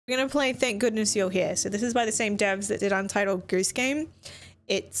We're gonna play Thank Goodness You're Here. So this is by the same devs that did Untitled Goose Game.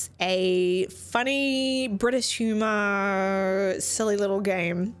 It's a funny British humor, silly little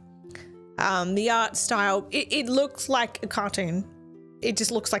game. The art style, it looks like a cartoon. It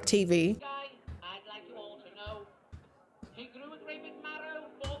just looks like TV. I'd like you all to know he grew a great big marrow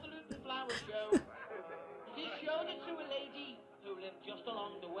for the Luton Flower Show. He showed it to a lady who lived just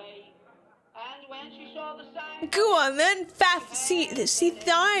along the way. And when she saw the sign... Go on then, Faff, see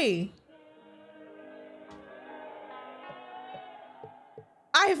thigh.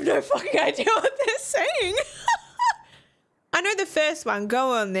 I have no fucking idea what they're saying. I know the first one.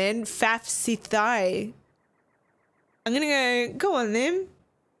 Go on then, Faff, see thigh. I'm gonna go on then.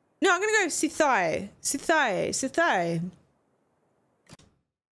 No, I'm gonna go see thigh. See thigh, see thigh.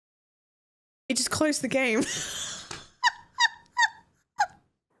 It just closed the game.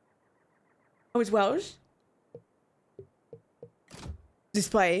 Oh, it's Welsh.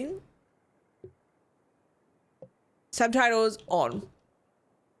 Display. Subtitles on.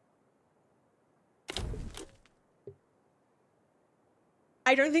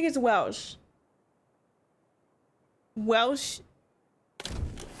 I don't think it's Welsh. Welsh?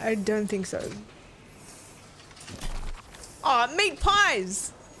 I don't think so. Oh, meat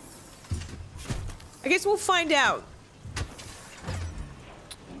pies! I guess we'll find out.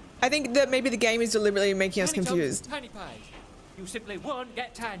 I think that maybe the game is deliberately making us confused. Tiny pies. You simply won't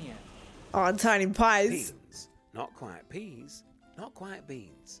get tinier. Oh, tiny pies. Beans. Not quite peas, not quite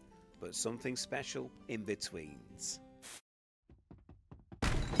beans, but something special in betweens.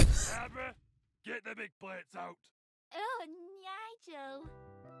 Barbara, get the big plates out. Oh, Nigel.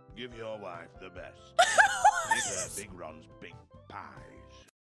 Give your wife the best. Give her Big Ron's big pies.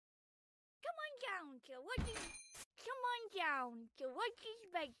 Come on down to what is... Come on down to what is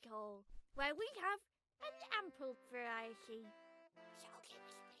Bedhall, where we have an ample variety.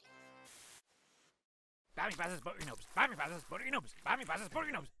 Bammy buzzers, buttery nubs. Bammy buzzers, buttery nubs. Bammy buzzers,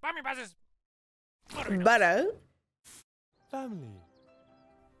 buttery nubs. Bammy buzzers, buttery nubs. Butter. Family.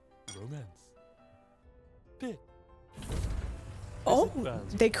 Romance. Bit. Oh,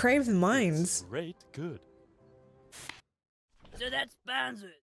 they crave the minds. Great good. So that's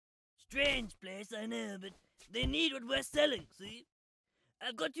Barnsworth. Strange place, I know, but they need what we're selling, see?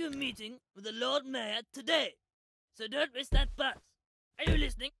 I've got you a meeting with the Lord Mayor today, so don't miss that bus. Are you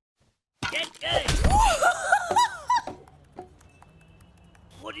listening? Get going!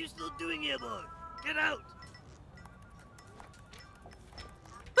 What are you still doing here, boy? Get out!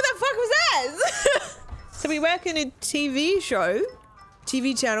 What the fuck was that? So we work in a TV show,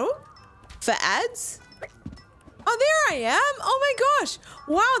 TV channel, for ads. Oh, there I am. Oh my gosh.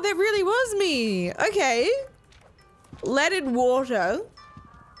 Wow, that really was me. Okay. Leaded water.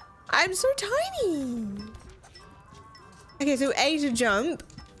 I'm so tiny. Okay, so A to jump.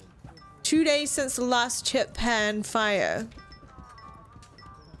 2 days since the last chip pan fire.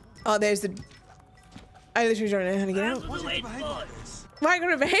 Oh, there's the... I literally don't know how to get out. Why am I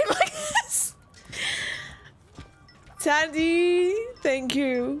gonna behave like this? Sandy, thank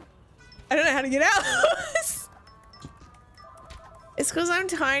you. I don't know how to get out. It's because I'm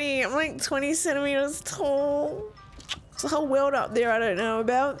tiny. I'm like 20 centimeters tall. There's a whole world up there I don't know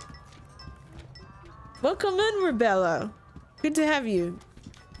about. Welcome in, Rebella. Good to have you.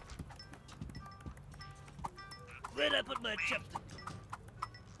 Where'd I put my chopstick?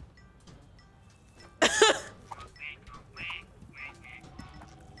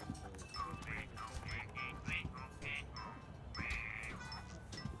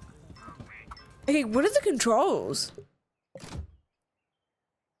 Okay, what are the controls?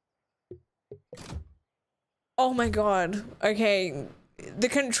 Oh my god. Okay. The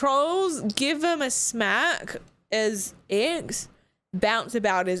controls, give them a smack is X, bounce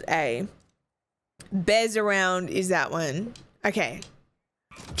about is A. Bears around is that one. Okay.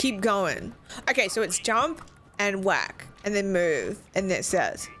 Keep going. Okay, so it's jump and whack and then move and then it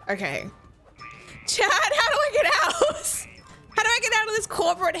says. Okay. Chad, how do I get out? How do I get out of this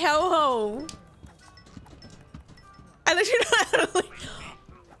corporate hellhole? I literally don't know how to leave.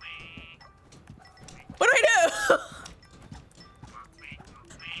 What do I do?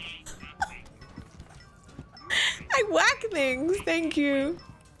 I whack things, thank you.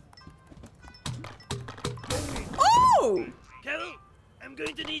 Oh! Carol, I'm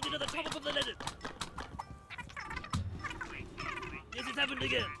going to need you to the top of the ladder. Yes, it's happened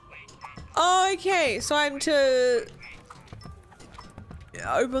again. Oh, okay, so I'm to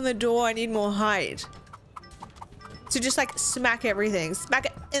open the door, I need more height. So just like smack everything, smack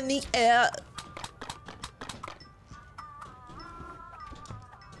it in the air.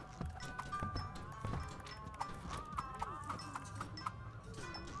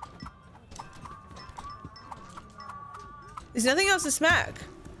 There's nothing else to smack.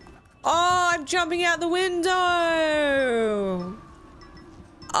 Oh, I'm jumping out the window.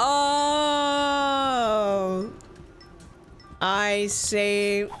 Oh. I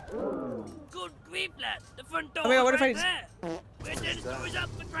see. Good grief, lad. The front door Oh my God, what if right I there. Where did it goes up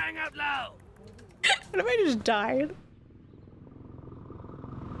for crying out loud? What if I just died?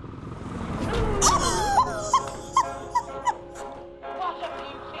 What a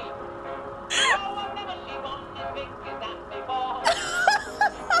beauty! Oh, I've never seen one as big as that before.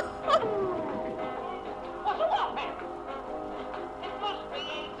 What a whopping! It must be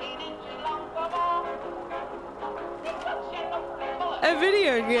 18 inches long or more. It's such a lovely colour. A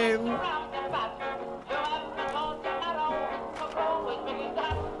video game. Round and back. You ever thought an arrow was always big as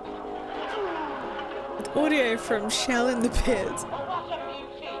that? Audio from Shell in the Pit. Oh, what a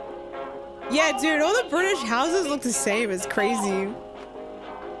beauty! Yeah, dude, all the British houses look the same. It's crazy.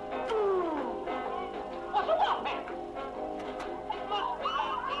 What a whopping! It must be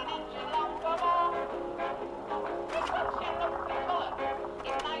 18 inches long or more. It's such a lovely colour.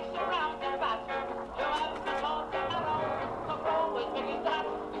 It's nice and round and fat. You ever thought an arrow was always big as that?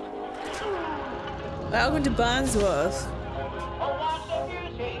 Welcome to Barnsworth. Oh, what a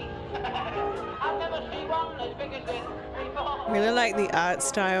beauty! I've never seen one as big as this before. Really like the art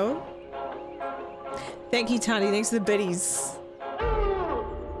style. Thank you, Tani. Thanks for the biddies.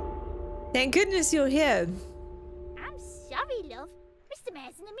 Thank goodness you're here. I'm sorry, love. Mr.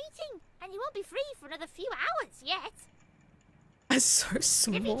 Mayor's in a meeting, and you won't be free for another few hours yet. That's so If you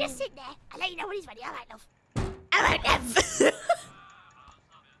small. just sit there, I'll let you know when he's ready. All right, love. All right, Ev.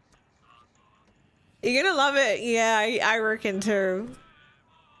 You're gonna love it. Yeah, I reckon too.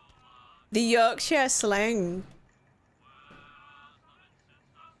 The Yorkshire slang.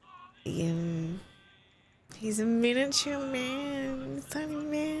 Yeah. He's a miniature man, tiny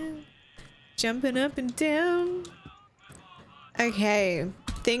man, jumping up and down. Okay,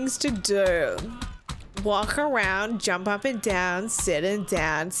 things to do. Walk around, jump up and down, sitting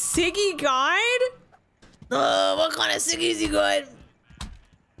down. Siggy guide? Oh, what kind of Siggy's you got?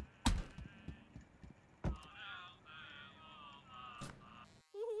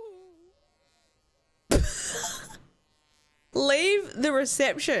 Leave the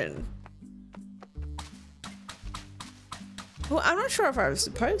reception. Well, I'm not sure if I was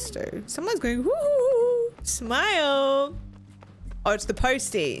supposed to. Someone's going, woo, smile. Oh, it's the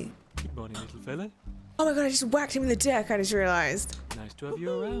postie. Good morning, little fella. Oh my God, I just whacked him in the deck, I just realized. Nice to have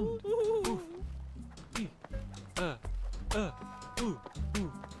you around. Oof. Ee. Ooh. Ooh. Ooh. Ooh.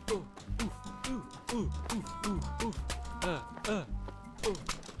 Ooh. Ooh. Ooh. Ooh. Ooh. Ooh.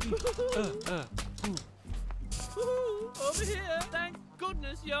 Ooh. Over here, thank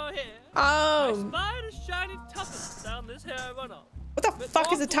goodness you're here. Oh, Spied a shiny tuppence down this here runoff. what the But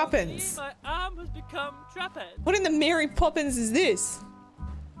fuck is a unfortunately, tuppence? My arm has become trapped. What in the Mary Poppins is this?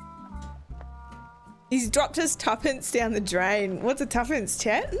 He's dropped his tuppence down the drain. What's a tuppence,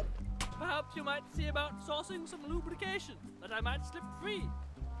 chat? Perhaps you might see about sourcing some lubrication that I might slip free.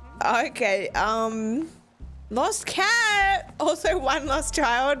 Okay, lost cat. Also one lost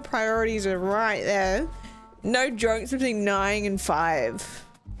child. Priorities are right there. No jokes between 9 and 5.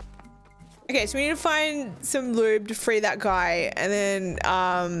 Okay, so we need to find some lube to free that guy, and then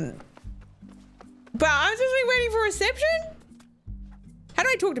but I'm just waiting for reception. How do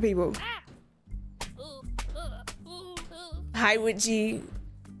I talk to people? Hi, Witchy.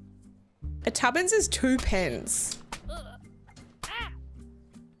 A tuppence is 2 pence.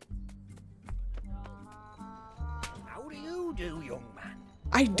 How do you do, young man?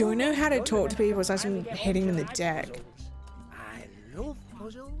 I don't know how to talk to people, so I'm hitting them in the deck. I love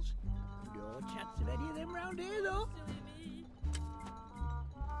puzzles. No chance of any of them round here, though.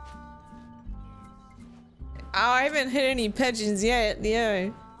 Oh, I haven't hit any pigeons yet, yeah.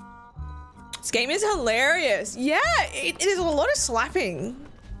 This game is hilarious. Yeah, it is a lot of slapping.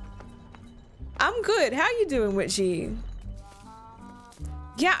 I'm good. How you doing, Witchy?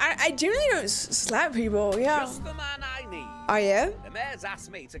 Yeah, I generally don't slap people, yeah. Just the man I need. Oh, yeah? The mayor's asked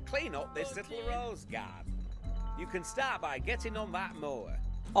me to clean up this little rose garden. You can start by getting on that mower.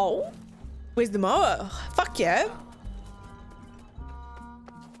 Oh? Where's the mower? Fuck yeah.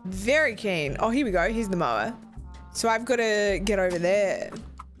 Very keen. Oh, here we go. Here's the mower. So I've got to get over there.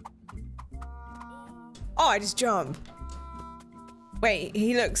 Oh, I just jumped. Wait,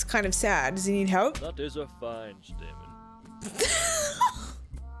 he looks kind of sad. Does he need help? That is a fine statement.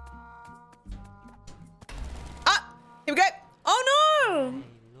 Ah! Here we go. Oh no!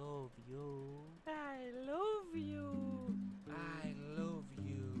 I love you. I love you. I love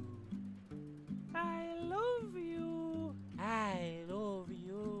you. I love you. I love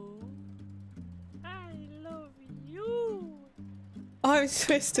you. I love you. Oh, I'm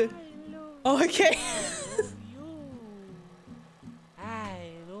supposed to. Oh, okay.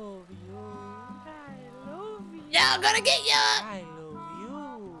 I love you. I love you. Yeah, I'm gonna get ya. I love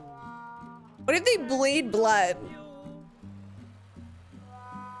you. What if they bleed blood?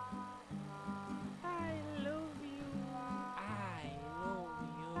 I love you. I love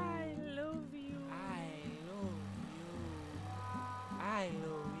you. I love you. I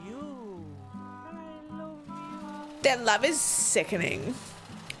love you. I love you. Their love is sickening.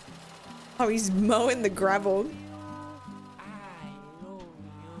 Oh, he's mowing the gravel. I love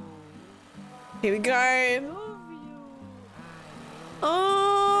you. Here we go. I love you.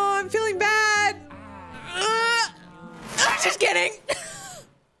 Oh, I'm feeling bad. Just kidding.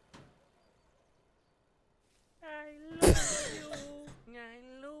 I love you. I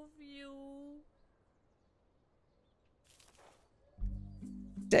love you.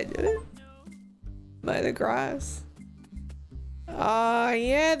 Did I do it? Mow the grass. Oh,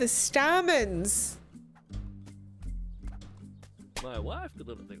 yeah, the stamens. My wife could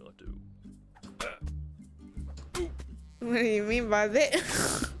learn a thing or two. What do you mean by that?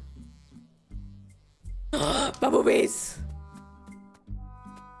 Bumblebees.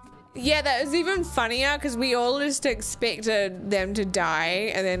 Yeah, that was even funnier because we all just expected them to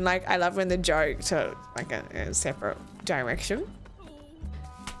die, and then like I love when the joke took like a separate direction.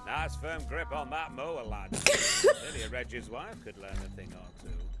 Nice firm grip on that mower, lad. Lydia Reggie's wife could learn a thing or two.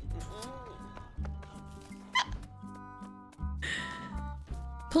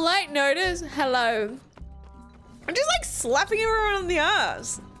 Polite notice, hello. I'm just like slapping everyone on the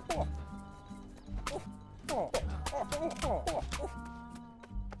ass.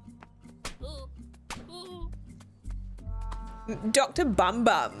 Dr. Bum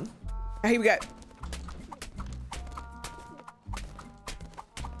Bum. Oh, here we go.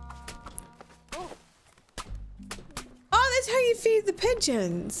 Oh, that's how you feed the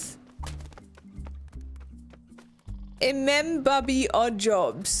pigeons. Bubby Odd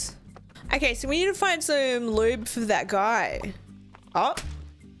Jobs. Okay, so we need to find some lube for that guy. Oh.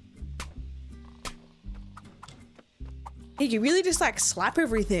 He can really just like slap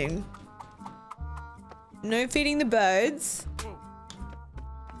everything. No feeding the birds.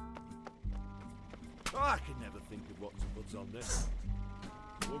 I can never think of what to put on this.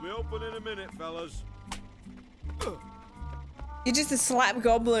 We'll be open in a minute, fellas. You're just a slap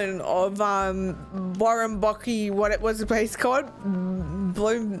goblin of Warrenbocky, what it was the place called?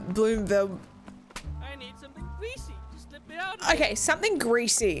 Bloomville. I need something greasy. Just slip me out. Okay, something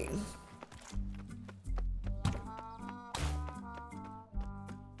greasy.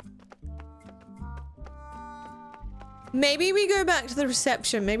 Maybe we go back to the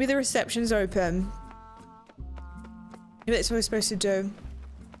reception. Maybe the reception's open. Maybe that's what we're supposed to do.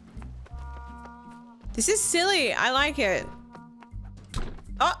 This is silly. I like it.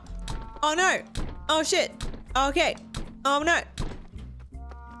 Oh. Oh no. Oh shit. Okay. Oh no.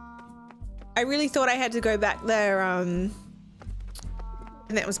 I really thought I had to go back there, and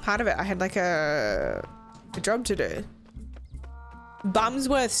that was part of it. I had like a job to do.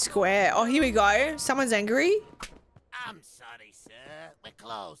 Barnsworth Square. Oh, here we go. Someone's angry. I'm sorry, sir. We're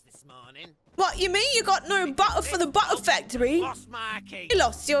closed this morning. What, you mean you got no butter for the butter factory? Lost my keys. You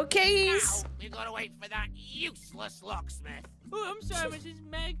lost your keys. Now, we gotta wait for that useless locksmith. Oh, I'm sorry, Mrs.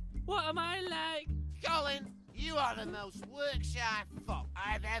 Meg. What am I like? Colin, you are the most work-shy fop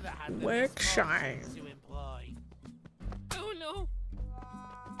I've ever had the Work-shy. misfortune to employ. Oh no.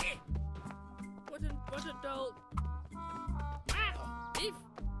 What a dolt. Ah, beef.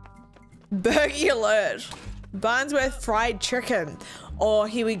 Burgie alert. Barnsworth fried chicken. Oh,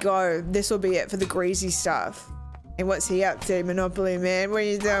 here we go. This will be it for the greasy stuff. And what's he up to, Monopoly Man? What are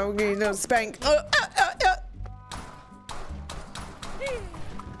you doing? You little spank. Oh,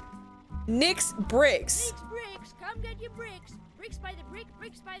 Nick's Bricks. Nick's Bricks, come get your bricks. Bricks by the brick,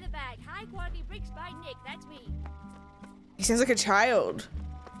 bricks by the bag. High quality bricks by Nick, that's me. He sounds like a child.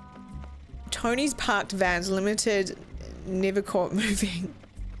 Tony's parked vans limited, never caught moving.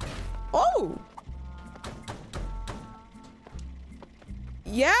 Oh!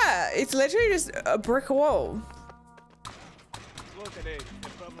 Yeah, it's literally just a brick wall. Look at it. The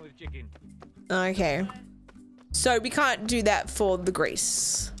problem with chicken. Okay. So we can't do that for the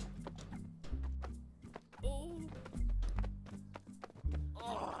grease.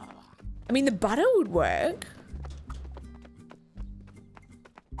 I mean, the butter would work.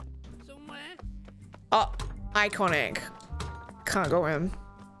 Somewhere. Oh, iconic. Can't go in.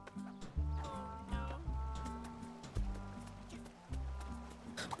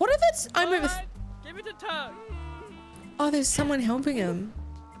 What if it's... I'm over... Alright, give it a tug. Oh, there's someone helping him.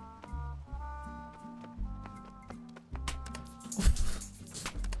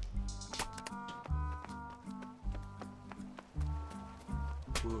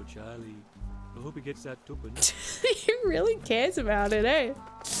 Charlie. I hope he gets that tuppence. He really cares about it, eh?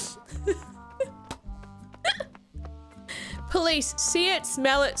 Police, see it,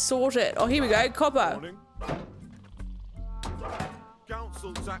 smell it, sort it. Oh, here we go, copper. Morning.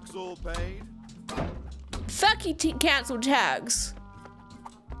 Council tax all paid. Fuck you, council tax.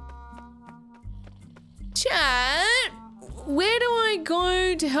 Chat, where do I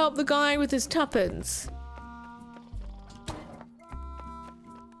go to help the guy with his tuppence?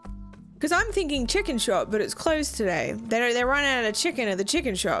 Because I'm thinking chicken shop, but it's closed today. They run out of chicken at the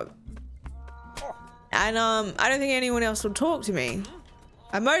chicken shop. And I don't think anyone else will talk to me.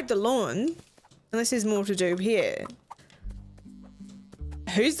 I mowed the lawn, unless there's more to do here.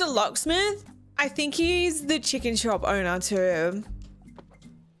 Who's the locksmith? I think he's the chicken shop owner too.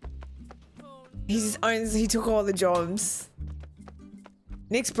 He took all the jobs.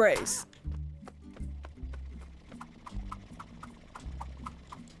 Next brace.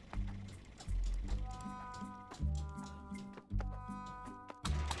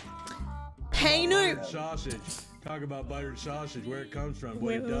 Hey, no. Sausage. Talk about buttered sausage, where it comes from, what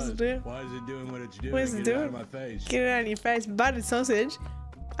Where it does does. it do? Why is it doing what it's doing? What is it Get it out doing? of my face. Get it out of your face. Buttered sausage.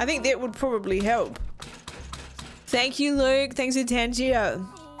 I think that would probably help. Thank you, Luke. Thanks for Tangio.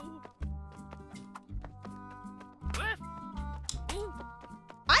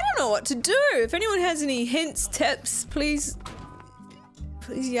 I don't know what to do. If anyone has any hints, tips, please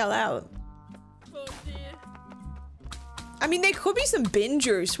yell out. I mean, there could be some bin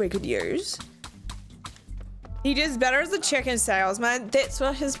juice we could use. He does better as a chicken salesman. That's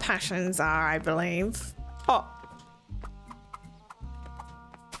what his passions are, I believe. Oh.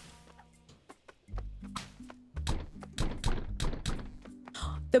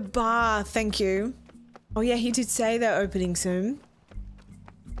 The bar, thank you. Oh yeah, he did say they're opening soon.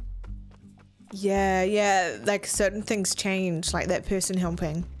 Yeah, like certain things change, like that person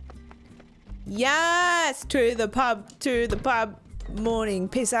helping. Yes, to the pub, morning,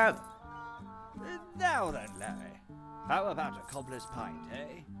 peace out. Now then, Larry, how about a cobbler's pint,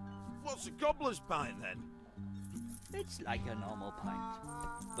 eh? What's a cobbler's pint then? It's like a normal pint,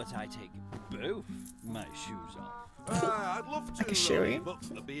 but I take both my shoes off. I'd love to, Like a shoey? but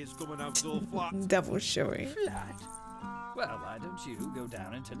the beer's coming out all flat. Double showy. Flat? Well, why don't you go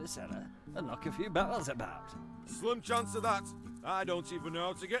down into the cellar and knock a few barrels about? Slim chance of that. I don't even know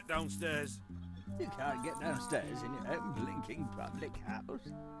how to get downstairs. You can't get downstairs in your own blinking public house.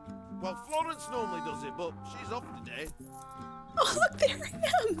 Well, Florence normally does it, but she's off today. Oh, look, there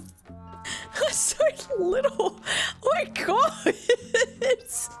I am. I'm so little. Oh my god.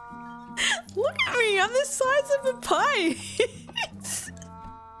 Look at me. I'm the size of a pie.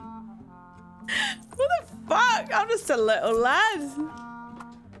 What the fuck? I'm just a little lad.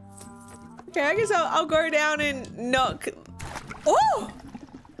 Okay, I guess I'll go down and knock. Oh!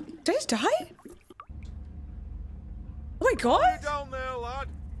 Did I just die? Oh my god. You down there, lad.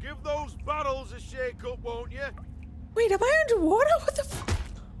 Give those barrels a shake up, won't you? Wait, am I underwater? What the f—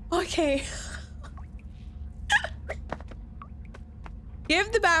 Okay.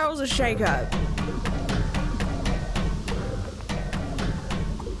 Give the barrels a shake up.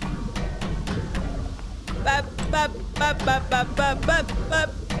 Bap, bap, bap, bap, bap, bap, bap, bap,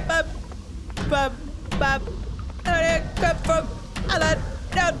 bap, bap, bap. Where did it come from? I let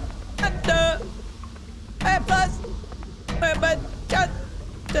down under. Plus. Where my just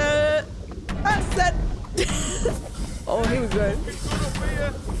I said. Oh, here we go.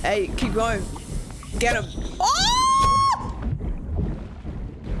 Hey, keep going. Get him. Oh!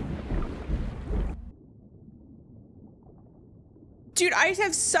 Dude, I used to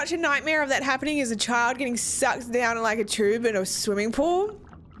have such a nightmare of that happening as a child, getting sucked down in like a tube in a swimming pool.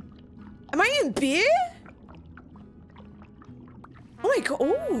 Am I in beer? Oh my god.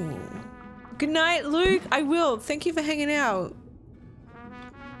 Oh. Good night, Luke. I will. Thank you for hanging out.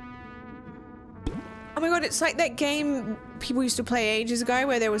 Oh my god, it's like that game people used to play ages ago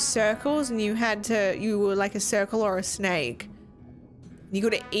where there was circles and you were like a circle or a snake. You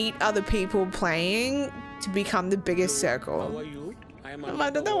got to eat other people playing to become the biggest circle. How are you? I am I'm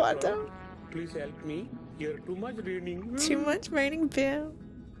under the water. Please help me. Here too much raining. Too much raining, Bill.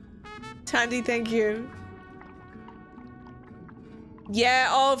 Tandy, thank you. Yeah,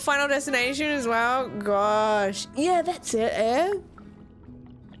 oh, Final Destination as well. Gosh. Yeah, that's it, eh?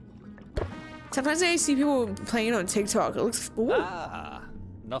 Sometimes I see people playing on TikTok. It looks— ooh. Ah,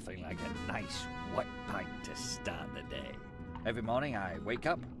 nothing like a nice white pint to start the day. Every morning I wake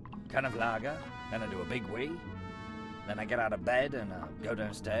up, kind of lager, then I do a big wee, then I get out of bed and go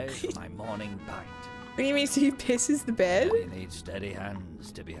downstairs for my morning pint. What do you mean, so he pisses the bed? You need steady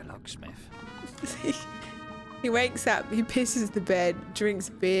hands to be a locksmith. He wakes up, he pisses the bed, drinks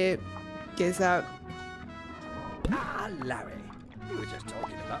beer, gets up. Ah, Larry. We were just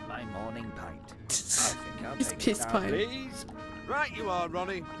talking about my morning pint. I think I'll His take piss it now, pint. please. Right you are,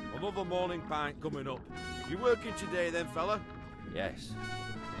 Ronnie. Another morning pint coming up. You working today then, fella? Yes.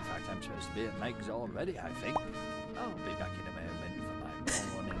 In fact, I'm supposed to be at Meg's already, I think. I'll be back in a moment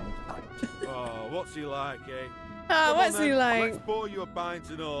for my morning pint. Oh, what's he like, eh? Oh, Come what's on, he then. like? Let's pour you a pint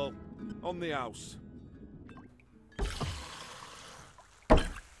and all. On the house.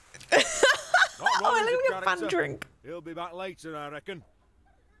 Oh, let me get a fun drink. He'll be back later, I reckon.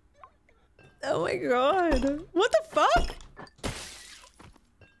 Oh my god. What the fuck?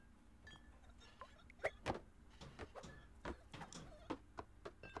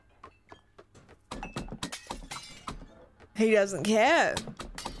 He doesn't care.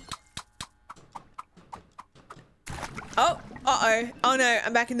 Oh, uh-oh. Oh no,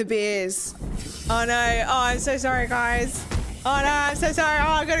 I'm back in the beers. Oh no. Oh, I'm so sorry, guys. Oh no, I'm so sorry.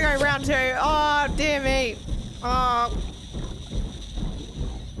 Oh, I gotta go round 2. Oh, dear me. Oh.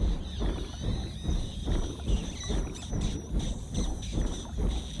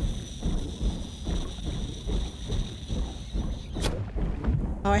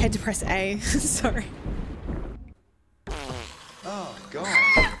 Oh, I had to press A. Sorry. Oh, God.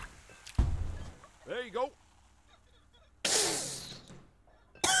 There you go.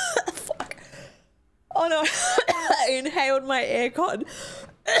 Fuck. Oh no, I inhaled my aircon.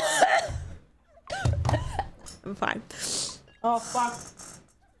 I'm fine. Oh fuck.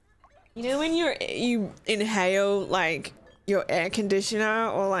 You know when you inhale like your air conditioner,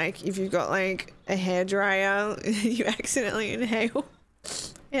 or like if you've got like a hairdryer, you accidentally inhale?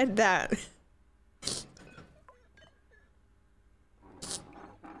 I had that.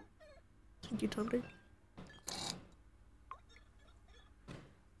 Thank you, Tommy.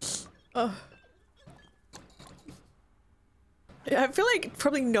 Oh. I feel like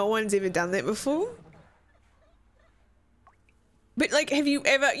probably no one's ever done that before. But like, have you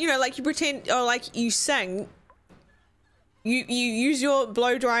ever, you know, like you pretend, or like you sing, you use your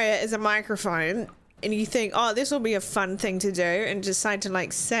blow dryer as a microphone, and you think, oh, this will be a fun thing to do, and decide to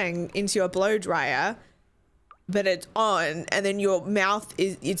like sing into your blow dryer, but it's on, and then your mouth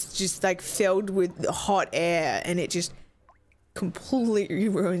it's just like filled with hot air, and it just completely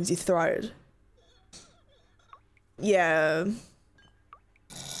ruins your throat. Yeah.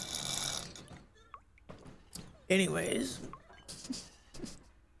 Anyways.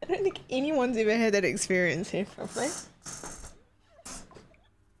 I don't think anyone's ever had that experience here, probably.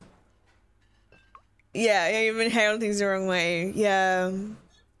 Yeah, you've inhaled things the wrong way. Yeah.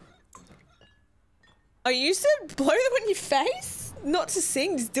 Oh, you used to blow them on your face? Not to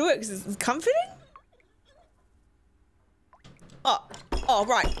sing, just do it because it's comforting? Oh,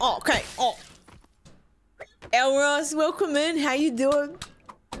 right. Oh, okay. Oh. Elros, welcome in. How you doing?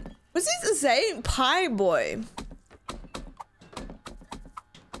 What's this to say? Pie boy.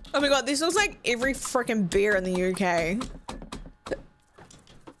 Oh my god, this looks like every freaking beer in the UK.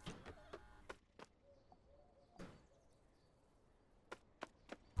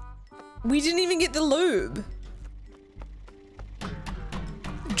 We didn't even get the lube.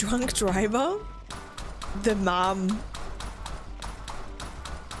 Drunk driver? The mum.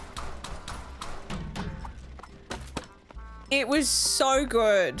 It was so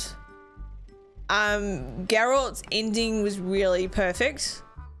good. Geralt's ending was really perfect.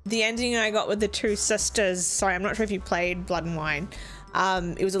 The ending I got with the two sisters, sorry, I'm not sure if you played Blood and Wine.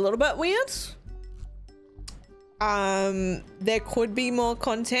 It was a little bit weird. There could be more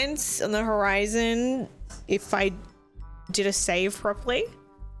content on the horizon if I did a save properly.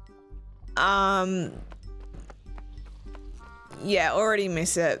 Yeah, already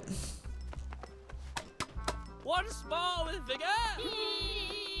miss it. One small with vigor.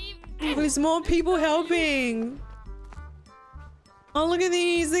 There's more people helping. Oh, look at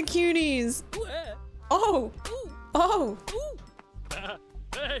these, the cuties. Oh, oh.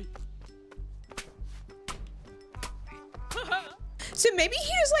 Hey. So maybe he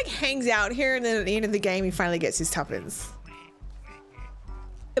just like hangs out here, and then at the end of the game he finally gets his tuppence.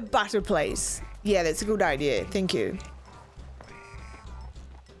 The butter place. Yeah, that's a good idea. Thank you.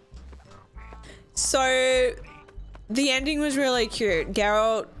 So the ending was really cute.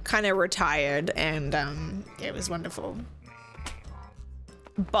 Geralt kind of retired, and it was wonderful.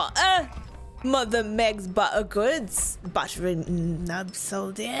 Butter, Mother Meg's butter goods, butter and nubs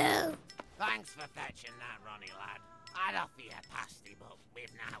sold there. Thanks for fetching that, Ronnie lad. I'd offer you a pasty, but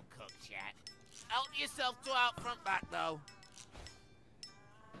we've now cooked yet. Help yourself to out front back, though.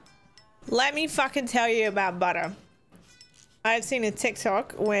 Let me fucking tell you about butter. I've seen a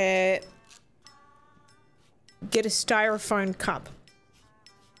TikTok where Get a styrofoam cup.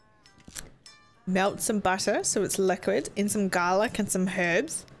 Melt some butter so it's liquid in some garlic and some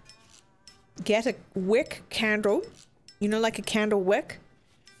herbs. Get a wick candle. You know, like a candle wick.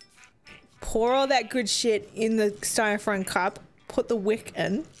 Pour all that good shit in the styrofoam cup. Put the wick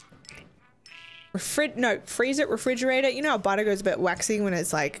in. Freeze it, refrigerate it. You know how butter goes a bit waxy when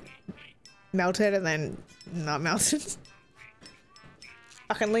it's like melted and then not melted?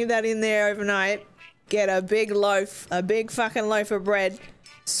 I can leave that in there overnight. Get a big loaf, a big fucking loaf of bread.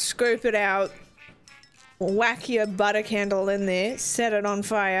 Scoop it out. Whack your butter candle in there. Set it on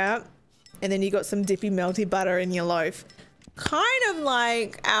fire. And then you got some dippy melty butter in your loaf. Kind of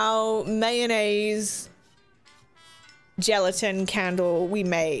like our mayonnaise gelatin candle we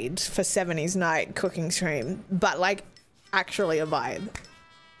made for 70s night cooking stream, but like actually a vibe.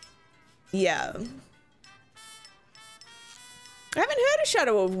 Yeah. I haven't heard of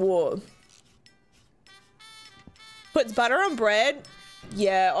Shadow of War. Puts butter on bread.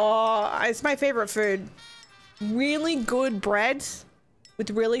 Yeah, oh, it's my favorite food. Really good bread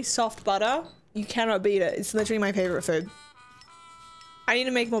with really soft butter. You cannot beat it. It's literally my favorite food. I need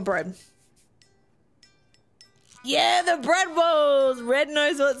to make more bread. Yeah, the bread bowls! Red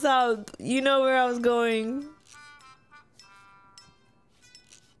knows what's up. You know where I was going.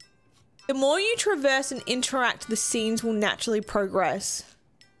 The more you traverse and interact, the scenes will naturally progress.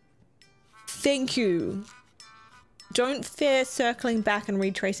 Thank you. Don't fear circling back and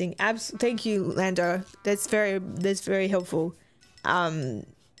retracing. Thank you, Lando. That's very helpful. Enjoy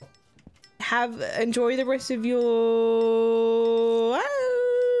the rest of your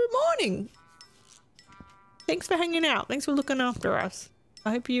morning. Thanks for hanging out. Thanks for looking after us.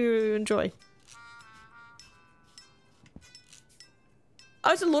 I hope you enjoy.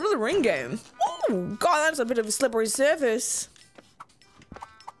 Oh, it's a Lord of the Ring game. Oh, God, that's a bit of a slippery surface.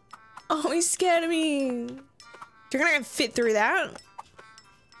 Oh, he's scared of me. Do you reckon I can fit through that?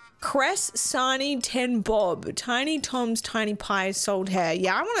 Cress, Sarnie, 10 Bob. Tiny Tom's Tiny Pie sold hair.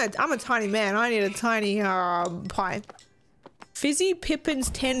 Yeah, I'm a tiny man. I need a tiny pie. Fizzy Pippin's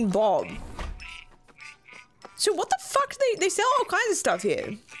 10 Bob. So what the fuck? They sell all kinds of stuff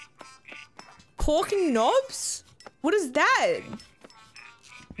here. Porky knobs? What is that?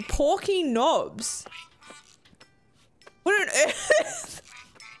 Porky knobs. What on earth?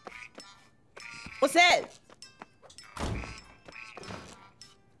 What's that?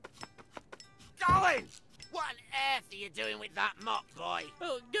 Darling! What on earth are you doing with that mop, boy?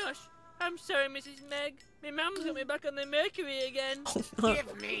 Oh gosh, I'm sorry, Mrs. Meg. My mum's got me back on the mercury again.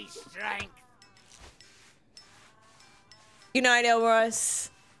 Give me strength. Good night, Elros.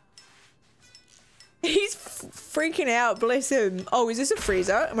 He's freaking out, bless him. Oh, is this a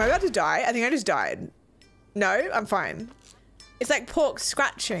freezer? Am I about to die? I think I just died. No, I'm fine. It's like pork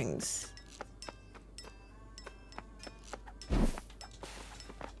scratchings.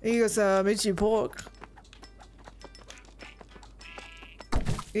 You got some itchy pork.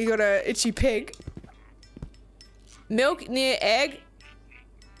 You got a itchy pig. Milk near egg.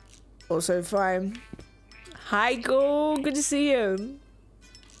 Also fine. Hi, Go. Good to see you.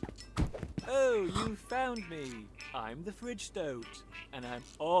 Oh, you found me. I'm the fridge stoat, and I'm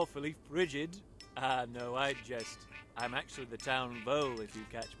awfully frigid. Ah, no, I jest. I'm actually the town vole, if you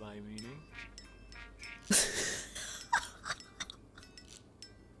catch my meaning.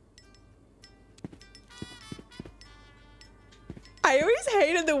 I always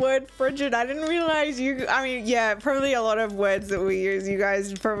hated the word frigid. I didn't realize I mean, yeah, probably a lot of words that we use, you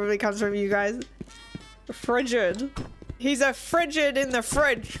guys, probably comes from you guys. Frigid. He's a frigid in the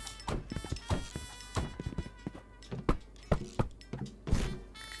fridge.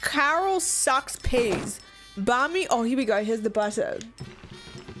 Carol sucks peas. Barmy. Oh, here we go. Here's the butter.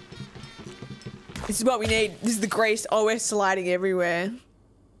 This is what we need. This is the grace. Oh, we're sliding everywhere.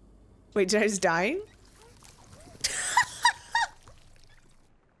 Wait, did I just die?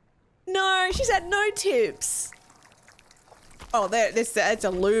 No, she's had no tips. Oh, that's a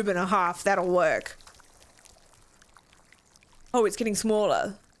lube and a half. That'll work. Oh, it's getting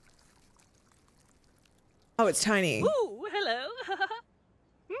smaller. Oh, it's tiny. Ooh, hello.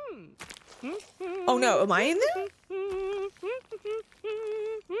 Oh no, am I in there?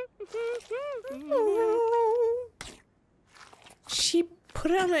 She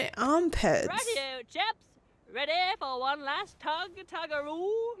put it on my armpits. Rightio, chaps. Ready for one last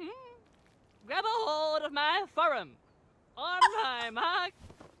tug-a-roo? Grab a hold of my forum. On my mark.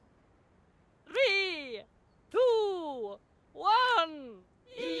 3, 2, 1.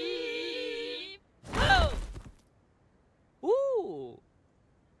 Go! Ooh.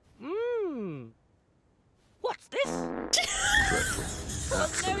 What's this?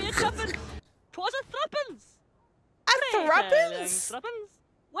 'Twas nary a tuppence. 'Twas a threepence. Yes. Threepence,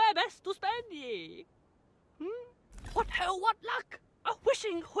 where best to spend ye? What ho, what luck! A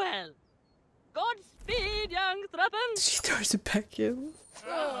wishing well. Godspeed, young Threepence. She throws it back in.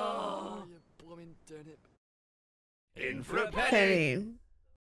 Oh, you blooming turnip. In for a Penny.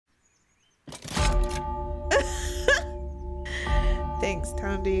 Thanks,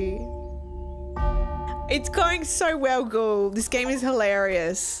 Tandy. It's going so well, Ghoul. This game is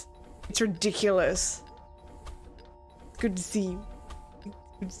hilarious. It's ridiculous. Good to see you.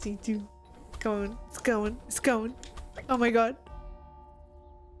 Good to see you too. It's going. It's going. It's going. Oh my god.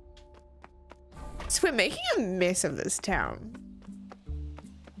 So we're making a mess of this town.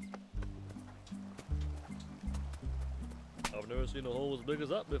 I've never seen a hole as big as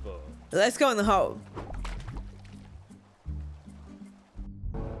that before. Let's go in the hole.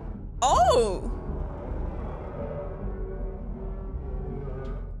 Oh!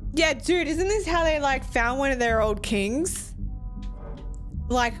 Yeah, dude, isn't this how they like found one of their old kings?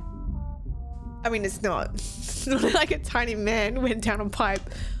 Like, I mean, it's not. It's not like a tiny man went down a pipe,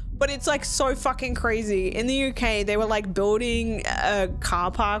 but it's like so fucking crazy. In the UK, they were like building a car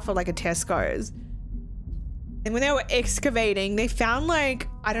park for like a Tesco's. And when they were excavating, they found like,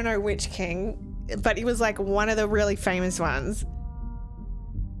 I don't know which king, but he was like one of the really famous ones.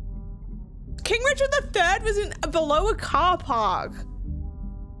 King Richard III was in below a car park.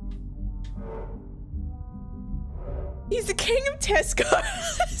 He's the king of Tesco.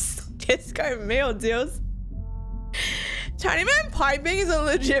 Tesco meal deals. Tiny man piping is a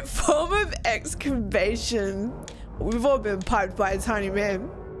legit form of excavation. We've all been piped by a tiny man.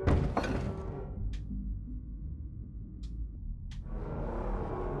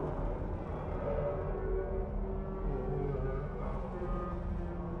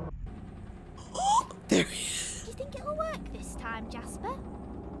 There he is. Do you think it'll work this time, Jasper?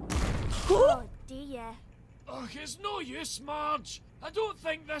 Oh dear. Ugh, it's no use, Marge. I don't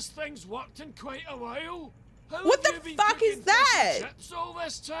think this thing's worked in quite a while. How What have the you been fuck cooking is fish that? and chips all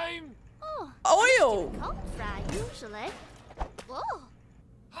this time? Oh. Oil. Cold fry usually. Whoa.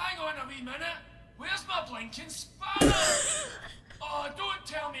 Hang on a wee minute. Where's my blinking spanner? Oh, don't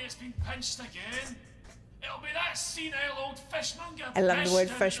tell me it's been pinched again. It'll be that senile old fishmonger. I love the word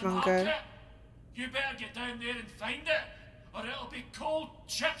pissed into the fishmonger. market. You better get down there and find it, or it'll be cold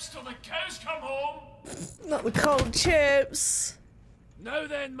chips till the cows come home. Not the cold chips. Now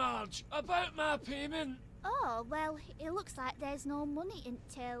then, Marge, about my payment. Oh, well, it looks like there's no money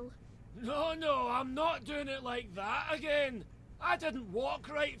until... No, I'm not doing it like that again. I didn't walk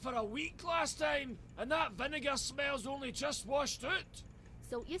right for a week last time, and that vinegar smell's only just washed out.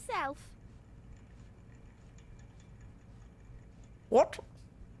 Suit yourself. What?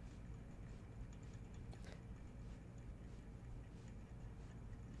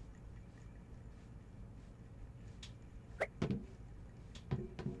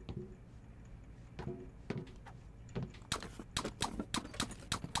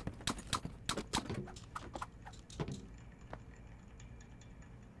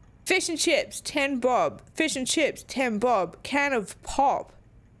 Fish and chips, 10 bob. Fish and chips, 10 bob. Can of pop.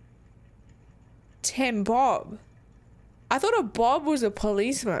 10 bob. I thought a bob was a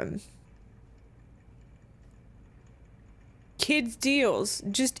policeman. Kids deals.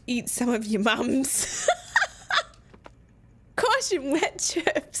 Just eat some of your mums. Caution, wet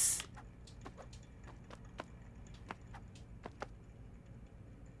chips.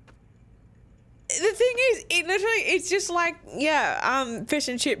 The thing is, it literally, it's just like, yeah, fish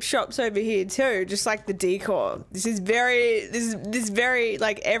and chip shops over here too, just like the decor. This is very,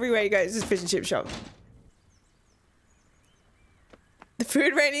 like, everywhere you go, this is fish and chip shop. The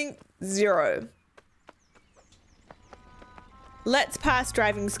food rating, 0. Let's pass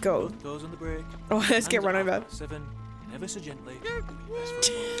driving school. Doors on the brake. Oh, let's get run over. 7, ever so gently.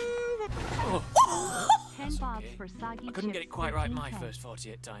 Oh. 10 bobs for soggy I couldn't get it chips, quite right my 15 first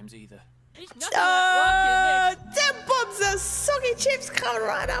 48 times either. It's nothing like walking 10 bobs of soggy chips coming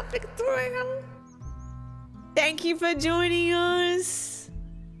right up and through. Thank you for joining us.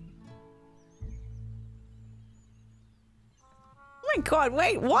 Oh my god,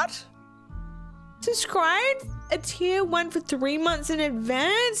 wait, what? Subscribe a tier 1 for 3 months in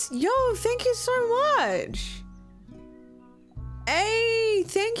advance? Yo, thank you so much. Hey,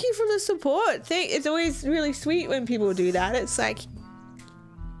 thank you for the support. It's always really sweet when people do that. It's like,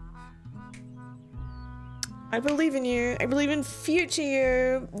 I believe in you. I believe in future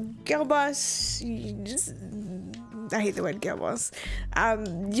you. Girl boss. I hate the word girl boss.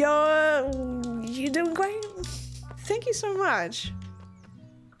 You're doing great. Thank you so much.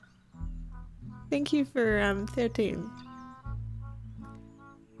 Thank you for 13.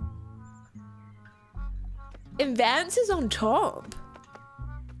 Advance is on top.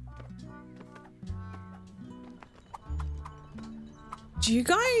 Do you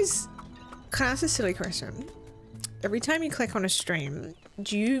guys... Can I ask a silly question? Every time you click on a stream,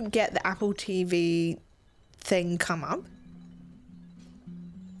 do you get the Apple TV thing come up?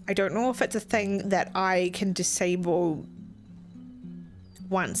 I don't know if it's a thing that I can disable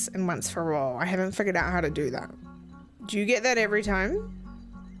once and once for all. I haven't figured out how to do that. Do you get that every time?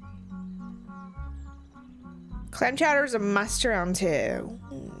 Clam chowder is a must around here.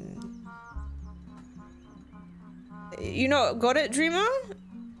 You know, got it, Dreamer?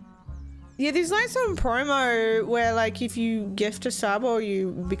 Yeah, there's like some promo where like if you gift a sub or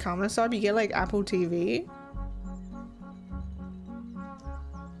you become a sub, you get like Apple TV.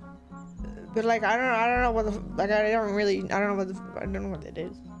 But like I don't know what the like I don't know what it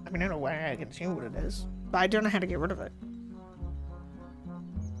is. I mean I know where I can see what it is, but I don't know how to get rid of it.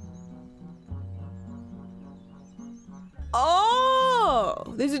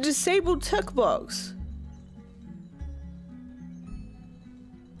 Oh, there's a disabled tick box.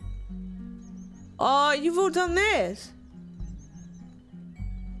 Oh, you've all done this.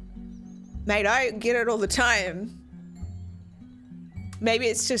 Mate, I get it all the time. Maybe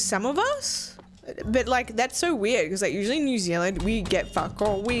it's just some of us? But like, that's so weird, because like usually in New Zealand, we get fuck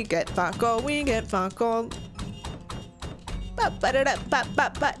all, we get fuck all, we get fuck all.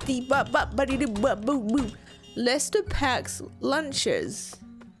 Lester packs lunches.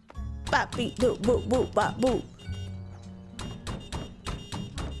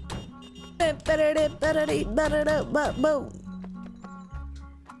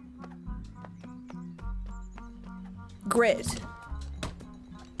 Grit.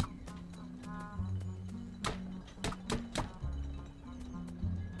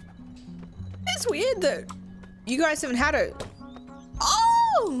 It's weird that you guys haven't had it.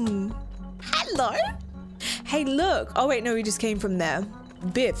 Oh, hello. Hey, look. Oh wait, no, we just came from there.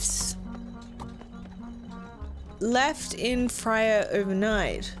 Biffs. Left in fryer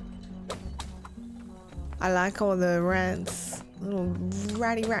overnight. I like all the rats. Little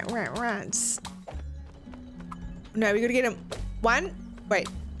ratty rats. No, we gotta get him. One. Wait.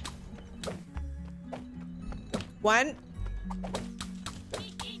 One.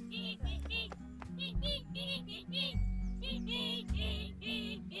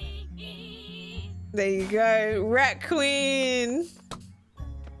 There you go. Rat Queen.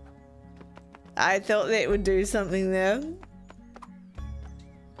 I thought that would do something there.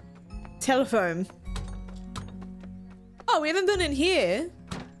 Telephone. Oh, we haven't been in here.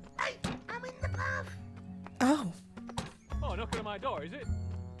 Hey, I'm in the pub. Oh. Oh, knocking on my door, is it?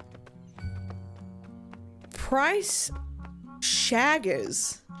 Price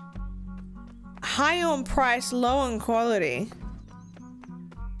shaggers. High on price, low on quality.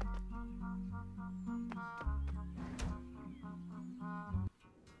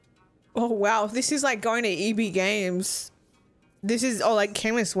 Oh wow, this is like going to EB Games. This is, oh, like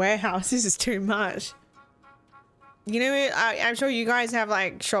Chemist Warehouse. This is too much. You know, I'm sure you guys have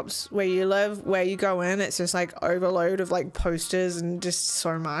like shops where you live, where you go in, it's just like overload of like posters and just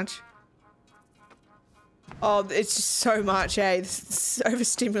so much. Oh, it's just so much, eh? It's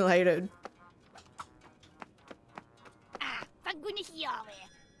overstimulated. Ah, thank goodness you're here.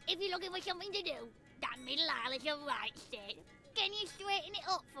 If you're looking for something to do, that middle aisle is your right set. Can you straighten it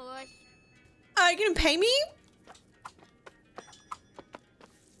up for us? You gonna pay me?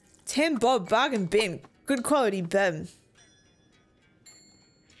 10 bob bargain bin. Good quality bin.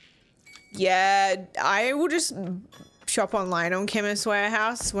 Yeah, I will just shop online on Chemist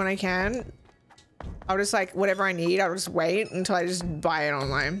Warehouse when I can. I'll just like, whatever I need, I'll just wait until I just buy it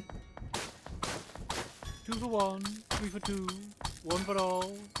online. 2 for 1, 3 for 2, 1 for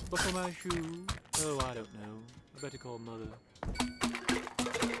all, buckle my shoe. Oh, I don't know. I better call Mother.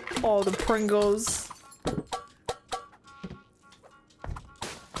 Oh, the Pringles.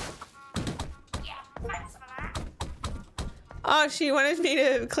 Oh, she wanted me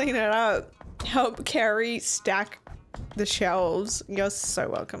to clean it up. Help Carrie stack the shelves. You're so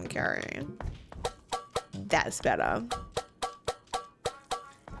welcome, Carrie. That's better.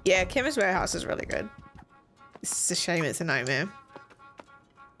 Yeah, Chemist Warehouse is really good. It's a shame it's a nightmare.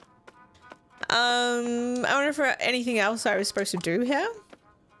 I wonder if there anything else I was supposed to do here.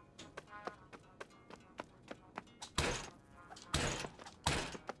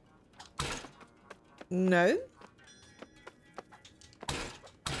 No.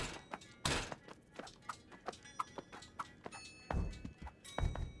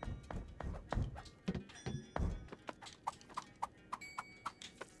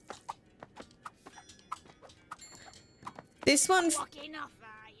 This one. Walking off,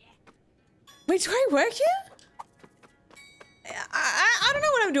 are you? Wait, do I work here?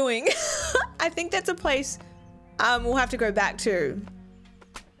 I'm doing. I think that's a place we'll have to go back to.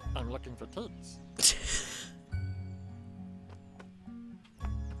 I'm looking for tits.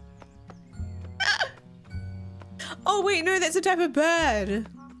 Oh wait, no, that's a type of bird.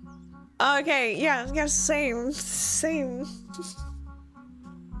 Okay, yeah, same.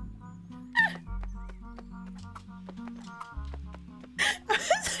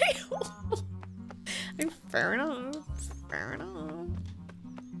 Fair enough.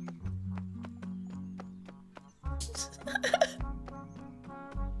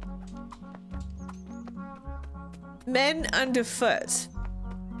 Men underfoot.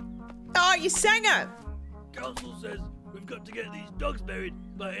 Oh, you sang it. Council says we've got to get these dogs buried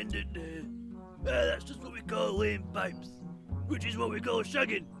by end of day. That's just what we call laying pipes, which is what we call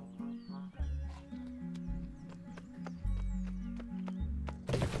shagging.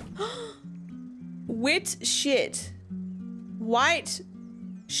 Wit shit. White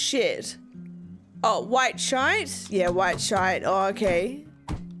shit. Oh, white shite? Yeah, white shite. Oh, okay.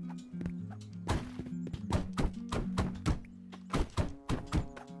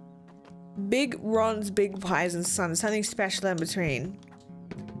 Big Ron's big pies and sons. Something special in between.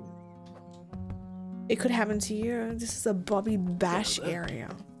 It could happen to you. This is a Bobby Bash area.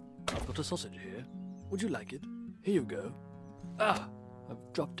 I've got a sausage here. Would you like it? Here you go. Ah,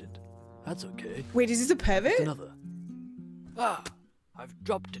 I've dropped it. That's okay. Wait, is this a pervert? Another. Ah, I've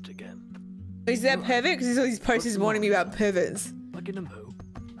dropped it again. Is that pervert? Because there's all these posters warning me about perverts. Like in a mo.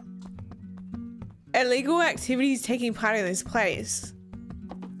 Illegal activities taking part in this place.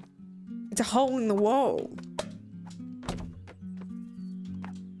 It's a hole in the wall.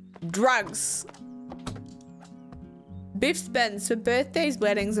 Drugs. Biff spends for birthdays,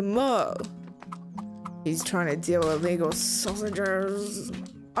 weddings, and more. He's trying to deal with illegal sausages.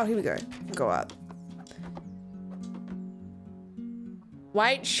 Oh, here we go. Go up.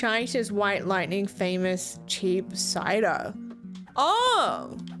 White shite is white lightning famous cheap cider.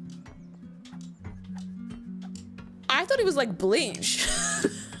 Oh! I thought it was like bleach.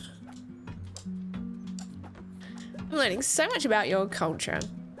 I'm learning so much about your culture.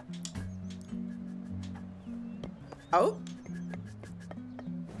 Oh?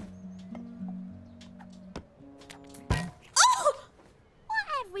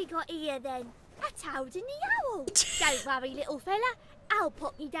 We got here then? A toad and the owl. Don't worry, little fella. I'll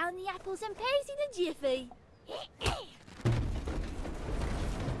pop you down the apples and pears in a jiffy.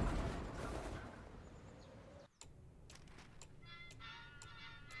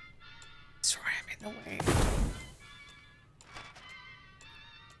 Sorry, I'm in the way.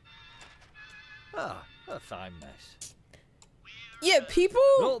 Ah, a fine mess. Yeah, people.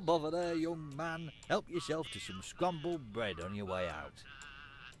 Don't bother there, young man. Help yourself to some scrambled bread on your way out.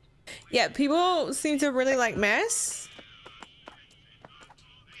 Yeah, people seem to really like mess.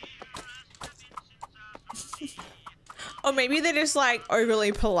 Or maybe they're just like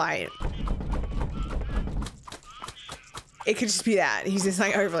overly polite. It could just be that. He's just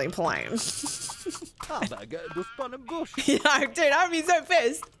like overly polite. I better get a dustpan and brush. Yeah, dude, I'd be so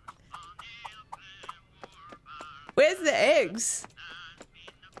pissed. Where's the eggs?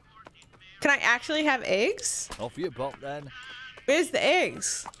 Can I actually have eggs? Off your pop then. Where's the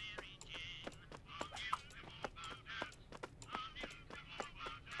eggs?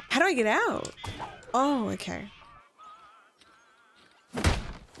 How do I get out? Oh, okay.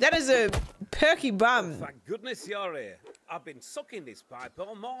 That is a perky bum. Thank goodness you're here. I've been sucking this pipe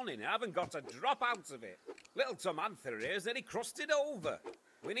all morning. I haven't got a drop out of it. Little Tomantha here is nearly crusted over.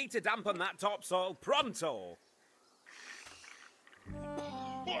 We need to dampen that topsoil pronto.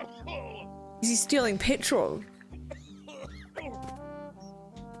 Is he stealing petrol?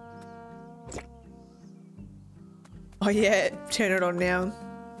 Oh yeah, turn it on now.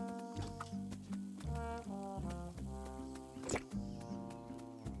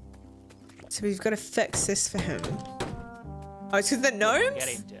 So we've got to fix this for him. Oh, it's because the gnomes?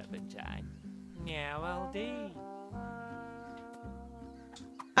 Get into it, time. Now I'll do.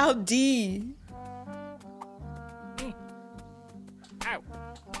 I'll D. Ow.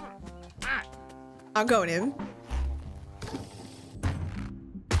 I'm going in.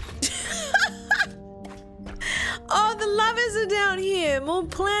 Oh, the lovers are down here. More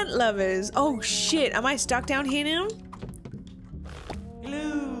plant lovers. Oh shit, am I stuck down here now?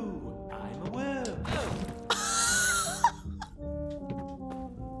 Hello, I'm a worm.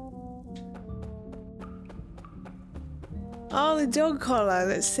 Oh, the dog collar.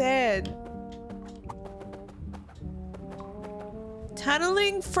 That's sad.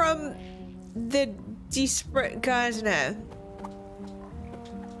 Tunneling from the desperate gardener.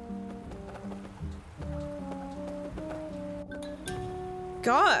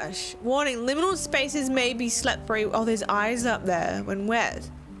 gosh. Warning, liminal spaces may be slippery. Oh, there's eyes up there when wet.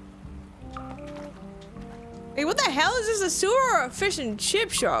 Hey, what the hell is this, a sewer or a fish and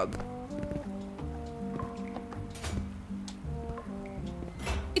chip shop?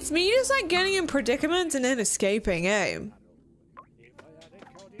 It's me just like getting in predicaments and then escaping, eh?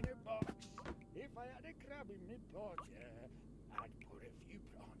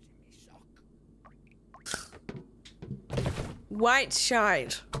 White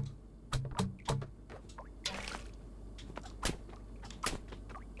shite.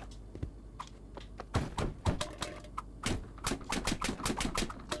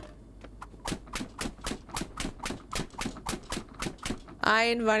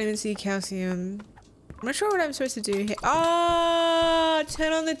 Iron, vitamin C, calcium. I'm not sure what I'm supposed to do here. Oh,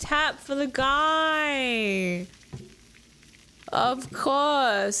 turn on the tap for the guy. Of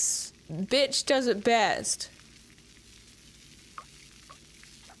course. Bitch does it best.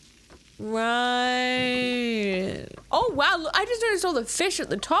 Right. Oh, wow. Look, I just noticed all the fish at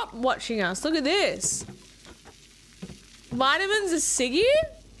the top watching us. Look at this. Vitamins are Siggy?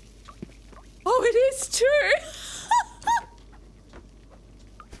 Oh, it is too.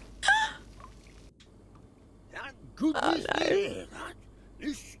 Good oh, no. There, that.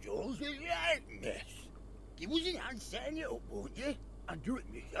 This store's a right mess. Give us an hand setting it up, won't you? I'll do it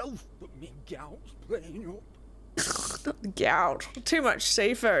myself, but me gout's playing up. Not the gout. Too much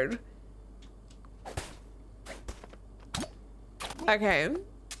seafood. Okay.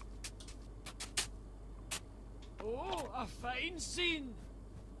 Oh, a fine scene.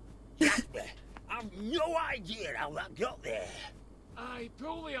 Jasper, I've no idea how that got there. Aye,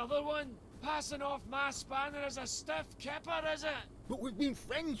 pull the other one. Passing off my spanner as a stiff kipper, is it? But we've been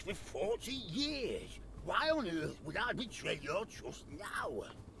friends for 40 years. Why on earth would I betray your trust now?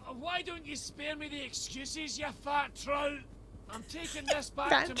 Why don't you spare me the excuses, you fat trout? I'm taking this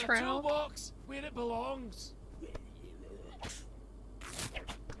back to my toolbox, where it belongs.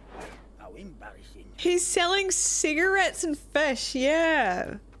 How embarrassing. He's selling cigarettes and fish,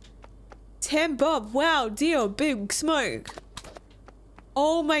 yeah. 10 bob, wow, deal, big smoke.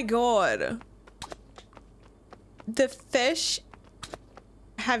 Oh my god. The fish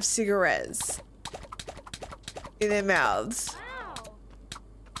have cigarettes in their mouths.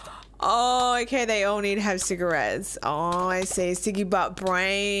 Oh, okay, they all need to have cigarettes. Oh, I see. Sticky butt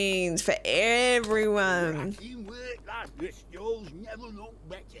brains for everyone. Work like this, yours never look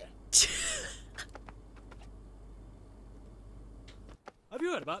better. Have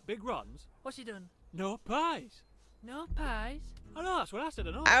you heard about Big Ron's? What's he done? No pies. No pies? I know, that's what I said.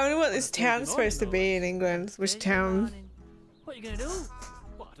 I know. I wonder what this town's supposed to be in England. Which town? What are you gonna do?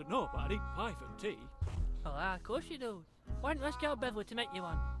 Well, I don't know, but I'd eat pie for tea. Oh, of course you do. Why don't you ask out Beverly to make you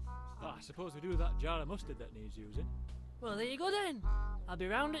one? Oh, I suppose we do that jar of mustard that needs using. Well, there you go then. I'll be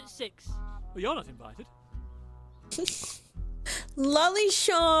round at 6. Well, you're not invited. Lolly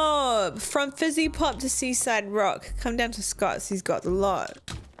shop! From Fizzy Pop to Seaside Rock. Come down to Scott's, he's got the lot.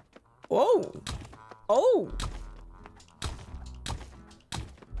 Whoa! Oh!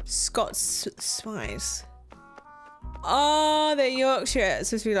 Scott's Spice. Oh, they're Yorkshire. It's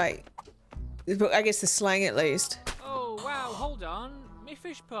supposed to be like, I guess the slang at least. Oh, wow, hold on. Me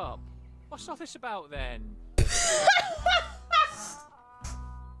fish pop. What's all this about then?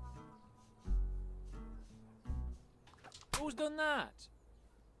 Who's done that?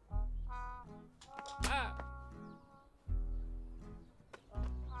 Ah.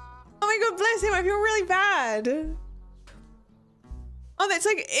 Oh my god, bless him, I feel really bad. Oh, that's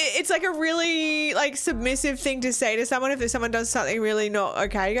like, it's like a really like submissive thing to say to someone if someone does something really not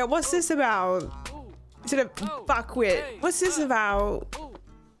okay. You go, what's this about? Sort of fuckwit. What's this about?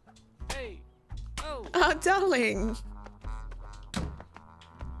 Oh, darling.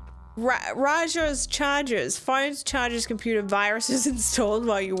 Raja's chargers. Phones, chargers, computer, viruses installed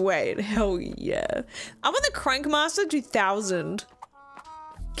while you wait. Hell yeah. I'm on the Crankmaster 2000.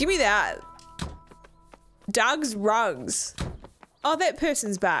 Give me that. Doug's rugs. Oh, that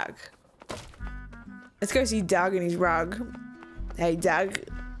person's back. Let's go see Doug and his rug. Hey, Doug.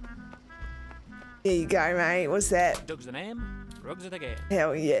 There you go, mate. What's that? Doug's the name, rugs are the game.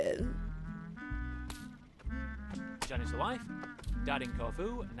 Hell yeah. Janice the wife, died in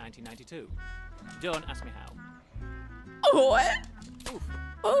Corfu, 1992. Don't ask me how. What? Oof.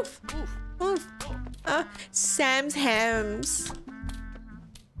 Oof. Oof. Oof. Sam's hams.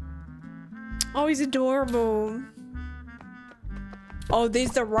 Oh, he's adorable. Oh, these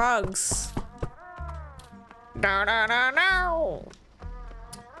are the rugs. No, no, no, no.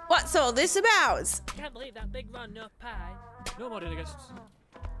 What's all this about? Can't believe that Big Ron no pie. No more dinner guests.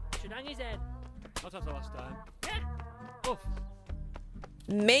 Should hang his head. Not after last time. Yeah. Oof.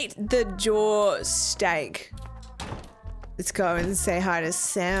 Meet the jaw steak. Let's go and say hi to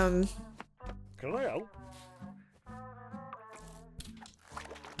Sam. Hello.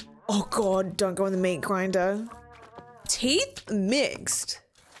 Oh god, don't go in the meat grinder. Teeth mixed.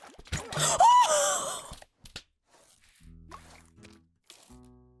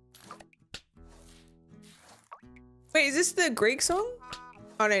 Wait, is this the Greek song?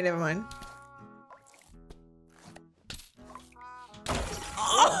 Oh no, never mind.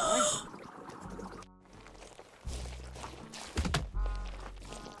 Oh!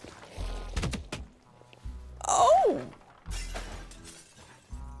 Oh!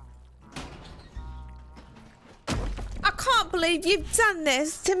 I can't believe you've done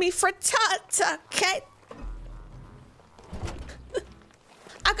this to me, frittata, Kate.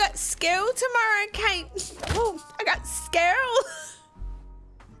 I got school tomorrow, Kate. Oh, I got school.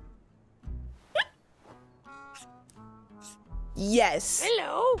 Yes.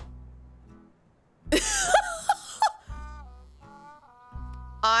 Hello.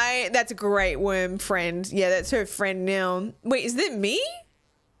 That's a great worm friend. Yeah, that's her friend now. Wait, is that me?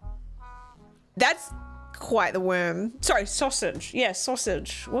 That's quite the worm. Sorry, sausage. Yeah,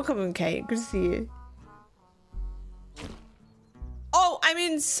 sausage. Welcome, Kate. Good to see you. Oh, I'm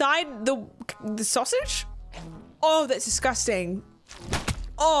inside the sausage? Oh, that's disgusting.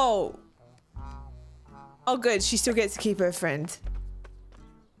 Oh. Oh, good. She still gets to keep her friend.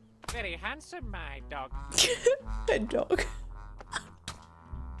 Very handsome, my dog. Her dog.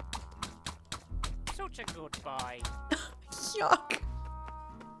 Such a good boy. Yuck.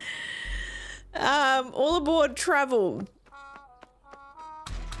 All aboard travel.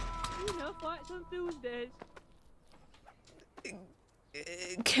 You know, fights on Tuesdays.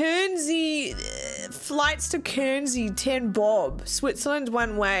 Guernsey, flights to Guernsey, 10 bob. Switzerland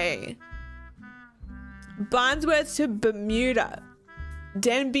one way. Barnsworth to Bermuda.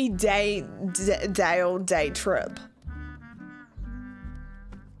 Denby Dale day trip.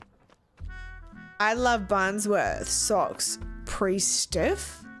 I love Barnsworth socks.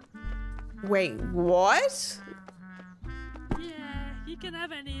 Pre-stiff? Wait, what? Yeah, you can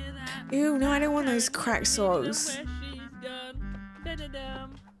have any of that. Ew, no, I don't want those crack socks. Where she's gone.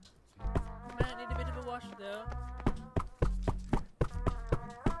 Da-da-dum. Might need a bit of a wash though.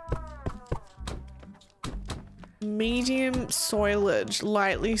 Medium soilage,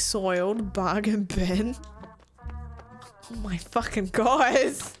 lightly soiled, bargain bin. Oh my fucking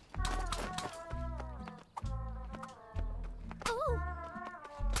guys.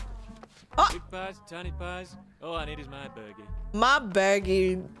 Big pies, tiny pies. All I need is my burger. My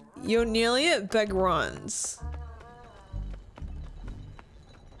burgie. You're nearly at Big Runs.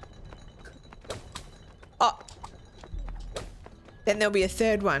 Oh. Then there'll be a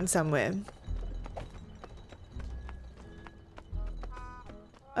third one somewhere.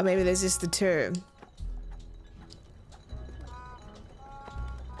 Or maybe there's just the two.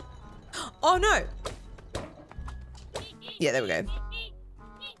 Oh no! Yeah, there we go.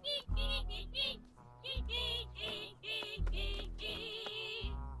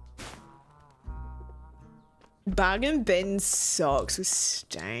 Bargain bin socks with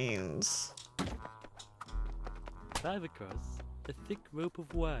stains. 5 across, a thick rope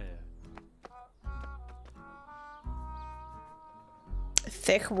of wire.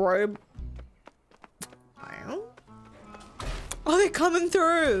 Thick robe. Oh, they're coming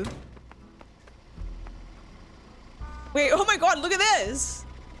through. Wait, oh my god, look at this.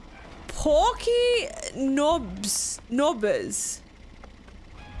 Porky knobbers.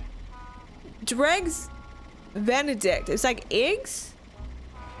 Dregs Benedict. It's like eggs.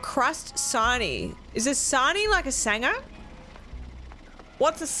 Crust sarnie. Is a sarnie like a sanger?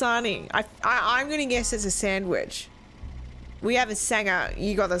 What's a sarnie? I'm gonna guess it's a sandwich. We have a sanger.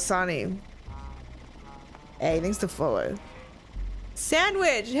 You got the sarnie. Hey, thanks to follow.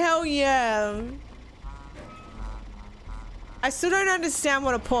 Sandwich. Hell yeah. I still don't understand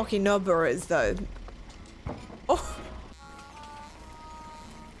what a porky knobber is though. Oh.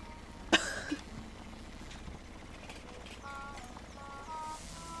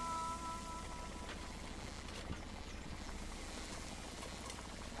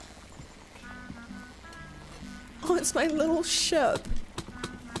 Oh, it's my little ship.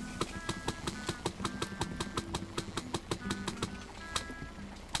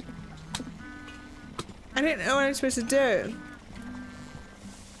 I don't know what I'm supposed to do.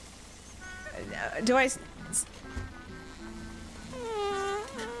 Do I?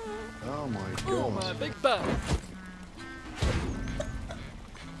 Oh my god. Oh my big bag.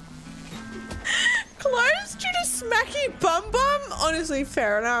 Closed due to smacky bum bum? Honestly,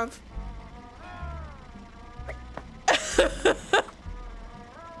 fair enough. Honestly, fair enough.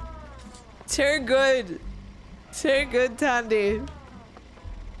 Too good. Too good, Tandy.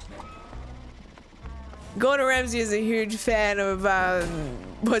 Gordon Ramsay is a huge fan of,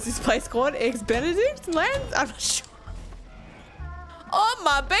 what's this place called? Ex-Benedict Lands? I'm not sure. Oh,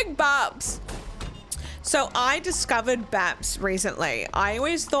 my big Babs. So I discovered Babs recently. I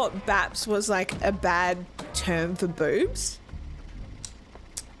always thought Babs was like a bad term for boobs.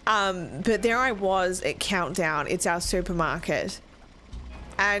 But there I was at Countdown. It's our supermarket.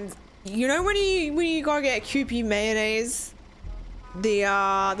 And you know when you go get Kewpie mayonnaise?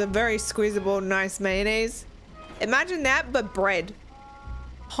 The very squeezable, nice mayonnaise. Imagine that, but bread.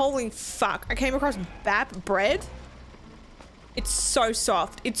 Holy fuck! I came across Bap bread. It's so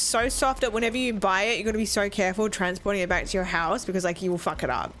soft. It's so soft that whenever you buy it, you're gonna be so careful transporting it back to your house because like you will fuck it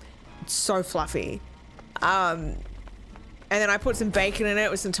up. It's so fluffy. And then I put some bacon in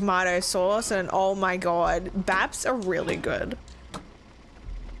it with some tomato sauce, and oh my god, Baps are really good.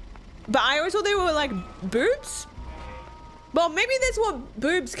 But I always thought they were like boobs. Well, maybe that's what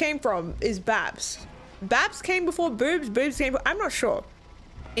boobs came from, is Babs. Babs came before boobs, boobs came before, I'm not sure.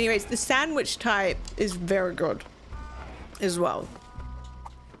 Anyways, the sandwich type is very good as well.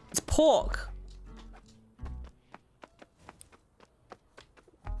 It's pork.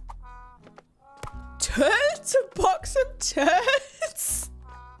 Turds? A box of turds?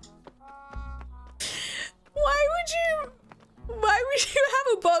 Why would you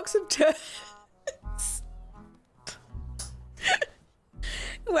have a box of turds?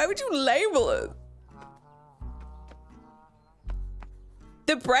 Why would you label it?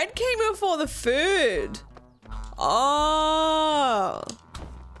 The bread came before the food. Oh.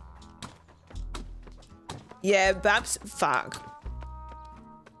 Yeah, Babs, fuck.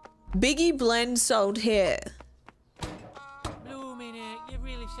 Biggie Blend sold here. Blooming heck, you've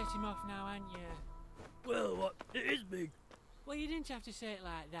really set him off now, haven't you? Well, what? It is big. Well, you didn't have to say it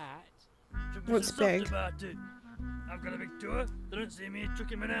like that. What's big? About it. I've got a big tour. They don't see me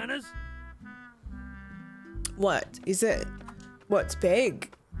chucking bananas. What is it? What's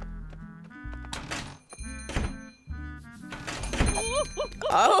big?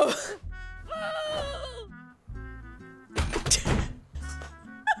 Oh.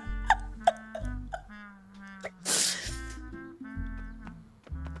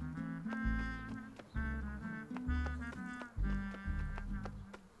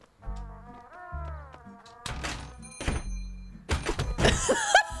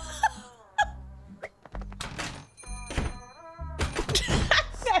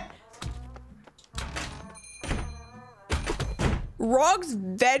 Rog's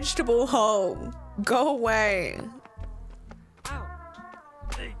vegetable home. Go away. Ow.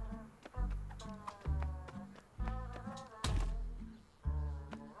 Hey.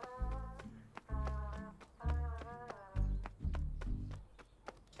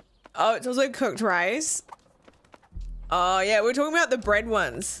 Oh, it's also cooked rice. Oh yeah, we're talking about the bread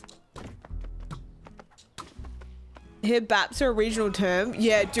ones. Here, Baps are a regional term.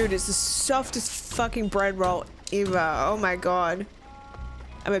 Yeah, dude, it's the softest fucking bread roll ever. Oh my god.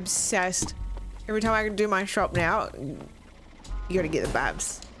 I'm obsessed. Every time I can do my shop now, you gotta get the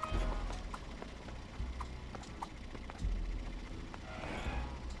Babs.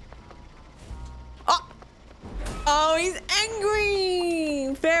 Oh! Oh, he's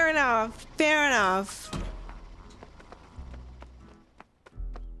angry! Fair enough. Fair enough.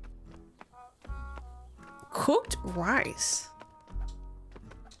 Cooked rice.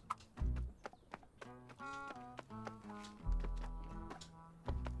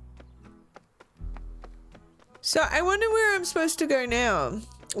 So I wonder where I'm supposed to go now.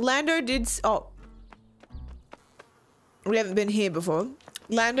 Lando did, oh. We haven't been here before.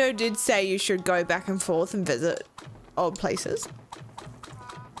 Lando did say you should go back and forth and visit old places.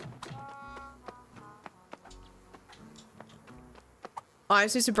 I'm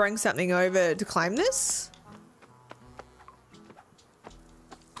supposed to bring something over to climb this?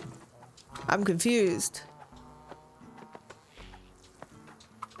 I'm confused.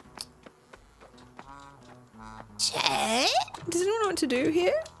 Chat? Does anyone know what to do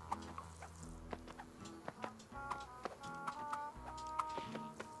here?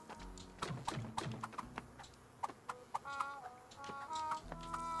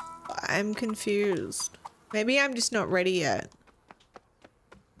 I'm confused. Maybe I'm just not ready yet.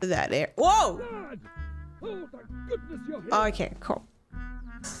 For that air. Whoa! Dad! Oh, thank goodness you're here. Okay, cool.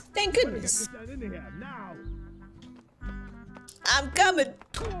 Thank goodness. Get in here now. I'm coming.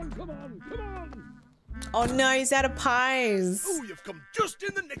 Come on, come on, come on. Oh no, he's out of pies. Oh, you've come just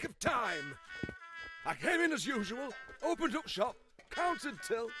in the nick of time. I came in as usual, opened up shop, counted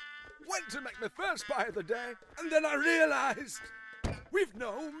till, went to make my first buy of the day, and then I realised with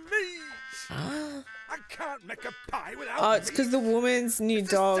no meat. I can't make a pie without Oh, it's because the woman's new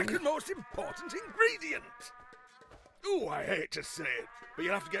It's dog. the second most important ingredient. Ooh, I hate to say it, but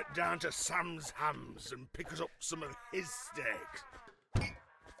you'll have to get down to Sam's Hams and pick us up some of his steaks.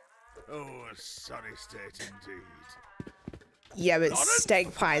 Oh, a sorry state indeed. Yeah, but Lauren?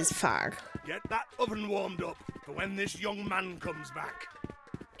 steak pie's fuck. Get that oven warmed up for when this young man comes back.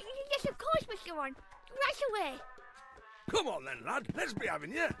 Yes, of course, Mr. One. Right away. Come on then, lad. Let's be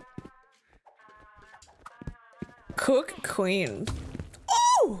having you. Cook queen.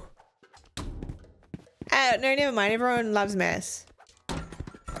 Oh! No, never mind. Everyone loves mess.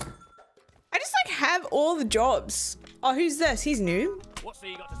 I just like have all the jobs. Oh, who's this? He's new. What's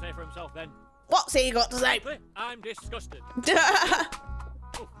he got to say for himself then? What's he got to say? Frankly, I'm disgusted.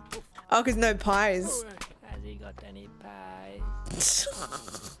 Oh, because no pies. Has he got any pies?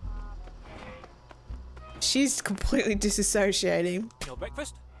 She's completely disassociating. No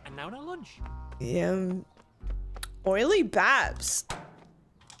breakfast, and now no lunch. Yeah. Oily Babs.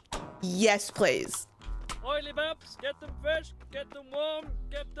 Yes, please. Oily babs, get them fresh, get them warm,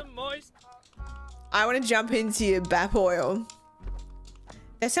 get them moist. I want to jump into your bap oil.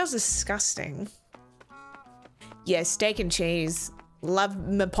 That sounds disgusting. Yeah, steak and cheese. Love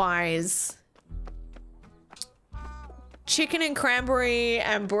my pies. Chicken and cranberry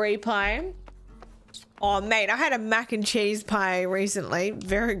and brie pie. Oh, mate, I had a mac and cheese pie recently.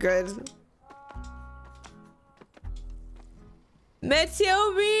 Very good.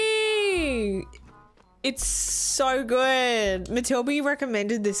 Matilby! It's so good. Matilby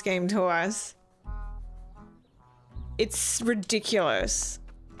recommended this game to us. It's ridiculous.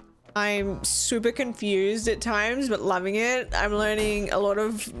 I'm super confused at times, but loving it. I'm learning a lot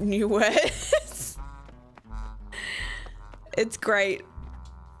of new words. It's great.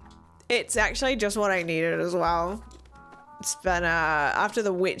 It's actually just what I needed as well. It's been, after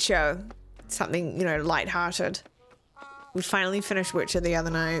The Witcher, something, you know, lighthearted. We finally finished Witcher the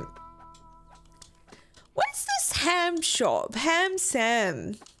other night. What's this ham shop? Ham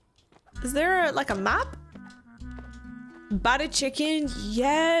Sam. Is there like a map? Butter chicken,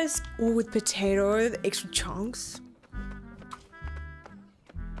 yes. Or with potato, the extra chunks.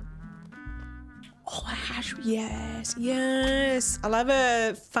 Oh, a hash, yes, yes. I love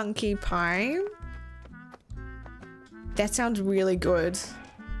a funky pie. That sounds really good.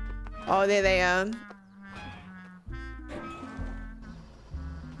 Oh, there they are.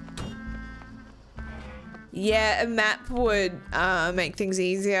 Yeah, a map would make things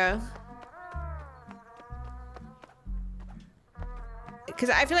easier. Because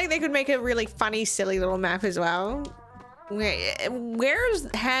I feel like they could make a really funny, silly little map as well. Where's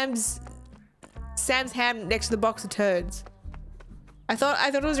Sam's ham next to the box of turds? I thought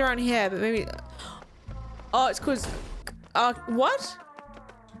it was around here, but maybe. Oh, it's cause. What?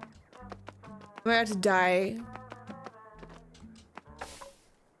 I'm about to die.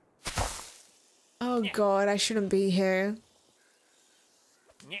 Oh God, I shouldn't be here.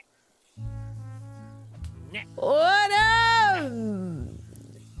 What up?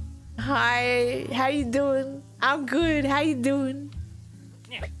 Hi, how you doing? I'm good, how you doing?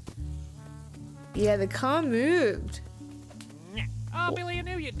 Yeah, the car moved. Oh, Billy, I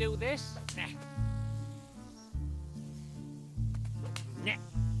knew you'd do this. No.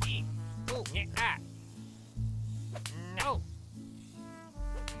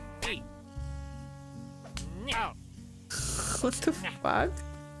 No. What the fuck?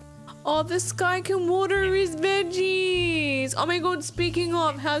 Oh, this guy can water his veggies. Oh my God, speaking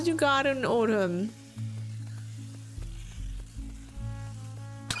of, how's your garden, Autumn?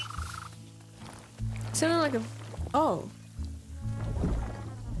 Sounded like a... Oh.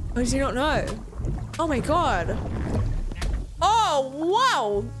 Oh, does he not know? Oh my God. Oh,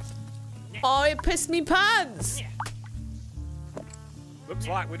 wow. Oh, it pissed me pants. Looks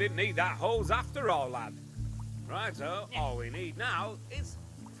like we didn't need that hose after all, lad. Right, so all we need now is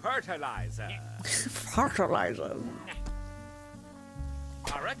fertilizer. Fertilizer.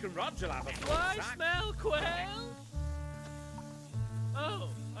 I reckon Roger'll have a full I sack. smell quail. Oh,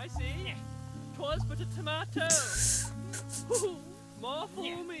 I see. 'Twas but a tomato. Ooh, more for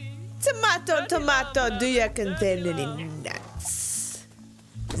me. Tomato, do you contain any nuts?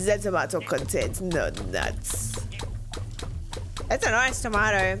 The tomato contains no nuts. That's a nice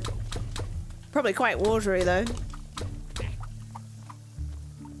tomato. Probably quite watery though.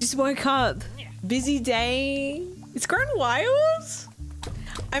 Just woke up. Busy day. It's grown wild.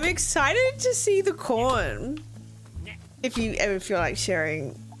 I'm excited to see the corn. If you ever feel like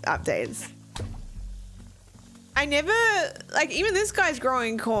sharing updates. I never, like, even this guy's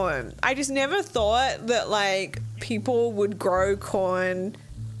growing corn. I just never thought that, like, people would grow corn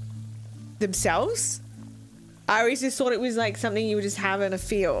themselves. I always just thought it was like something you would just have in a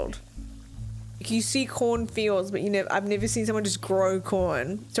field. Like you see corn fields, but I've never seen someone just grow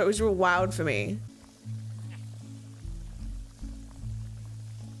corn. So it was real wild for me.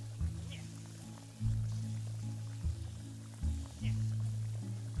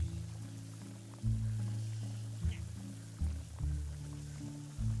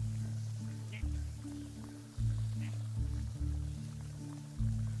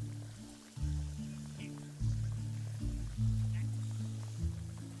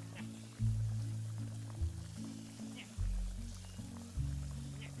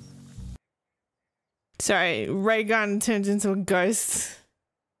 Sorry, ray gun turns into a ghost.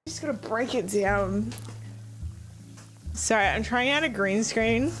 Just gotta break it down. Sorry, I'm trying out a green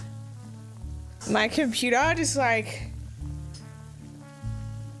screen. My computer just like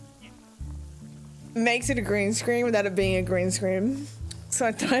makes it a green screen without it being a green screen. So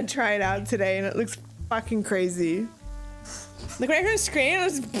I thought I'd try it out today and it looks fucking crazy. Look right on the screen, I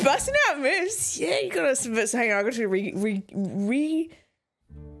was busting out moves. Yeah, you gotta, so hang on, I got to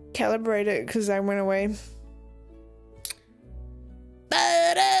recalibrate it because I went away.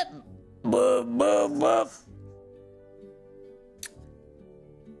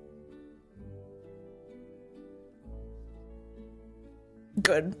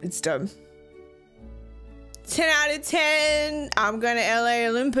 Good, it's done. 10 out of 10. I'm going to LA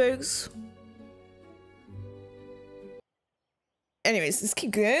Olympics. Anyways, let's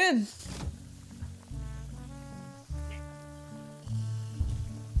keep going.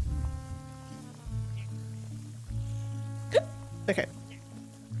 Okay.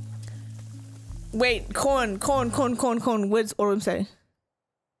 Wait, corn. What's Autumn say?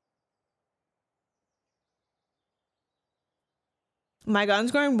 My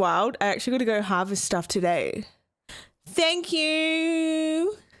gun's going wild. I actually got to go harvest stuff today. Thank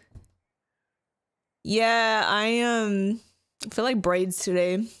you. Yeah, I feel like braids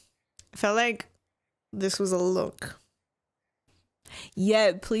today. I felt like this was a look.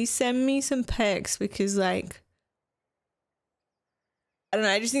 Yeah, please send me some pics because like I don't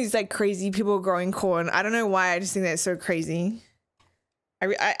know, I just think it's like crazy people growing corn. I don't know why, I just think that's so crazy.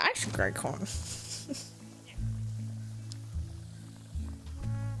 I actually grow corn.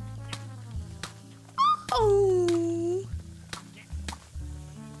 Oh.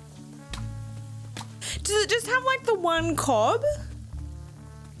 Does it just have like the one cob?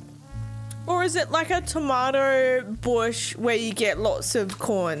 Or is it like a tomato bush where you get lots of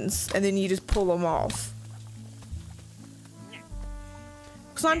corns and then you just pull them off?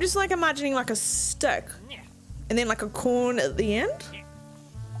 Because I'm just like imagining like a stick and then like a corn at the end.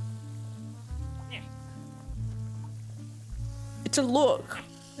 It's a look,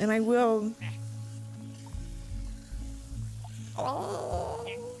 and I will.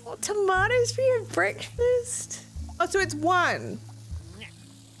 Oh, tomatoes for your breakfast? Oh, so it's one.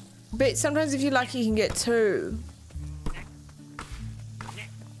 But sometimes if you're lucky, you can get two.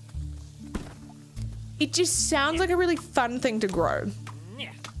 It just sounds like a really fun thing to grow.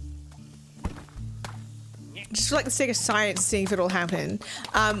 Just for like the sake of science, seeing if it'll happen.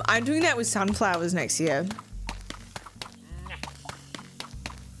 I'm doing that with sunflowers next year.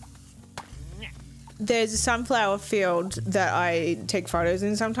 There's a sunflower field that I take photos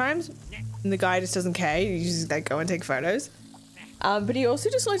in sometimes, and the guy just doesn't care. He just like go and take photos. But he also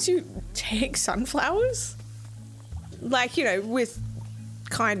just lets you take sunflowers, like, you know, with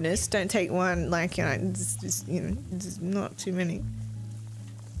kindness. Don't take one like, you know, just you know, just not too many.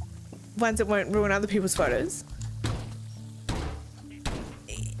 Ones that won't ruin other people's photos.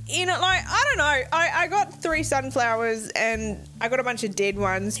 You know, like, I don't know. I got 3 sunflowers and I got a bunch of dead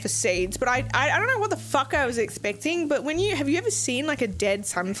ones for seeds, but I don't know what the fuck I was expecting. But when have you ever seen like a dead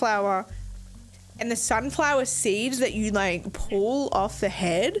sunflower and the sunflower seeds that you like pull off the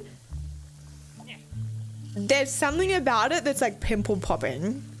head? There's something about it that's like pimple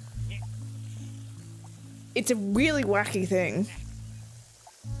popping. It's a really wacky thing.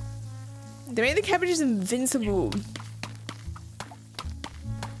 They made the cabbages invincible.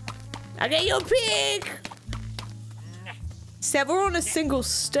 I get your pig! Several on a single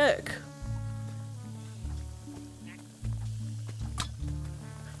stick.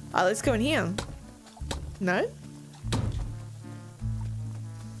 Oh, let's go in here. No?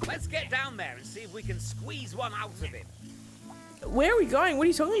 Let's get down there and see if we can squeeze one out of him. Where are we going? What are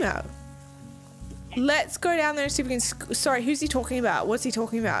you talking about? Let's go down there and see if we can. Sorry, who's he talking about? What's he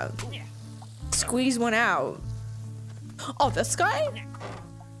talking about? Squeeze one out. Oh, this guy?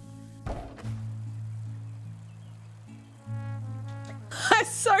 I'm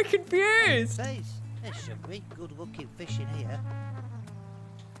so confused. There's some really good-looking fish in here.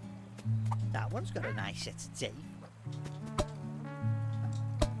 That one's got a nice set of teeth.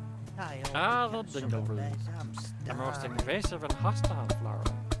 The dingleberries. The most invasive and hostile flora.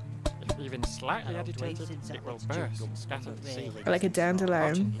 If even slightly agitated, it will burst and scatter the sea. Like a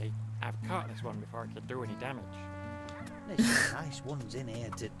dandelion. Fortunately, I've caught this one before it could do any damage. There's some nice ones in here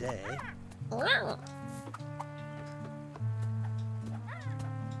today.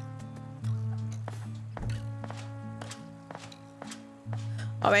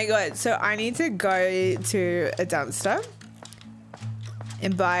 Oh my god, so I need to go to a dumpster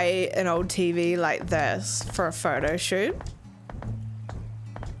and buy an old TV like this for a photo shoot.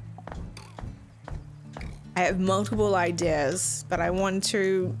 I have multiple ideas, but I want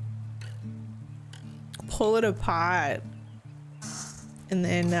to pull it apart and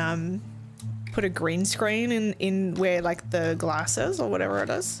then put a green screen in where like the glass is or whatever it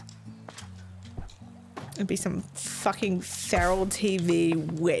is. It'd be some fucking feral TV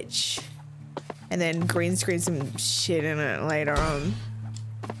witch. And then green screen some shit in it later on.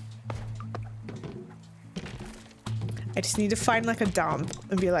 I just need to find like a dump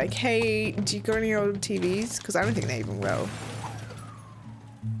and be like, hey, do you got any old TVs? Because I don't think they even will.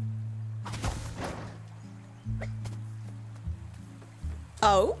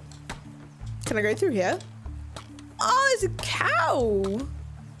 Oh. Can I go through here? Oh, there's a cow.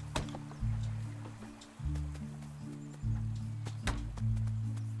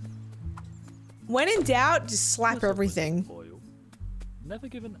 When in doubt, just slap everything. Never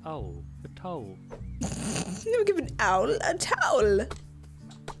give an owl a towel. Never give an owl a towel.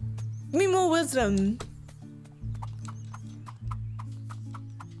 Give me more wisdom.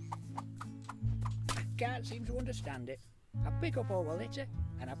 I can't seem to understand it. I pick up all the litter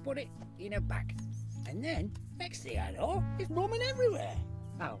and I put it in a bag. And then, next thing I know, it's roaming everywhere.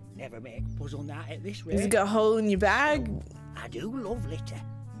 I'll never make a puzzle night at this rate. Has it got a hole in your bag? I do love litter.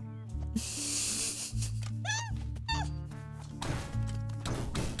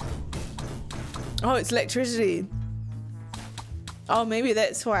 Oh, it's electricity. Oh, maybe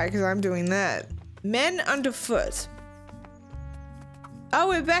that's why, because I'm doing that. Men underfoot. Oh,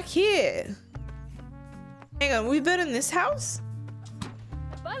 we're back here. Hang on, we built in this house?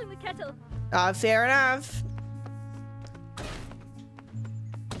 Boiling the kettle. Ah, fair enough.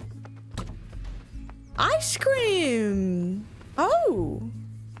 Ice cream. Oh.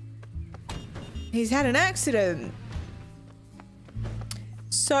 He's had an accident.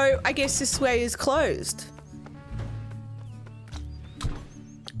 So I guess this way is closed.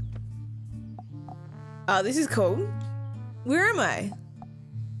 Oh, this is cool. Where am I?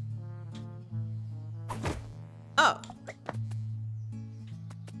 Oh.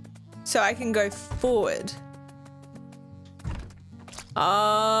 So I can go forward.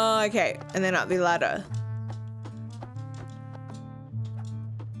 Oh, okay. And then up the ladder.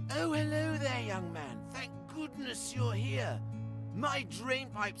 Oh, hello there, young man. Thank goodness you're here. My drain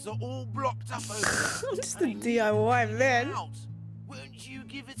pipes are all blocked up over there. I'm just a DIY man. Won't you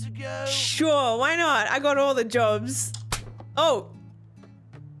give it a go? Sure, why not? I got all the jobs. Oh.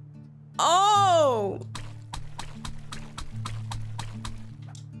 Oh.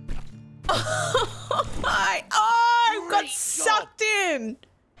 I got sucked in.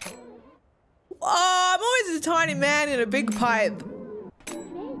 Oh, I'm always a tiny man in a big pipe.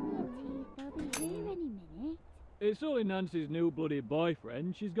 It's only Nancy's new bloody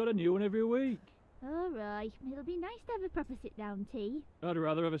boyfriend. She's got a new one every week. Alright, it'll be nice to have a proper sit-down tea. I'd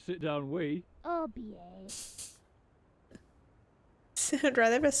rather have a sit-down wee. Oh, behave. I'd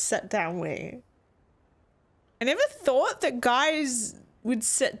rather have a sit-down wee. I never thought that guys would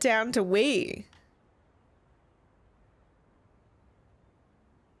sit down to wee.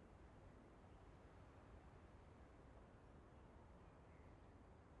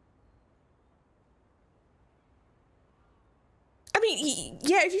 I mean,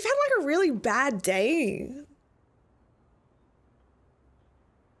 yeah, if you've had like a really bad day.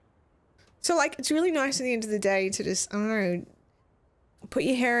 So like, it's really nice at the end of the day to just, I don't know, put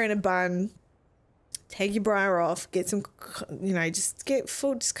your hair in a bun, take your bra off, get some, you know, just get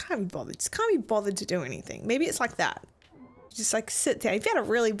full, just can't be bothered. Just can't be bothered to do anything. Maybe it's like that. Just like sit down. If you had a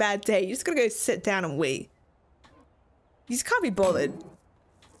really bad day, you just gotta go sit down and wee. You just can't be bothered.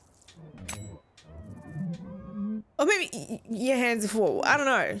 Or maybe your hands are full. I don't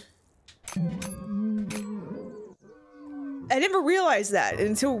know. I never realized that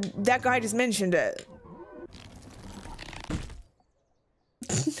until that guy just mentioned it.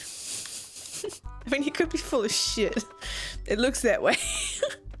 I mean, he could be full of shit. It looks that way.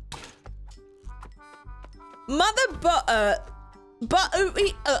 Mother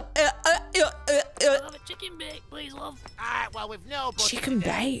I'll have a chicken bake, please, love. Well, with no butter Chicken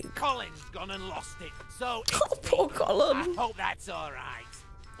today, bake. Colin's gone and lost it. So it's Oh, poor me. Colin. I hope that's all right.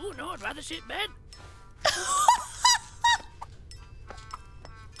 Oh, no, I'd rather shit bed.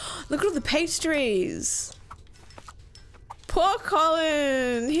 Look at all the pastries. Poor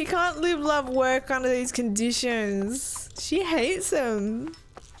Colin. He can't live, love, work under these conditions. She hates him.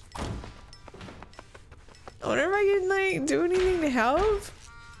 I wonder if I can, like, do anything to help.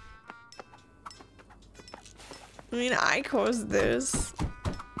 I mean, I caused this.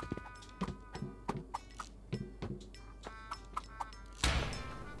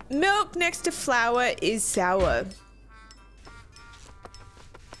 Milk next to flour is sour.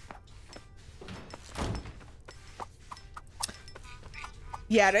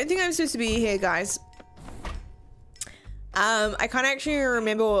 Yeah, I don't think I'm supposed to be here, guys. I can't actually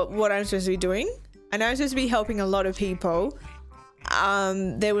remember what I'm supposed to be doing. I know I'm supposed to be helping a lot of people.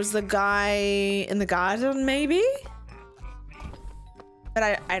 There was the guy in the garden, maybe?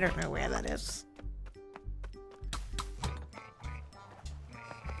 But I don't know where that is.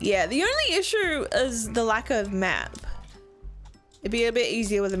 Yeah, the only issue is the lack of map. It'd be a bit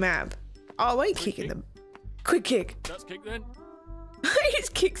easier with a map. Oh, wait, kicking them. Quick kick. That's kick then. He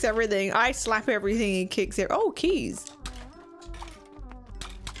just kicks everything. I slap everything, he kicks it. Oh, keys.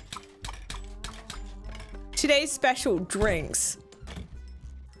 Today's special, drinks.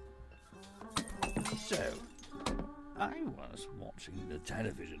 So, I was watching the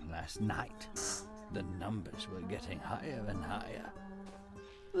television last night. The numbers were getting higher and higher.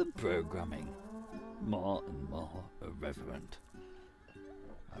 The programming, more and more irreverent.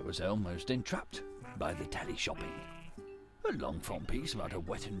 I was almost entrapped by the telly shopping. A long-form piece about a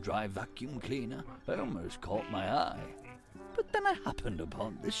wet and dry vacuum cleaner almost caught my eye. But then I happened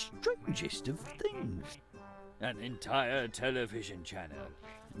upon the strangest of things. An entire television channel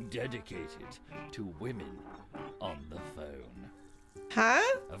dedicated to women on the phone.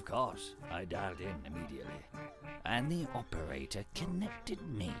 Huh? Of course, I dialed in immediately. And the operator connected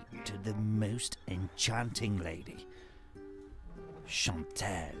me to the most enchanting lady,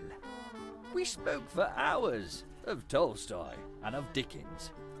 Chantal. We spoke for hours of Tolstoy and of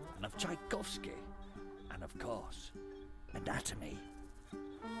Dickens and of Tchaikovsky and, of course, anatomy.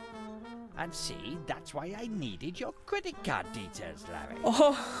 And see, that's why I needed your credit card details, Larry.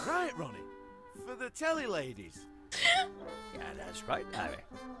 Oh. Right, Ronnie. For the telly ladies. Yeah, that's right, Larry.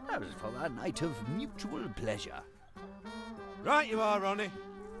 That was for a night of mutual pleasure. Right you are, Ronnie.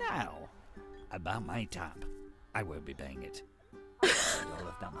 Now, about my tab. I won't be paying it. I paid all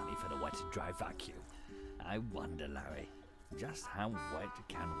of that money for the wet and dry vacuum. I wonder, Larry, just how wet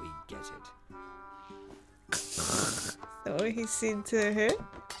can we get it? So he said to her.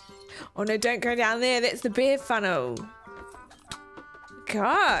 Oh no, don't go down there. That's the beer funnel.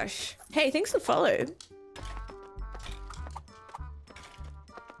 Gosh. Hey, thanks for the follow.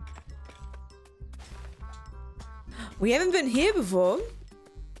 We haven't been here before.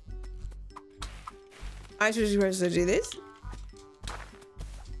 I'm supposed to do this.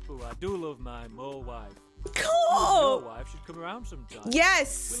 Oh, I do love my mole wife. Cool. Your wife should come around sometime.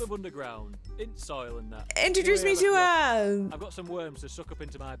 Yes. We live underground, in soil and that. Introduce me to her. I've got some worms to suck up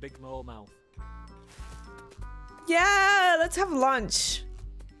into my big mole mouth. Yeah, let's have lunch.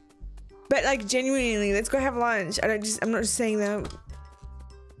 But like genuinely, let's go have lunch. I'm not just saying that.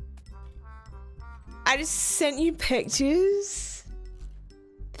 I just sent you pictures.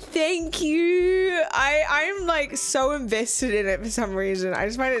 Thank you. I'm like so invested in it for some reason. I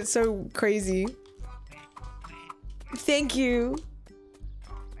just find it so crazy. Thank you.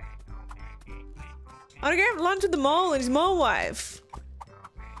 I want to go have lunch with the mole and his mole wife.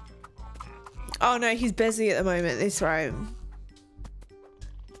 Oh no, he's busy at the moment. That's right.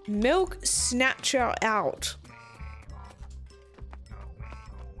 Milk snatcher out.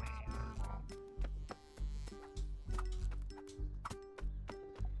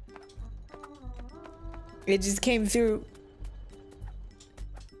 It just came through.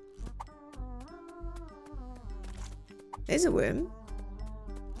 There's a worm.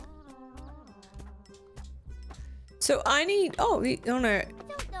 So I need. Oh no. Don't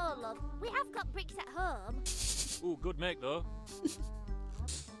know, love. We have got bricks at home. Ooh, good make though.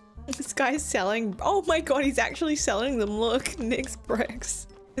 This guy's selling. Oh my god, he's actually selling them. Look, Nick's bricks.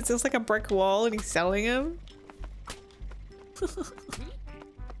 It's just like a brick wall, and he's selling them.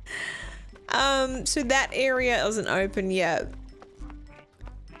 So that area isn't open yet.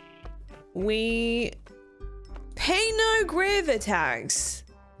 We pay no graver tax.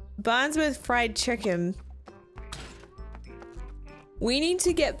 Barnsworth fried chicken. We need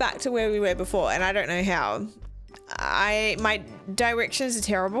to get back to where we were before, and I don't know how. My directions are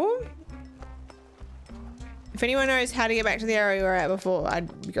terrible. If anyone knows how to get back to the area we were at before,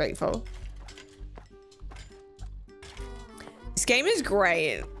 I'd be grateful. This game is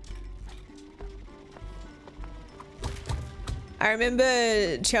great. I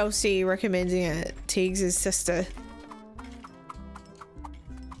remember Chelsea recommending it, Teagues' sister.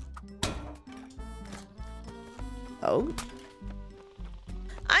 Oh.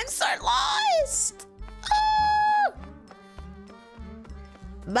 I'm so lost! Oh!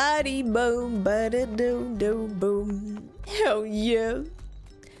 Body boom, bada do do boom. Hell yeah.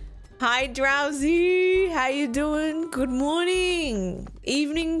 Hi Drowsy, how you doing? Good morning.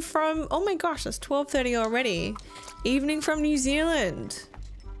 Evening from, oh my gosh, it's 12:30 already. Evening from New Zealand.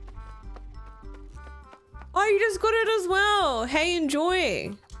 Oh, you just got it as well. Hey,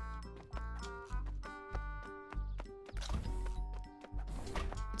 enjoy.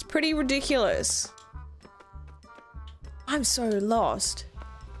 It's pretty ridiculous. I'm so lost.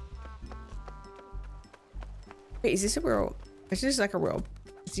 Wait, is this a real? Is this like a real?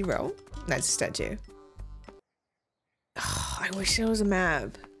 Is he real? No, it's a statue. Oh, I wish there was a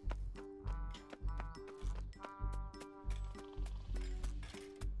map.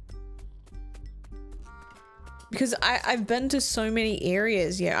 Because I've been to so many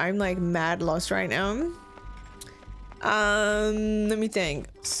areas, yeah, I'm like mad lost right now. Let me think.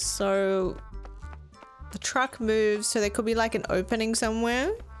 So the truck moves, so there could be like an opening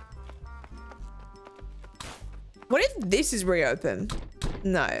somewhere. What if this is reopened?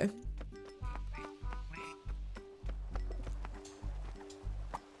 No.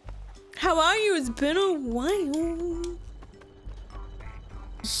 How are you? It's been a while.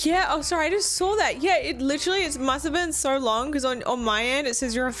 Yeah, oh sorry, I just saw that. Yeah, it literally, it must have been so long because on my end it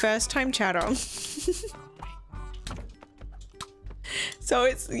says you're a first time chatter. So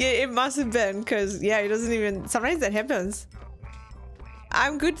it's, yeah, it must have been because yeah, it doesn't even, sometimes that happens.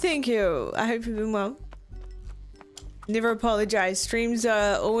 I'm good, thank you. I hope you've been well. Never apologize. Streams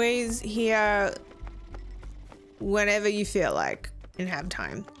are always here whenever you feel like and have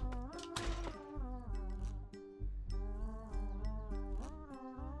time.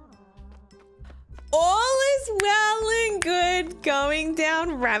 All is well and good going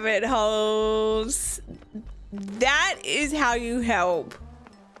down rabbit holes. That is how you help.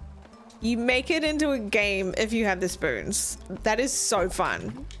 You make it into a game if you have the spoons. That is so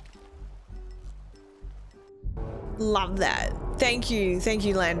fun. Love that. Thank you,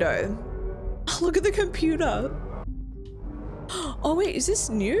 Lando. Oh, look at the computer. Oh wait, is this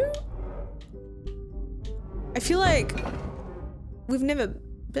new? I feel like we've never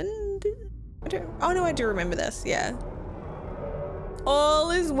been. Oh no, I do remember this, yeah. All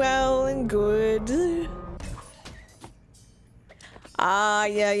is well and good. Ah,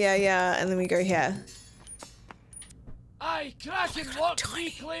 yeah. And then we go here. Aye, cracking work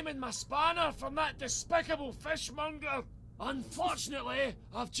reclaiming my spanner from that despicable fishmonger. Unfortunately,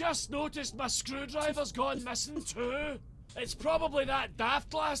 I've just noticed my screwdriver's gone missing too. It's probably that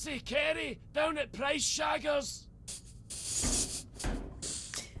daft lassie, Kerry, down at Price Shaggers.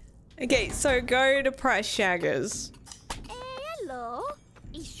 Okay, so go to Price Shaggers. Hello.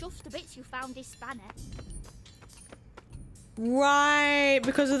 He's shuffed the bits you found his spanner. Right,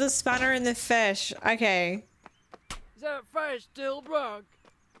 because of the spanner and the fish. Okay. Is that fish still broke?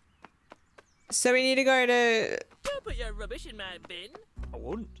 So we need to go to... Don't put your rubbish in my bin. I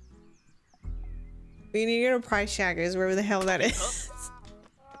won't. We need to go to Price Shaggers, wherever the hell that is.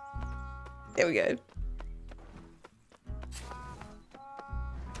 There we go.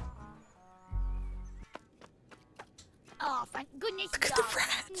 Oh, thank goodness. Look at the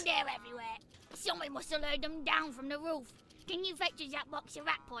rat. They're everywhere. Someone must have lured them down from the roof. Can you fetch us that box of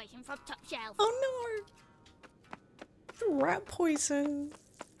rat poison from top shelf? Oh no. Rat poison.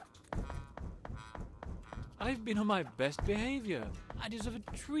 I've been on my best behavior. I deserve a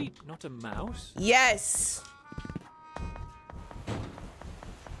treat, not a mouse. Yes.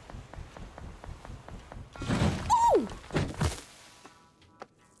 Ooh.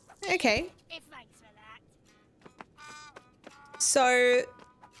 Okay. Thanks for that. So,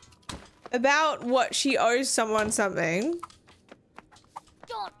 about what she owes someone something.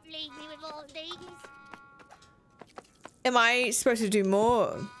 Don't leave me with all these. Am I supposed to do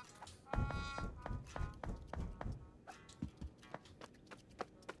more?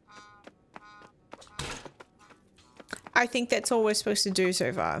 I think that's all we're supposed to do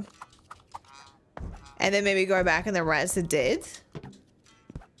so far. And then maybe go back and the rats are dead.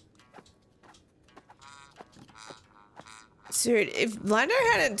 Dude, if Lando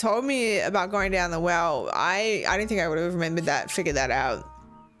hadn't told me about going down the well, I don't think I would have remembered that, figured that out.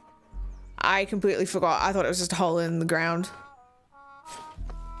 I completely forgot. I thought it was just a hole in the ground.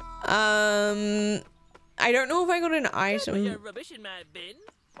 I don't know if I got an item. Your rubbish in my bin.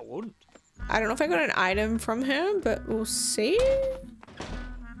 I wouldn't. I don't know if I got an item from her, but we'll see.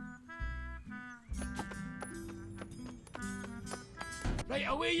 Right,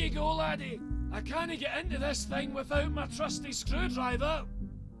 away you go, laddie. I can't get into this thing without my trusty screwdriver.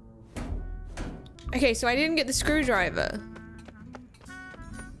 Okay, so I didn't get the screwdriver.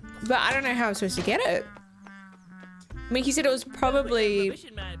 But I don't know how I'm supposed to get it. Mickey said it was probably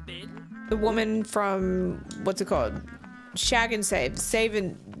the woman from, what's it called? Shag and Save.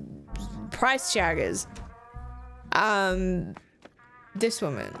 Saving Price Shaggers. This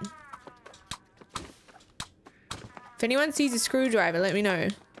woman. If anyone sees a screwdriver, let me know.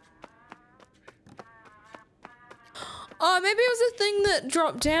 Oh, maybe it was a thing that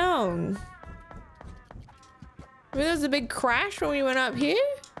dropped down. Maybe there was a big crash when we went up here?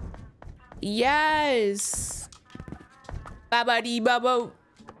 Yes. Babadi-babo.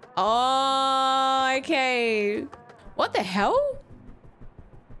 Oh, okay. What the hell?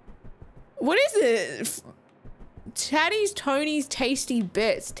 What is it? Taddy's Tony's Tasty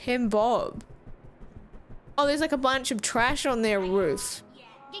Bits, Tim Bob. Oh, there's like a bunch of trash on their roof.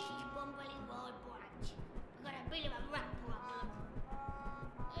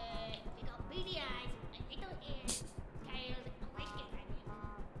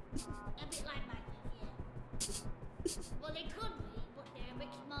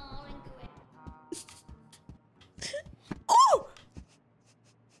 Oh!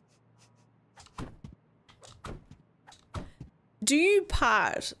 Do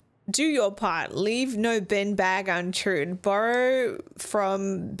your part. Leave no bin bag unchewed. Borrow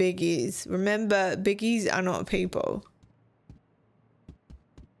from biggies. Remember, biggies are not people.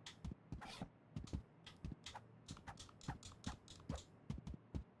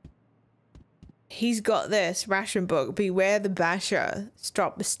 He's got this ration book. Beware the basher.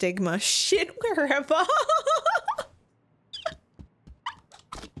 Stop the stigma. Shit wherever.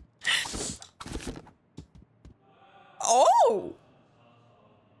 Oh!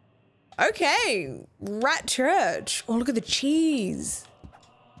 Okay. Rat Church. Oh, look at the cheese.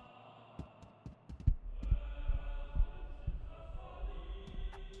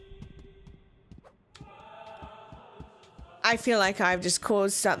 I feel like I've just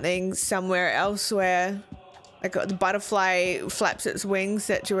caused something somewhere elsewhere. Like the butterfly flaps its wings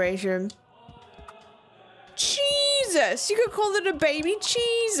situation. Jesus! You could call it a baby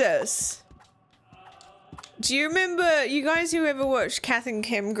Jesus. Do you remember, you guys who ever watched Kath and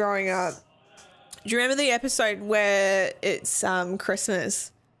Kim growing up, do you remember the episode where it's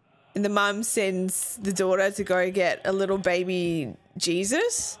Christmas and the mum sends the daughter to go get a little baby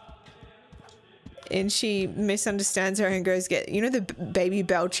Jesus? And she misunderstands her and goes get, you know, the baby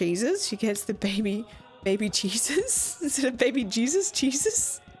bell cheeses? She gets the baby Jesus instead of baby Jesus.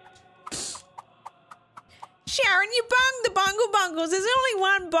 Sharon, you bunged the bungles. There's only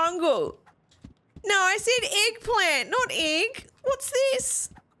one bungle. No, I said eggplant, not egg. What's this?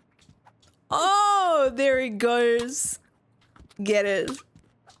 Oh, there he goes. Get it.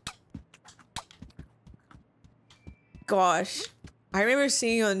 Gosh. I remember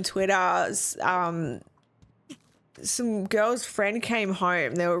seeing on Twitter, some girl's friend came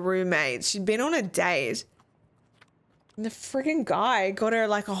home. They were roommates. She'd been on a date. And the freaking guy got her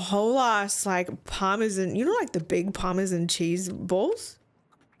like a whole ass like Parmesan, you know, like the big Parmesan cheese balls?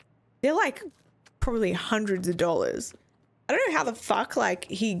 They're like probably hundreds of dollars. I don't know how the fuck like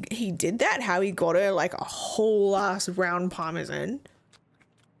he did that, how he got her like a whole ass round Parmesan.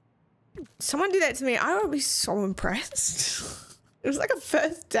 Someone did that to me, I would be so impressed. It was like a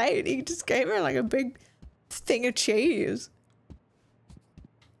first date. He just gave her like a big thing of cheese.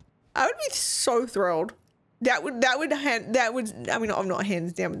 I would be so thrilled. That would I mean, I'm not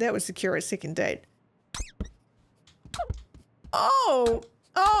hands down, but that would secure a second date. Oh,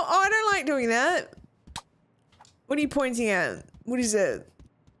 I don't like doing that. What are you pointing at? What is it?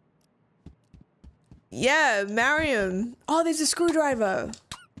 Yeah, Mariam. Oh, there's a screwdriver.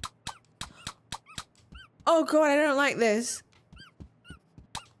 Oh God, I don't like this.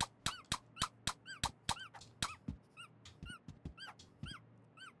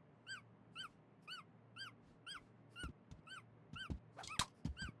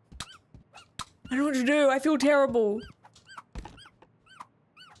 I don't know what to do. I feel terrible.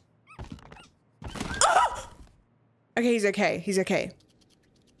 Ah! Okay, he's okay. He's okay.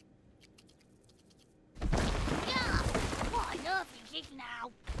 What on earth is this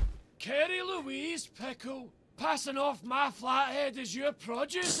now? Carrie Louise Pickle, passing off my flathead as your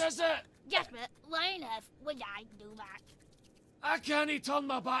produce, is it? Yes, but why on earth would I do that? I can't turn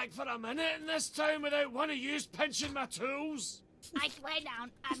my back for a minute in this town without one of yous pinching my tools. I swear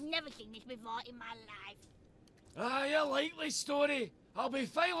down, I've never seen this before in my life. Aye, a likely story. I'll be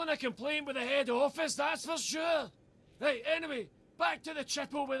filing a complaint with the head office, that's for sure. Right, anyway, back to the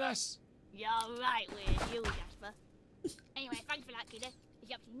chipple with this. You're right with you, Jasper. Anyway, thanks for that, kiddo. The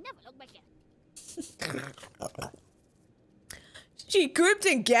shops never look better. She gripped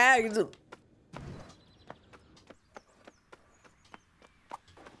and gagged.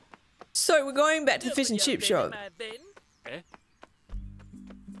 So we're going back to the fish and chip shop. Eh?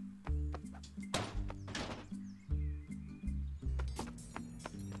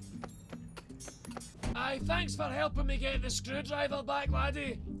 Aye, thanks for helping me get the screwdriver back,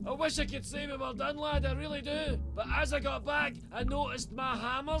 laddie. I wish I could say we were done, lad, I really do. But as I got back, I noticed my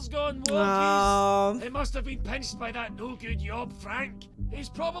hammer's gone wonkies. It must have been pinched by that no-good yob, Frank. He's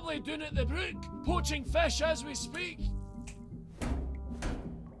probably down at the brook, poaching fish as we speak.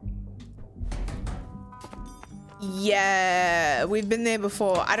 Yeah, we've been there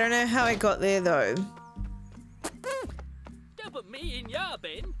before. I don't know how I got there though. Don't put me in your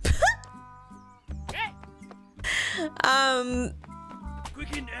bin.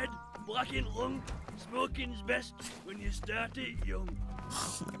 Quick and Ed, black and lung. Smoking's best when you start it young.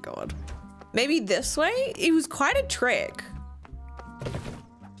 Oh my god. Maybe this way? It was quite a trek.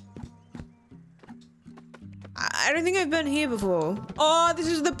 I don't think I've been here before. Oh, this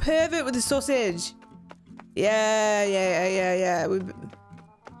is the pervert with the sausage. Yeah.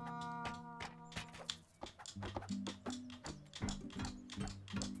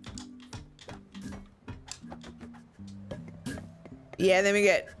 Yeah, then we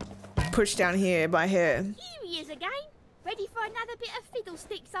get pushed down here by her. Here he is again. Ready for another bit of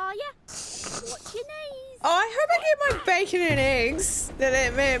fiddlesticks, are ya? What's your knees? Oh, I hope I get my bacon and eggs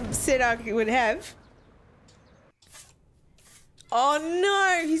that man said I would have. Oh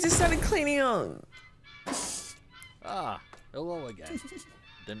no, he's just started cleaning up. Ah, hello again.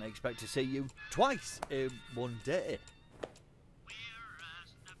 Didn't expect to see you twice in one day.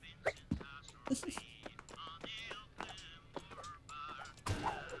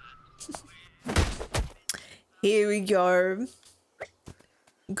 Here we go.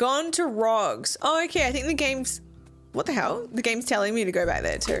 Gone to Rocks. Oh, okay, I think the game's... What the hell? The game's telling me to go back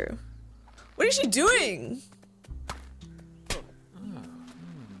there too. What is she doing?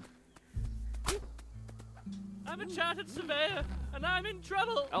 I'm a chartered surveyor, and I'm in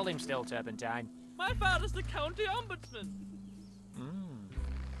trouble. Hold him still, Turpentine. My father's the county ombudsman.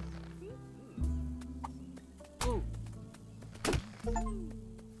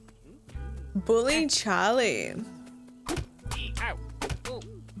 Bully Charlie. Ow.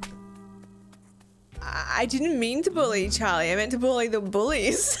 I didn't mean to bully Charlie. I meant to bully the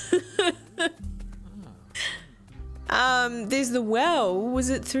bullies. There's the well. Was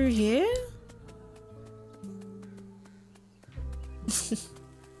it through here?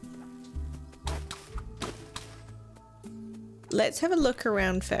 Let's have a look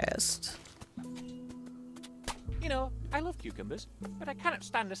around first. You know, I love cucumbers, but I cannot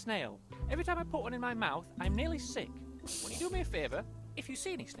stand a snail. Every time I put one in my mouth, I'm nearly sick. Will you do me a favour? If you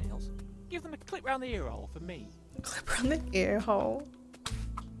see any snails, give them a clip round the ear hole for me. Clip round the ear hole.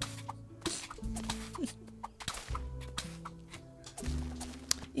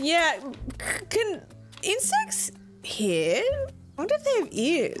 Yeah, can insects hear? I wonder if they have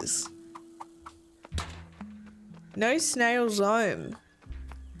ears. No snail zone.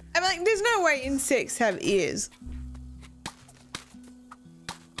 I'm like, there's no way insects have ears.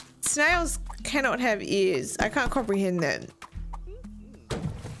 Snails cannot have ears. I can't comprehend that.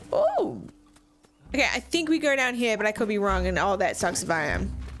 Oh. Okay, I think we go down here, but I could be wrong, and oh, that sucks if I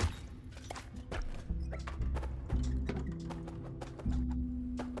am.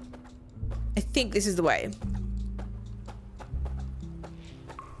 I think this is the way.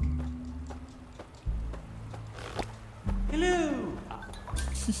 Hello.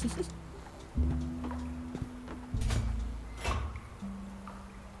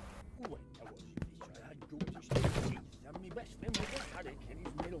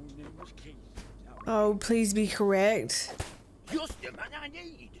 Oh, please be correct. Just the man I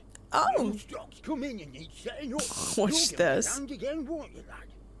need. Oh. New stocks come in and need setting up. Watch this. Again, won't you, lad?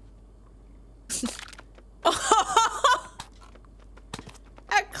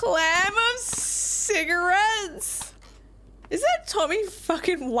 A clam of cigarettes. Is that Tommy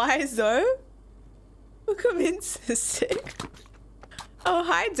fucking Wiseau? Welcome in, sick. Oh,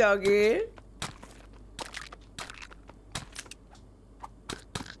 hi, doggy.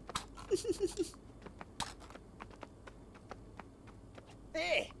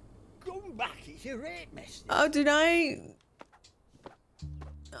 Hey, come back. It's a rate, mister. Oh, did I?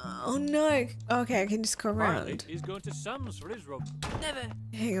 Oh no. Okay, I can just go Apparently, around. he's going to Sam's for his rub. Never.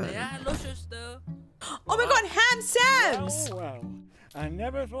 Hang on. They are luscious, though. Oh my god, Ham Sam's! Well, I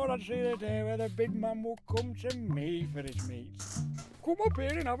never thought I'd see the day where the big man will come to me for his meat. Come up here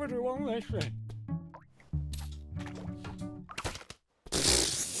and have a do on this then.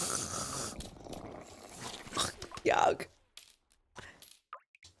 Yuck.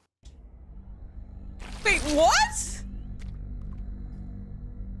 Wait, what?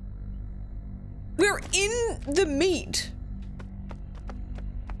 We're in the meat.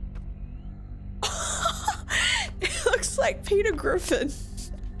 It looks like Peter Griffin.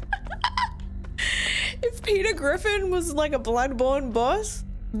 If Peter Griffin was like a bloodborne boss,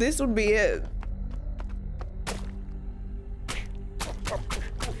 this would be it.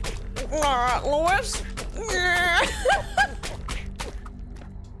 Alright, Lewis.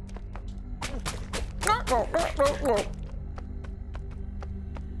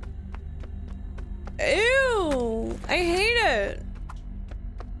 Ew, I hate it.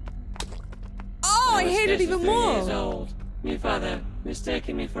 Oh, I hate it even 3 years more. old. My father,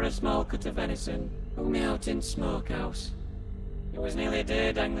 mistaking me for a small cut of venison, hung me out in smokehouse. It was nearly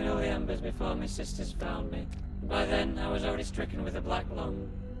day dangling over the embers before my sisters found me. By then, I was already stricken with a black lung.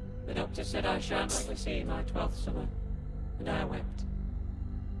 The doctor said I shan't likely see my 12th summer, and I wept.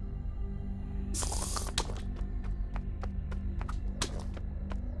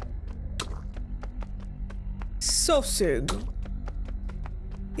 So sick.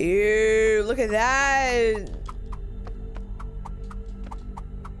 Ew, look at that.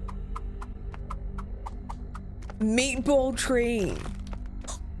 Meatball tree.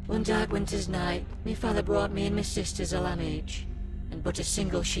 One dark winter's night, my father brought me and my sisters a lamb each, and put a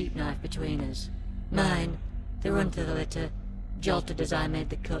single sheep knife between us. Mine, to run to the litter, jolted as I made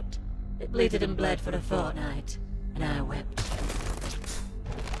the cut. It bleeded and bled for a fortnight, and I wept.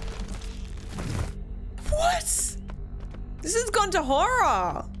 What? This has gone to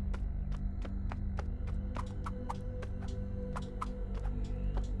horror.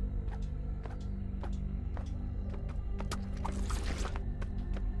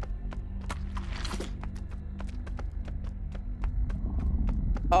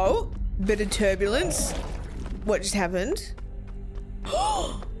 Oh, bit of turbulence. What just happened?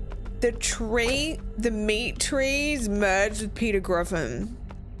 The meat trees merged with Peter Griffin.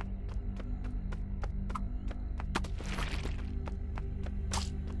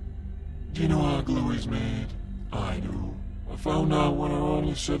 Do you know how glue is made? I do. I found out when I was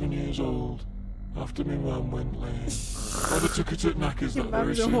only 7 years old, after my mum went lame. Father took her to Knackers that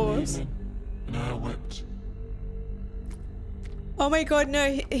very same evening, and I wept. Oh my god,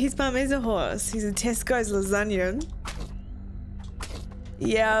 no, his mum is a horse. He's a Tesco's lasagna.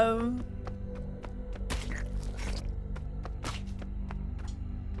 Yum.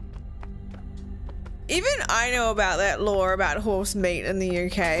 Even I know about that law about horse meat in the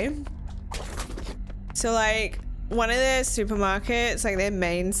UK. So like, one of their supermarkets, like their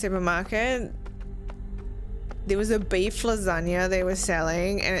main supermarket, there was a beef lasagna they were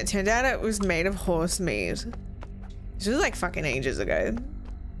selling, and it turned out it was made of horse meat. This was like fucking ages ago.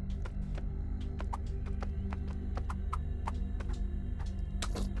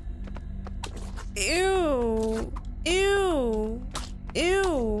 Ew. Ew.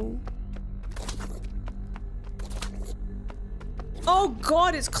 Ew. Oh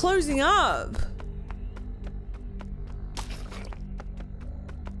god, it's closing up.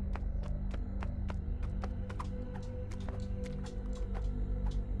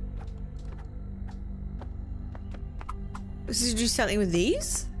 Did you do something with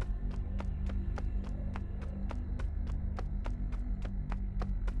these?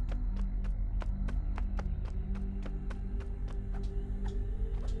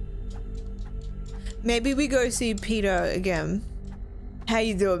 Maybe we go see Peter again. How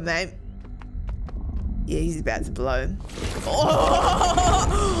you doing, mate? Yeah, he's about to blow.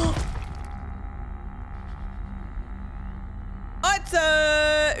 Oh! It's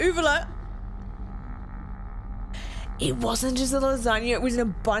a uvula. It wasn't just a lasagna, it was a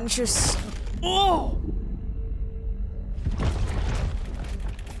bunch of oh!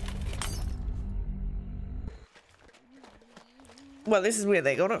 Well, this is where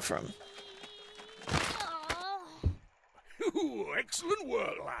they got it from. Ooh, excellent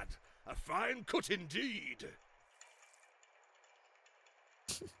work, lad. A fine cut indeed.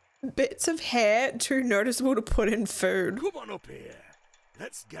 Bits of hair too noticeable to put in food. Come on up here.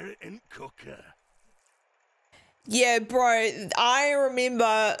 Let's get it in cooker. Yeah, bro, I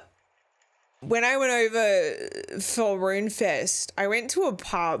remember when I went over for RuneFest, I went to a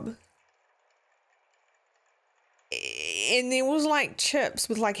pub And there was like chips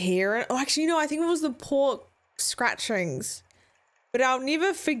with like hair in it. Oh, actually, no, I think it was the pork scratchings. But I'll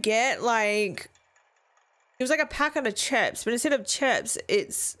never forget, like, it was like a packet of chips, but instead of chips,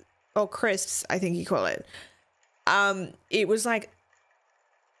 it's, or crisps, I think you call it. It was like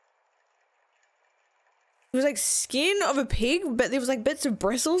skin of a pig, but there was like bits of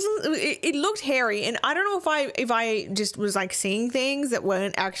bristles. It looked hairy, and I don't know if I just was like seeing things that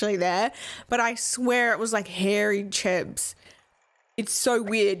weren't actually there, but I swear it was like hairy chips. It's so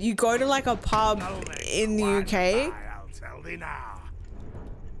weird. You go to like a pub in the UK, I'll tell thee now.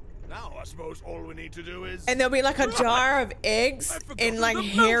 Now I suppose all we need to do is... and there'll be like a jar of eggs and like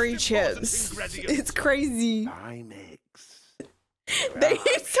hairy chips. It's crazy. I mix. They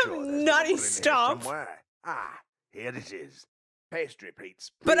eat some nutty stuff. Ah, here it is. Pastry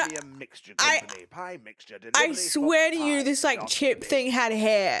Pete's But Premium Mixture Company Pie Mixture I Delivery swear to for you, this like chip thing had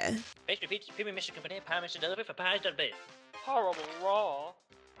hair. Pastry Pete's Premium Mixture Company, Pie Mixture Delivery for pies.biz. Horrible raw.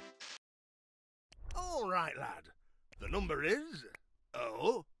 All right, lad. The number is...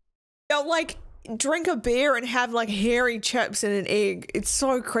 Oh? They'll like drink a beer and have like hairy chips and an egg. It's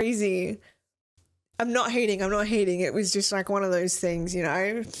so crazy. I'm not hating. It was just like one of those things, you know?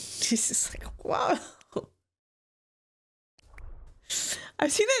 It's just like, wow.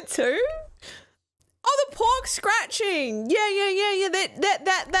 I've seen that too. Oh, the pork scratching. Yeah.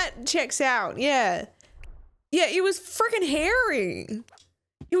 That checks out. Yeah. Yeah, it was freaking hairy.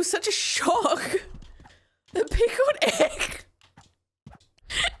 It was such a shock. The pickled egg.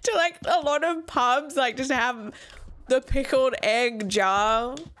 To like a lot of pubs, like just have the pickled egg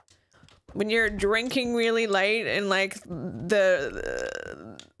jar when you're drinking really late and like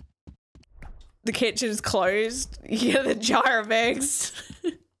the kitchen's closed. You get the jar of eggs.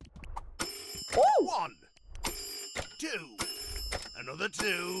 Ooh. 1, 2, another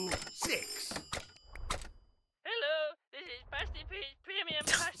 2, 6. Hello, this is Pastry Pete's Premium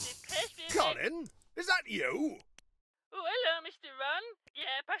Pastry Colin, is that you? Oh, hello, Mr. Ron.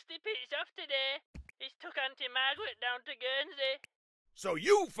 Yeah, Pastry Pete's off today. He's took Auntie Margaret down to Guernsey. So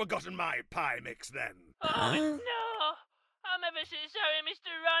you've forgotten my pie mix then? Oh, no. I'm ever so sorry,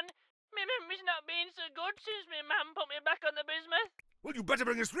 Mr. Ron. My memory's not been so good since my mum put me back on the bismuth. Well, you better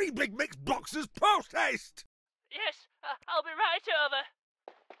bring us 3 big mixed boxes post haste. Yes, I'll be right over.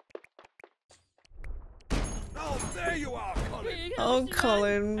 Oh, there you are, Colin. Here you go, Oh, Mr.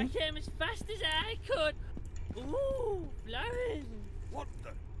 Colin. Ron. I came as fast as I could. Ooh, Florence. What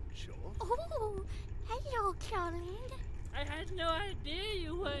the sure? Oh, hello, Colin. I had no idea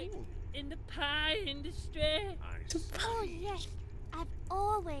you worked in the pie industry. Oh, yes. I've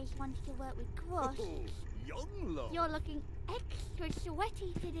always wanted to work with crusts. Oh, young love. You're looking extra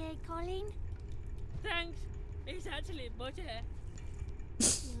sweaty today, Colin. Thanks. It's actually butter.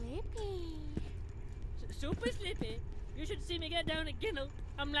 Slippy. Super slippy. You should see me get down at Ginnell.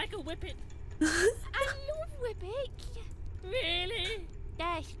 I'm like a whippet. I love whippets. Really?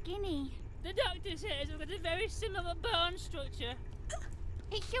 They're skinny. The doctor says I've got a very similar bone structure.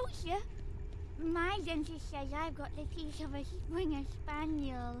 It suits you. My dentist says I've got the teeth of a Springer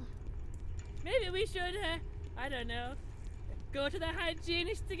Spaniel. Maybe we should, I don't know, go to the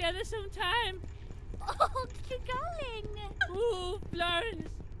hygienist together sometime. Oh, Colin! Ooh, Florence.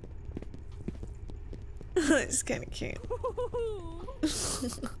 It's kind of cute.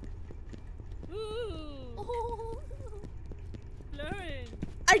 Ooh. Florence.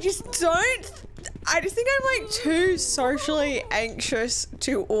 I just think I'm like too socially anxious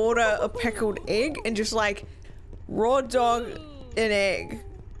to order a pickled egg and just like raw dog an egg.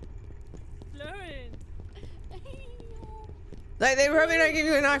 Florence. Like they probably don't give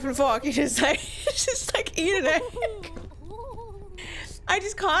you a knife and fork. You just like eat an egg. I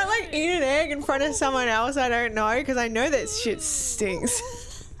just can't like eat an egg in front of someone else I don't know because I know that shit stinks.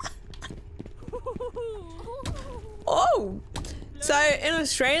 Oh. So in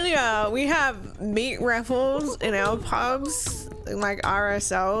Australia, we have meat raffles in our pubs, like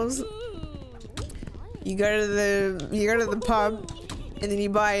RSLs. You go to the pub, and then you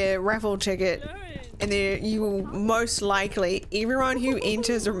buy a raffle ticket, and then you will most likely everyone who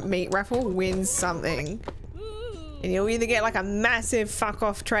enters a meat raffle wins something, and you'll either get like a massive fuck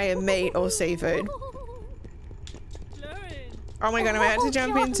off tray of meat or seafood. Oh my god, I'm about to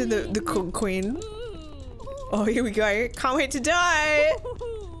jump into the cook queen. Oh, here we go. Can't wait to die.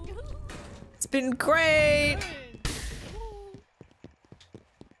 It's been great.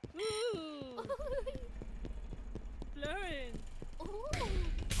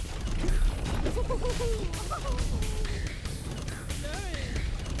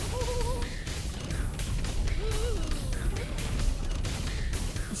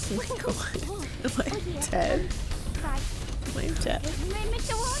 Oh my god. Am I dead? Right. Flame tap. May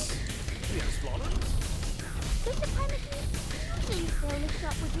Mr. One? Yes, Florence. Does the pie make you fill the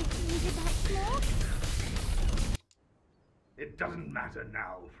shop with your cheese about smoke? It doesn't matter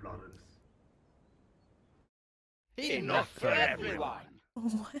now, Florence. Enough for everyone.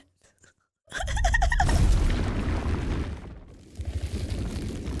 What?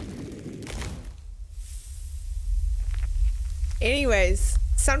 Anyways,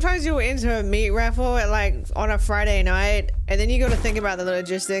 sometimes you'll enter a meat raffle at like on a Friday night, and then you got to think about the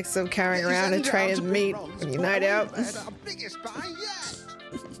logistics of carrying around a tray of meat on your night out. Our biggest pie yet.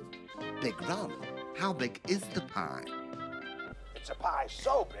 Big Ron, how big is the pie? It's a pie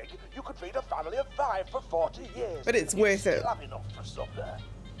so big you could feed a family of 5 for 40 years. But it's worth it. You'll have enough for supper.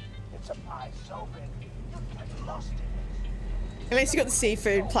 It's a pie so big you'll get lost in it. Unless you got the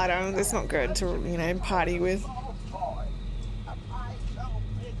seafood platter, that's not good to, you know, party with.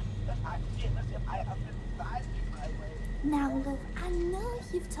 Now, love, I know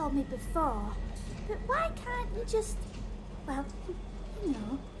you've told me before, but why can't you just, well, you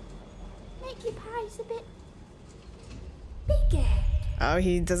know, make your pies a bit bigger? Oh,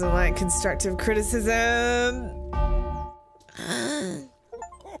 he doesn't like constructive criticism.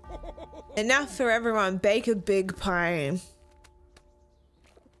 Enough for everyone. Bake a big pie.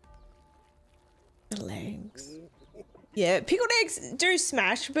 Legs. Yeah, pickled eggs do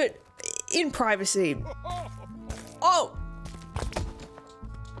smash, but in privacy. Oh!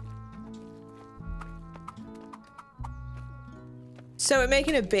 So we're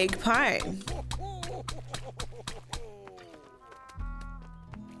making a big pie.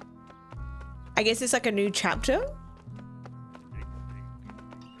 I guess it's like a new chapter.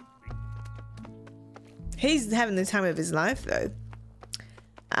 He's having the time of his life though.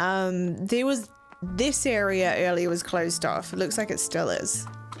 There was this area earlier was closed off. It looks like it still is.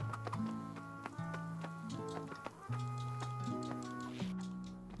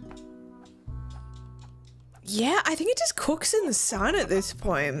 Yeah, I think it just cooks in the sun at this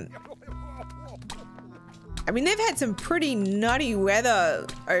point. I mean, they've had some pretty nutty weather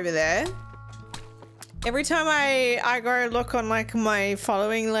over there. Every time I go look on like my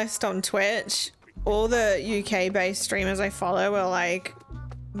following list on Twitch, all the UK based streamers I follow are like,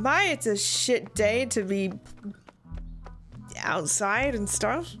 it's a shit day to be outside and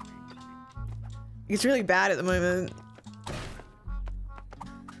stuff. It's really bad at the moment.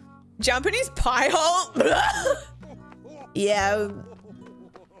 Jump in his pie hole? Yeah.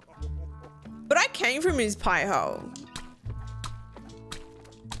 But I came from his pie hole.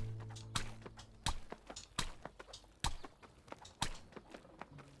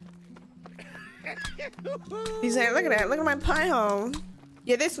 He's like, look at that, look at my pie hole.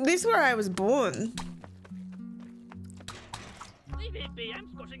 Yeah, this is where I was born. Leave it be, I'm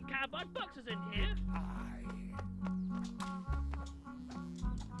squashing cardboard boxes in here.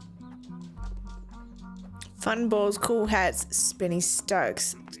 Fun balls, cool hats, spinny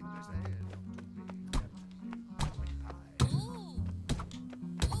stokes.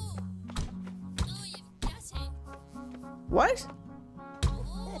 What?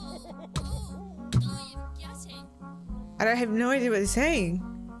 I don't have no idea what they're saying.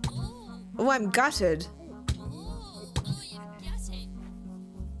 Oh, I'm gutted.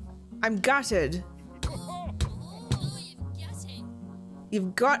 I'm gutted.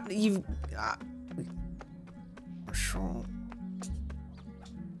 You've sure.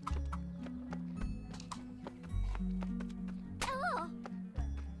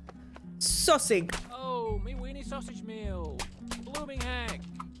 Sausage. Oh, me weenie sausage meal. Blooming heck.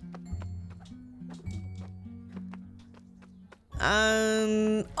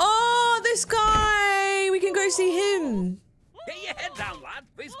 Oh, this guy. We can go see him. Get your head down, lad.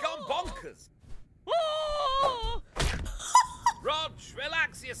 He's gone bonkers. Rog,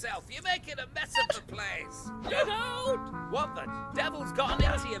 relax yourself. You're making a mess of the place. Get out! What the devil's gotten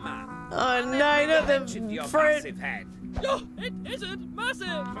into you, man? Oh no, not the your fruit. massive head. Oh, it isn't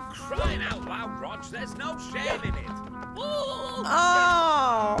massive. For crying out loud, Rog, there's no shame in it. Oh!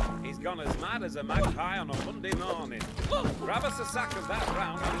 He's gone as mad as a magpie on a Monday morning. Grab us a sack of that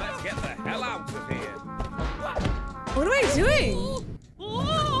round and let's get the hell out of here. What am I doing?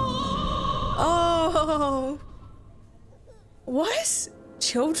 Oh! What?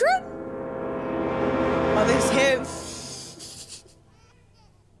 Children? Oh, there's him.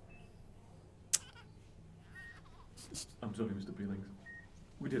 I'm sorry, Mr. Peelings.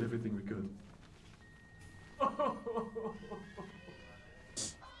 We did everything we could. Roses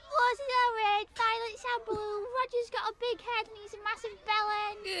are red, violets are blue, Roger's got a big head and he's a massive bell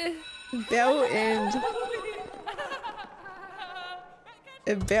end. Bell end.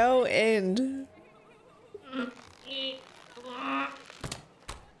 A bell end.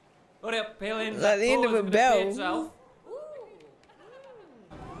 Hurry up, peel in. Like the end of a bell.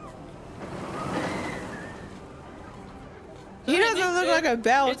 He doesn't look like a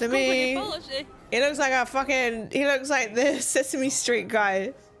bell to me. He looks like a fucking. He looks like the Sesame Street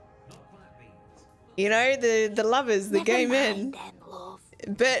guy. You know, the lovers, the gay men.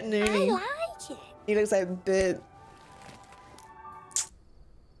 Bert and Ernie. I like it. He looks like Bert.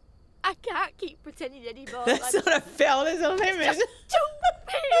 I can't keep pretending anymore. That's not a bell, there's a lemon.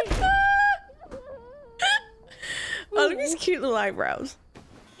 Oh, look at his cute little eyebrows.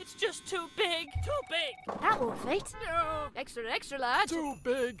 It's just too big. Too big. That won't fit. No. Extra, extra large. Too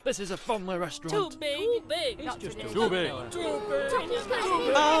big. This is a family restaurant. Too big. Too big. Not Just today. too big. Too big.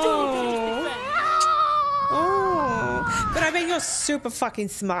 Oh, but I bet you're super fucking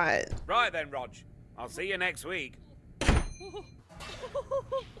smart. Right then, Rog. I'll see you next week.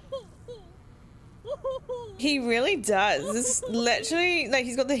 He really does. This is literally, like,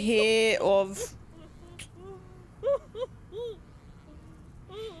 he's got the hair of...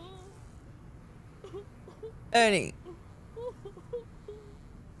 Ernie.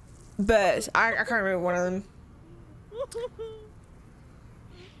 Bert. I can't remember one of them.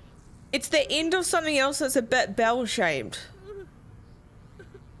 It's the end of something else that's a bit bell-shaped.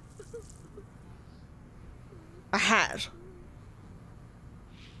 A hat.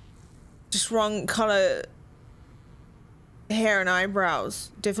 Just wrong colour hair and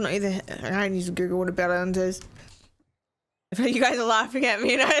eyebrows. Definitely I need to Google what a bell end is. You guys are laughing at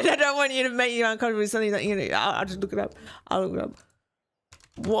me and I don't want you to make you uncomfortable with something that, you know, I'll just look it up. I'll look it up.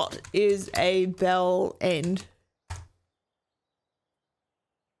 What is a bell end?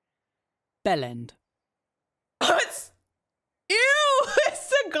 Bell end. Oh, it's... Ew! It's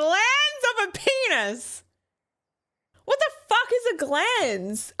the glands of a penis! What the fuck is a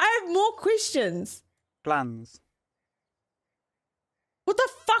glans? I have more questions. Glands. What the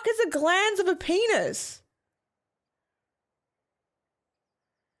fuck is a glans of a penis?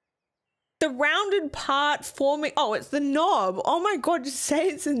 The rounded part forming... Oh, it's the knob. Oh my god, just say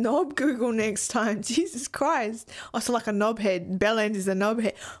it's a knob, Google, next time. Jesus Christ. Oh, so like a knob head. Bell end is a knob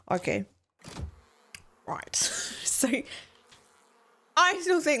head. Okay. Right. So, I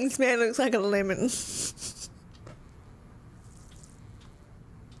still think this man looks like a lemon.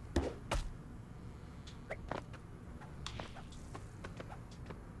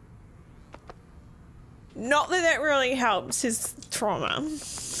 Not that that really helps his trauma.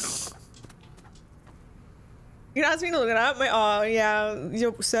 You can ask me to look it up. Oh yeah,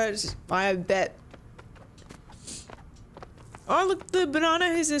 your search. I bet. Oh look, the banana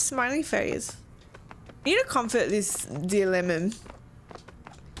has a smiley face. You need to comfort this dear lemon.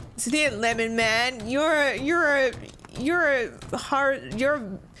 It's dear lemon man.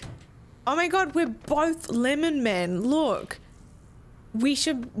 Oh my god, we're both lemon men. Look. We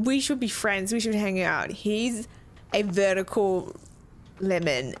should be friends. We should hang out. He's a vertical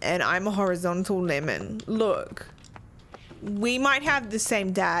lemon and I'm a horizontal lemon. Look. We might have the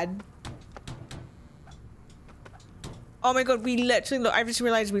same dad. Oh my god, we literally look. I just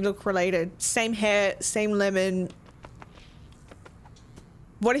realized we look related. Same hair, same lemon.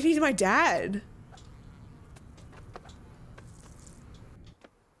 What if he's my dad?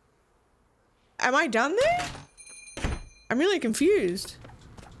 Am I done there? I'm really confused.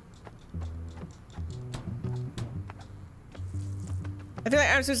 I feel like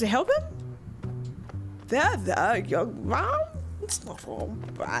I'm supposed to help him? There, young man. It's not all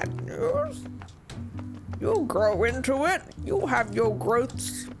bad news. You'll grow into it. You'll have your growth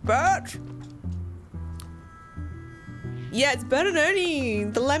spurt. Yeah, it's Bert and Ernie,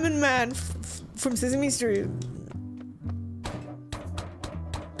 the lemon man from Sesame Street.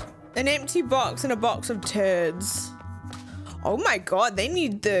 An empty box and a box of turds. Oh my god, they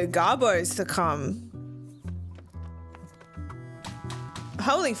need the Garbos to come.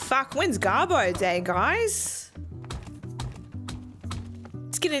 Holy fuck, when's Garbo Day, guys?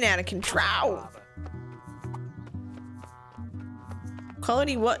 It's getting out of control.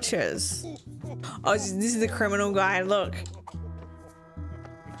 Quality watchers. Oh, this is the criminal guy, look.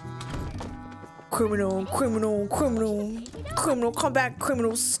 Criminal, criminal, criminal. Criminal, come back,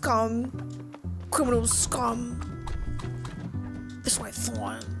 criminal scum. Criminal scum. This way,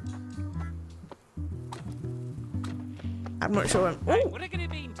 Thorn. I'm not sure. Hey, what a gonna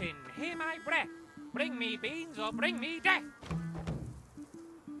bean tin? Hear my breath. Bring me beans or bring me death.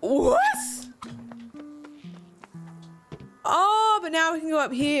 What? Oh, but now we can go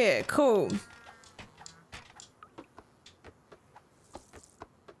up here. Cool.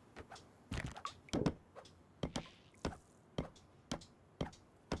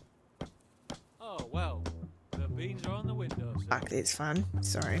 Oh, well. The beans are on the window. Fuck this fun.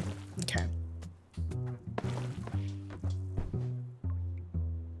 Sorry. Okay.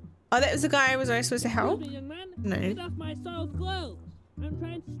 Oh, that was the guy. Was I supposed to help? Excuse me, young man. No. Get off my soiled clothes. I'm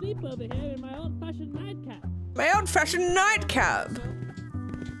trying to sleep over here in my old-fashioned nightcap. My old-fashioned nightcap.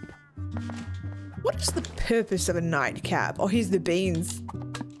 What is the purpose of a nightcap? Oh, here's the beans.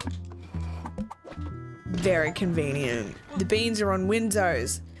 Very convenient. The beans are on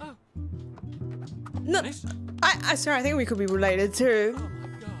windows. No, sorry, I think we could be related too.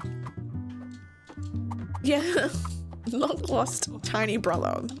 Yeah, long lost tiny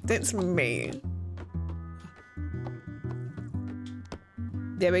brother. That's me.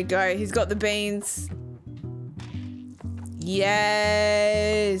 There we go. He's got the beans.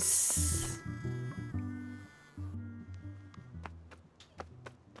 Yes.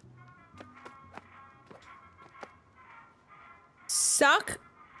 Suck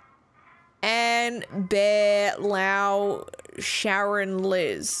and Bear, Lau, Sharon,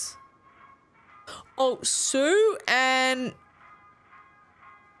 Liz. Oh, Sue and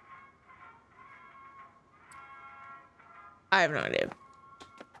I have no idea.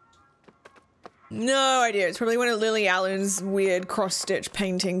 No idea. It's probably one of Lily Allen's weird cross-stitch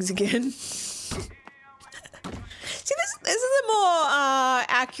paintings again. See, this is a more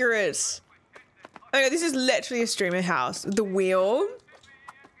accurate. Okay, this is literally a streamer house. The wheel.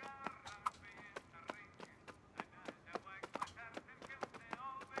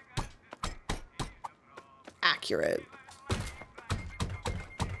 Accurate.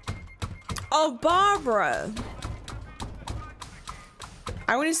 Oh, Barbara.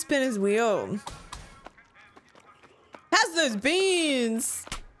 I want to spin his wheel. Has those beans.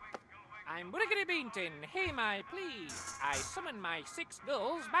 I'm Wiggity Beanton. Hey, my please. I summon my 6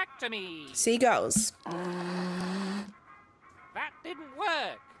 gulls back to me. Seagulls. That didn't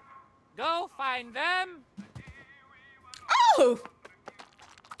work. Go find them. Oh!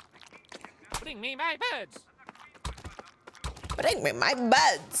 Bring me my birds. Bring me my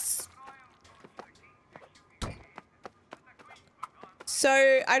birds.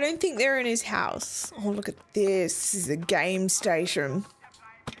 So, I don't think they're in his house. Oh, look at this. This is a game station.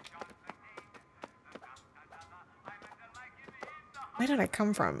 Where did I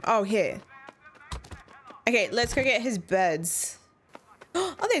come from? Oh, here. Okay, let's go get his birds.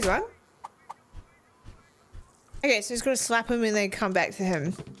 Oh, there's one. Okay, so just gotta slap him and then come back to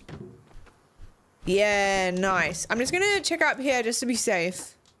him. Yeah, nice. I'm just gonna check up here just to be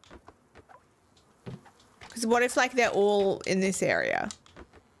safe. Because what if, like, they're all in this area?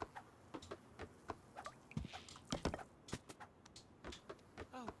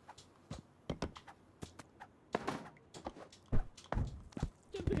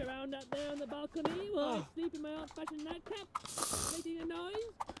 Jumping around out there on the balcony while I sleep in my old-fashioned nightcap, making a noise.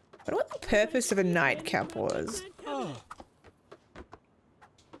 I wonder what the purpose of a nightcap was.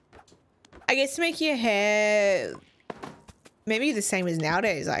 I guess to make your hair maybe the same as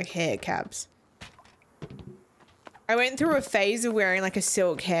nowadays, like hair caps. I went through a phase of wearing like a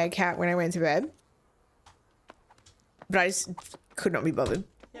silk hair cap when I went to bed, but I just could not be bothered.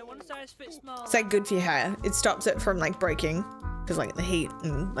 Yeah, one size fits small. It's like good for your hair. It stops it from like breaking because like the heat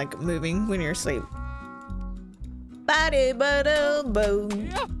and like moving when you're asleep. Body, boom.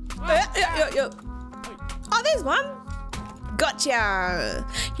 Oh, there's one. Gotcha.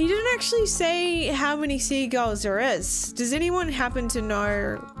 He didn't actually say how many seagulls there is. Does anyone happen to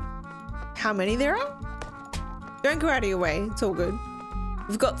know how many there are? Don't go out of your way. It's all good.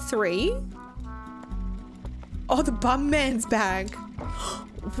 We've got 3. Oh, the bum man's bag. Oh,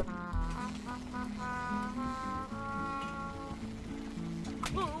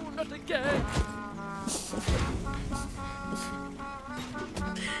 not again.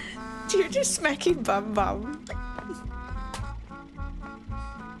 Do you just smack him bum?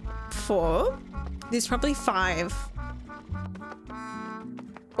 4. There's probably 5.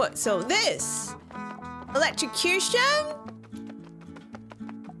 What? So this electrocution.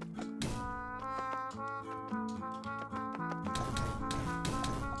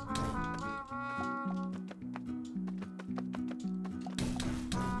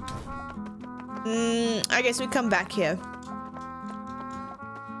 I guess we come back here.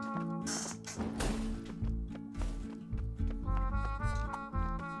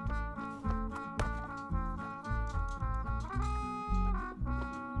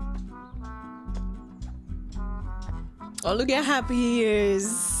 Oh, look how happy he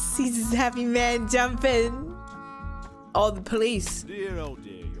is. He's this happy man jumping. Oh, the police. Dear, oh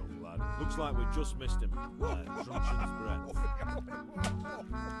dear, young lad. Looks like we just missed him. Truncheon's breath.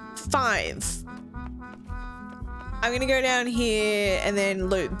 5. I'm gonna go down here and then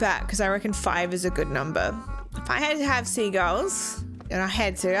loop back because I reckon 5 is a good number. If I had to have seagulls, and I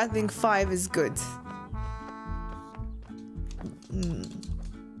had to, I think 5 is good.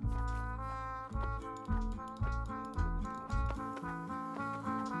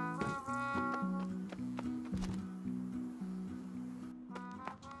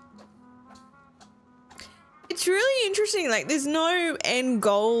 It's really interesting, like there's no end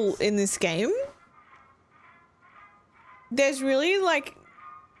goal in this game. There's really like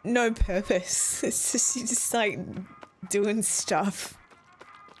no purpose. It's just, you're just like doing stuff.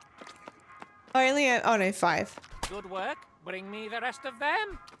 I only have, oh no, 5. Good work. Bring me the rest of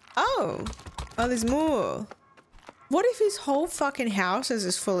them. Oh, there's more. What if his whole fucking house is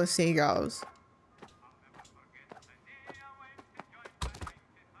just full of seagulls?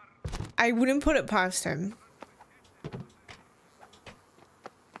 I wouldn't put it past him.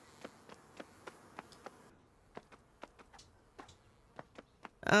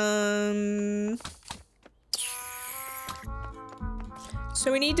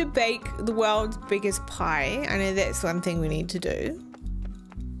 So we need to bake the world's biggest pie. I know that's one thing we need to do.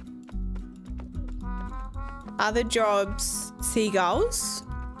 Other jobs, seagulls.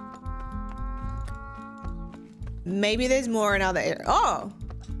 Maybe there's more in other areas. Oh!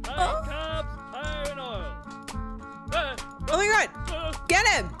 Oh my god! Get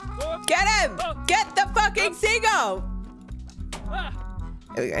him! Get him! Get the fucking seagull!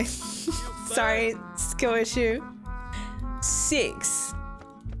 There we go. Sorry, skill issue. 6.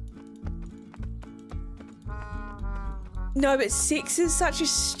 No, but 6 is such a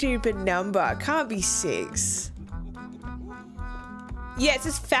stupid number. It can't be 6. Yeah, it's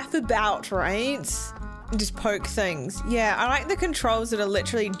just faff about, right? And just poke things. Yeah, I like the controls that are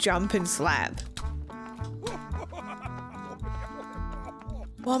literally jump and slap.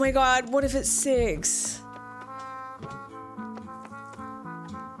 Oh my god, what if it's 6?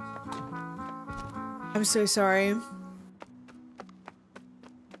 I'm so sorry.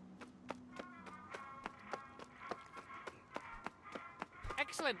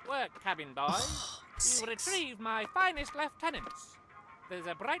 Excellent work, cabin boy. You retrieved my finest lieutenants. There's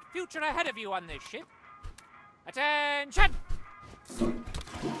a bright future ahead of you on this ship. Attention!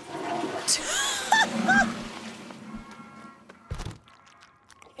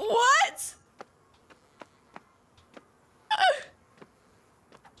 What?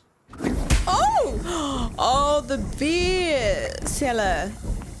 Oh! Oh, the beer seller.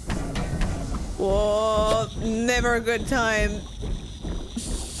 Whoa, never a good time.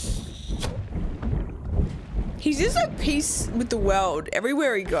 He's just at peace with the world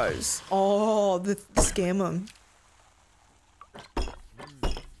everywhere he goes. Oh, the scammer.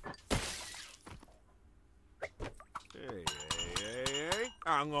 Hey,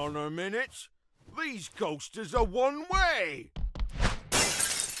 hang on a minute. These coasters are one way.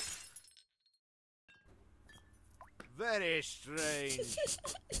 Very strange.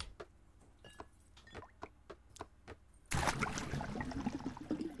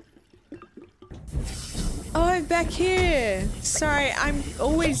 Oh, back here. Sorry, I'm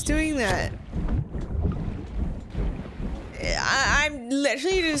always doing that. I'm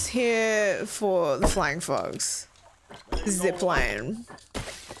literally just here for the flying fox. Zip line.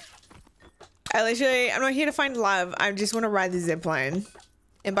 I'm not here to find love. I just want to ride the zip line.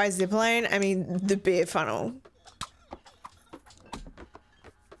 And by zip line, I mean the beer funnel.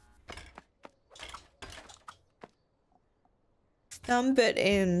 Thumb it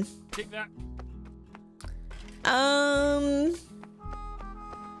in. Take that.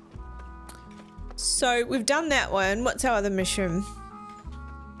 So we've done that one. What's our other mission?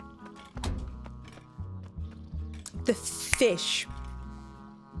 The fish.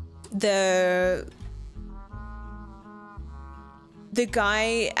 The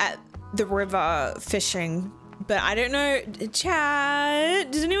guy at the river fishing. But I don't know.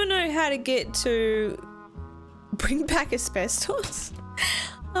 Chat, does anyone know how to get to bring back asbestos?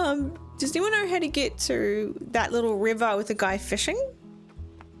 Does anyone know how to get to that little river with a guy fishing?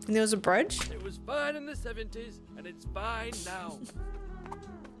 And there was a bridge? It was fine in the 70s, and it's fine now.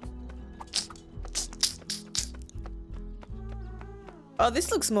 Oh, this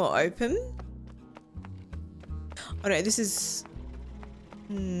looks more open. Oh no, this is...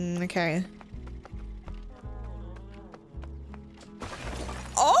 okay.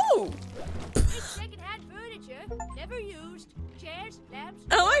 Oh! It's second-hand furniture, never used. Chairs, lamps.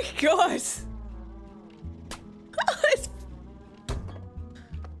 Oh my god!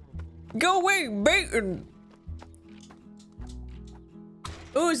 Go away, bacon!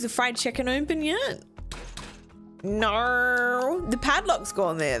 Oh, is the fried chicken open yet? No. The padlock's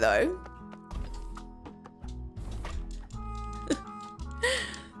gone there though.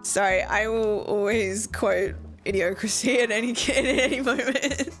 Sorry, I will always quote idiocracy at any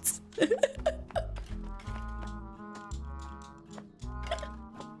moment.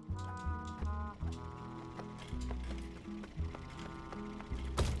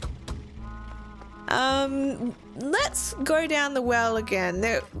 Let's go down the well again.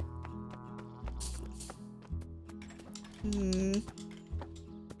 There.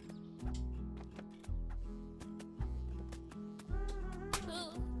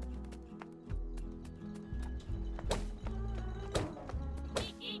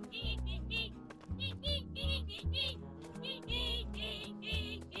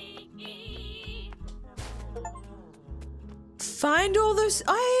 Find all those.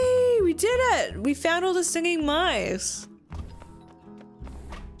 Hey, we did it! We found all the singing mice.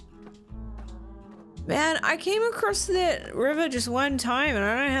 Man, I came across that river just one time and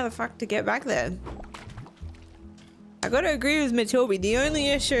I don't know how the fuck to get back there. I gotta agree with Matilby. The only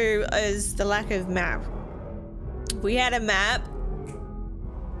issue is the lack of map. If we had a map,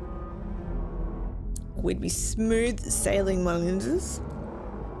 we'd be smooth sailing Mullins.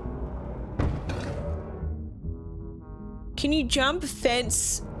 Can you jump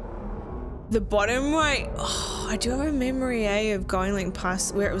fence the bottom right? Oh, I do have a memory of going like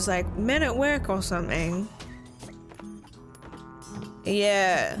past where it was like men at work or something.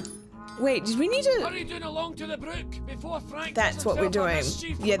 Yeah. Wait, did we need to? Hurry down along to the brook before Frank. That's what we're doing.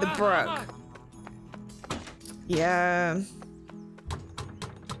 Yeah, the brook. Yeah.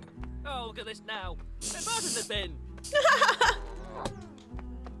 Oh, look at this now. They're both in the bin.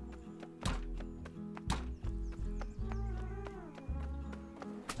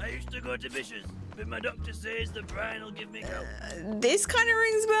 I used to go to Bishop's, but my doctor says the brine will give me help. This kind of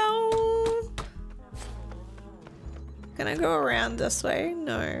rings bell. Can I go around this way?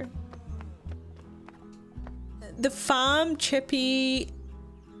 No. The farm, Chippy.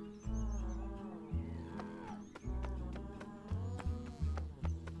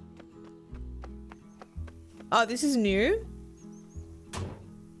 Oh, this is new.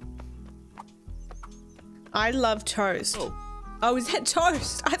 I love toast. Oh, is that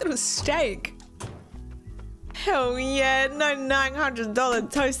toast? I thought it was steak. Hell yeah, no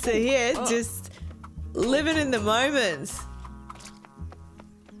 $900 toaster here. Just living in the moments.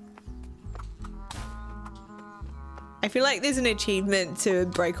 I feel like there's an achievement to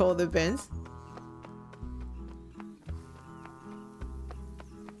break all the bins.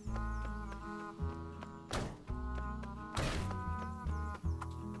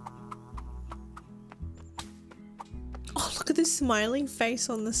 Oh, look at this smiling face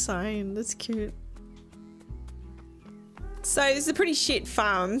on the sign. That's cute. So it's a pretty shit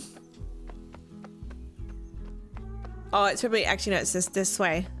farm. Oh, it's probably, actually no, it's just this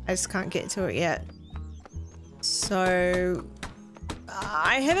way. I just can't get to it yet. So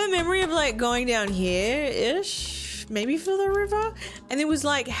I have a memory of like going down here-ish, maybe for the river. And there was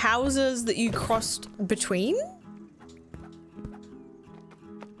like houses that you crossed between.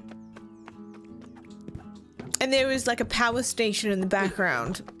 And there was like a power station in the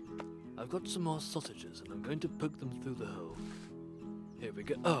background. I've got some more sausages and I'm going to poke them through the hole. Here we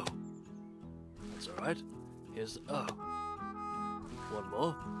go. Oh. That's alright. Here's oh. One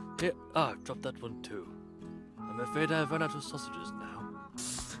more. Here. Ah, I've dropped that one too. I'm afraid I've run out of sausages now.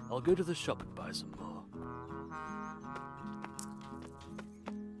 I'll go to the shop and buy some more.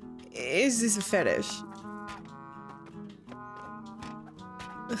 Is this a fetish?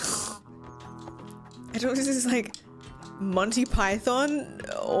 I don't know if this is like Monty Python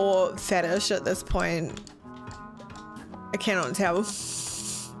or fetish at this point. I cannot tell. I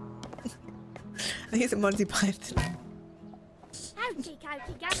think it's a Monty Python. Howdy,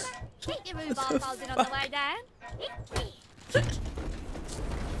 County Gaffer. Keep your rhubarb holding on the way down.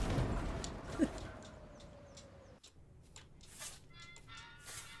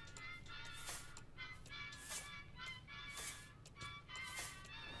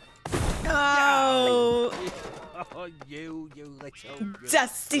 Oh, Oh, you little...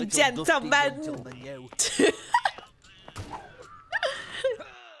 dusty little gentleman. dusty gentleman, you.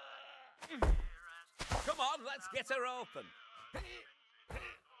 Come on, let's get her open.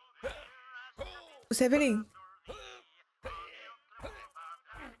 What's happening?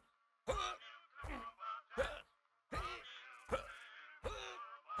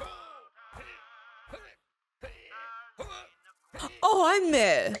 Oh, I'm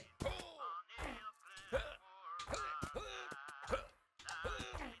there.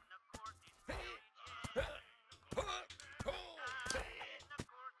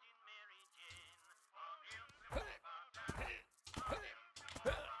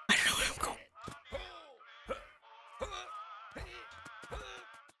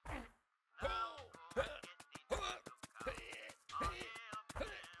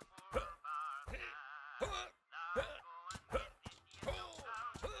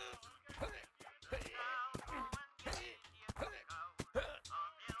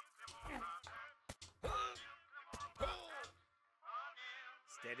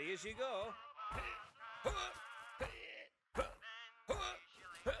 Steady as you go.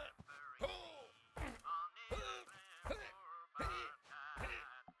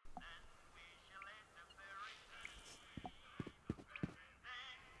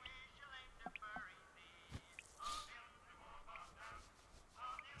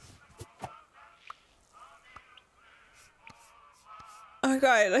 Oh my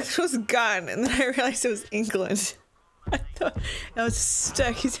god, I thought it was gun, and then I realized it was England. I thought I was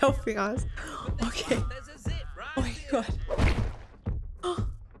stuck. He's helping us. Okay. Oh my god.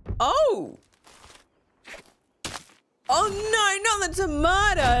 Oh! Oh no, not the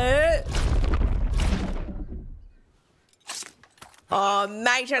tomato! Oh,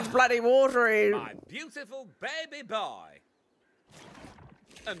 mate, that's bloody watery. My beautiful baby boy.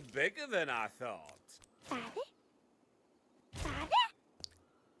 And bigger than I thought.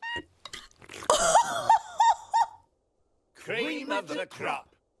 Cream of the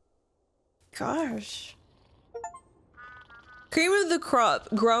crop. Gosh. Cream of the crop.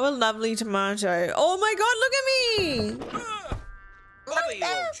 Grow a lovely tomato. Oh my god, look at me! Bother you,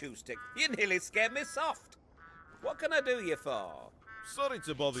 old chew stick. You nearly scared me soft. What can I do you for? Sorry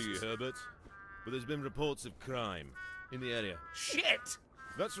to bother you, Herbert, but there's been reports of crime in the area. Shit!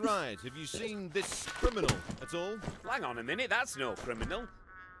 That's right. Have you seen this criminal at all? Hang on a minute, that's no criminal.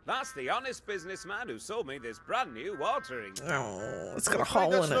 That's the honest businessman who sold me this brand new watering. Oh, it's got a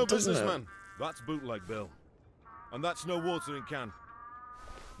hole in it, doesn't it? That's bootleg Bill. And that's no watering can.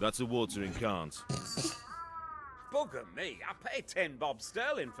 That's a watering can't. Bugger me, I paid 10 bob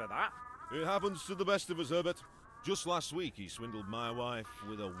sterling for that. It happens to the best of us, Herbert. Just last week he swindled my wife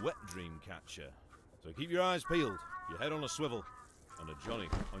with a wet dream catcher. So keep your eyes peeled, your head on a swivel, and a Johnny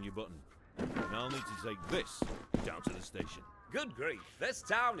on your button. And I'll need to take this down to the station. Good grief, this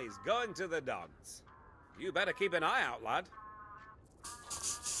town is going to the dogs. You better keep an eye out, lad.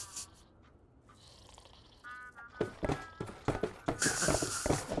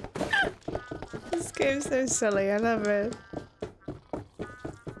 This game's so silly, I love it.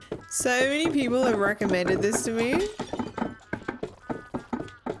 So many people have recommended this to me.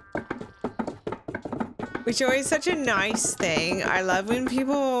 Which is always such a nice thing. I love when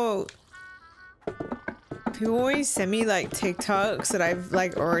people always send me like TikToks that I've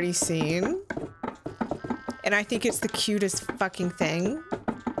like already seen. And I think it's the cutest fucking thing.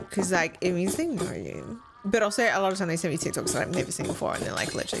 Cause like it means they know you. But also a lot of time they send me TikToks that I've never seen before and they're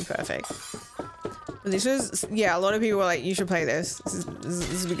like literally perfect. And this was, yeah, a lot of people were like, you should play this. This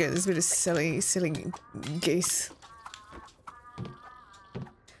is good. This is a bit of silly geese.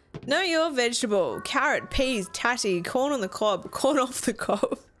 Know your vegetable. Carrot, peas, tatty, corn on the cob, corn off the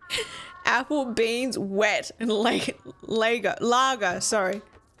cob. Apple, beans, wet, and lager, sorry.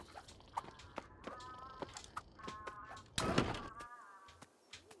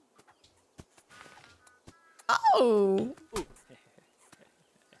 Oh.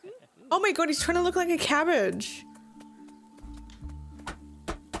 Oh my god, he's trying to look like a cabbage.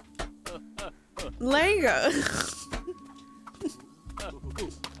 Lager.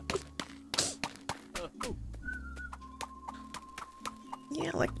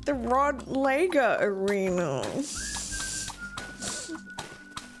 Yeah, like the Rod Lager arena.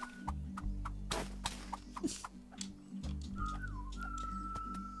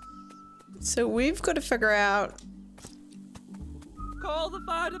 So we've got to figure out. Call the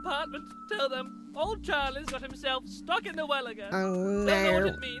fire department. Tell them old Charlie's got himself stuck in the well again. Oh no. They know what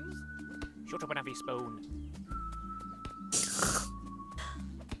it means. Shut up and have your spoon.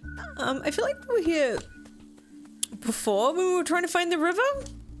 I feel like we were here before when we were trying to find the river.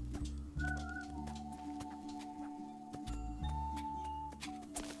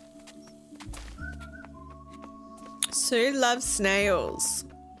 Sue loves snails.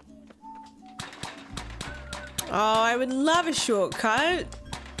 Oh, I would love a shortcut.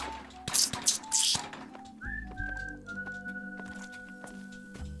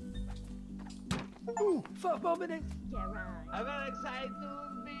 Ooh, 4 more minutes. Yeah, right. I'm very excited to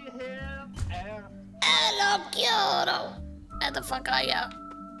be here. Hello, Kyoto. Where the fuck are ya?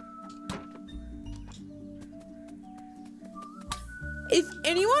 If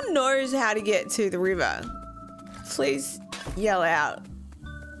anyone knows how to get to the river, please yell out.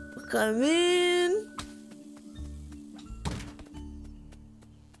 Come in.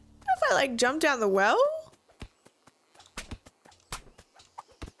 If I like jump down the well?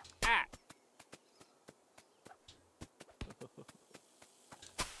 Ah.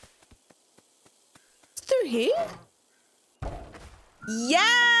 It's through here?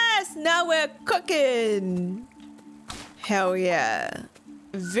 Yes! Now we're cooking! Hell yeah.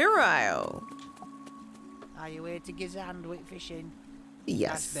 Virile. Are you here to give hand with fishing?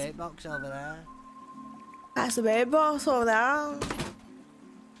 Yes. That's bait box over there. That's the bait box over there.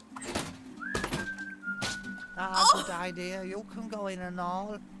 That's a good idea. You can go in and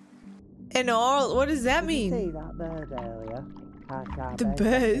all. And all? What does that mean? Did you see that bird earlier? The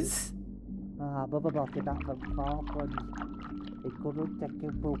birds? Ah, Bubba bought it back from Falklands. He couldn't take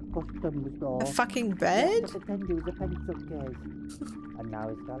it through customs though. A fucking bird? But pretend he was a pencil case. And now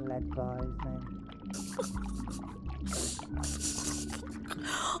he's got lead boys,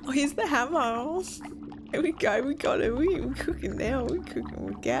 Oh, here's the hammer. Here we go, we got it. We're cooking now. We're cooking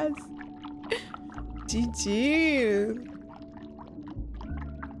with gas. GG.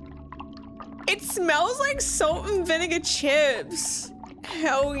 It smells like salt and vinegar chips.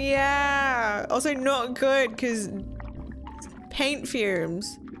 Hell yeah. Also not good because paint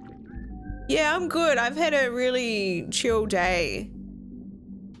fumes. Yeah, I'm good. I've had a really chill day.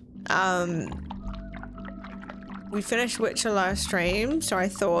 We finished Witcher last stream, so I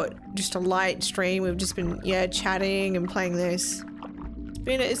thought just a light stream. We've just been, yeah, chatting and playing this.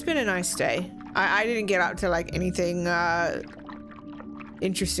 It's been a nice day. I didn't get up to like anything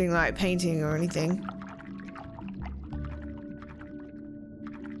interesting like painting or anything.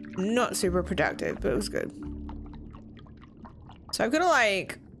 Not super productive, but it was good. So I've got to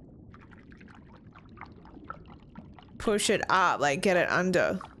like push it up, like get it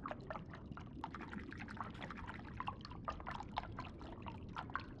under.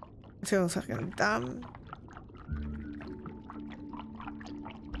 I feel fucking dumb.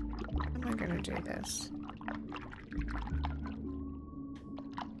 How am I gonna do this?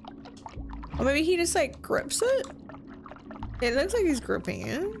 Or maybe he just like grips it? It looks like he's gripping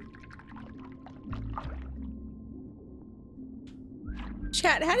it.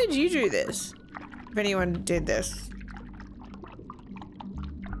 Chat, how did you do this? If anyone did this.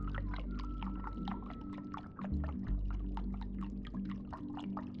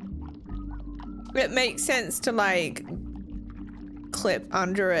 It makes sense to like clip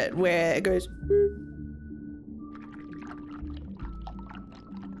under it where it goes.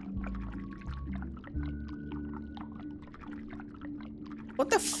 What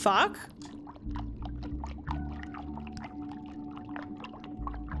the fuck?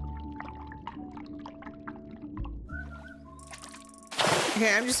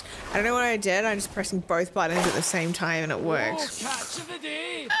 Okay, I don't know what I did. I'm just pressing both buttons at the same time and it worked. Oh, catch of the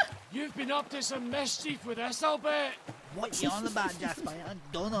day! You've been up to some mischief with this, I'll bet. What you on about, Jasper? I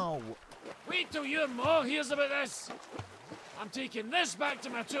don't know. Wait till your ma hears about this. I'm taking this back to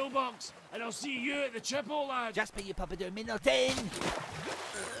my toolbox, and I'll see you at the chipple, lad. Jasper, you papa doing me nothing.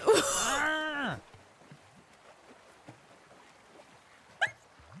 Ah.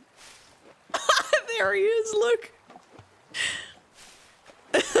 There he is, look.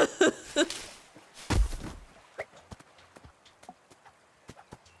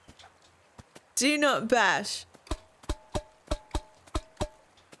 Do not bash.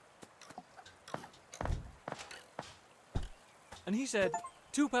 And he said,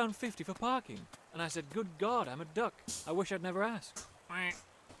 £2.50 for parking. And I said, good God, I'm a duck. I wish I'd never asked.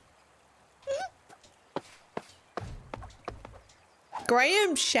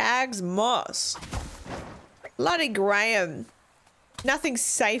 Graham shags moss. Bloody Graham. Nothing's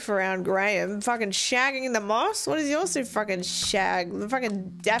safe around Graham. Fucking shagging the moss? What does he also fucking shag? The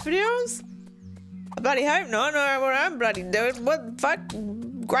fucking daffodils? I bloody hope not. I know what I'm bloody doing. What the fuck?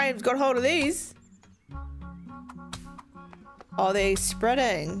 Graham's got hold of these. Oh, they're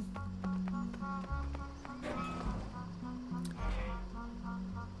spreading.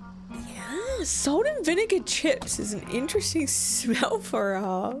 Yeah, salt and vinegar chips is an interesting smell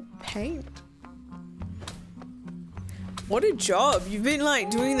for paint. What a job. You've been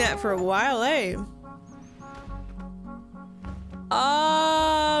like doing that for a while, eh?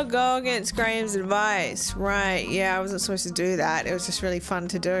 Oh, go against Graham's advice. Right, yeah, I wasn't supposed to do that. It was just really fun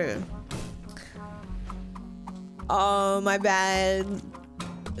to do. Oh, my bad.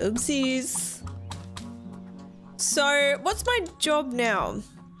 Oopsies. So, what's my job now?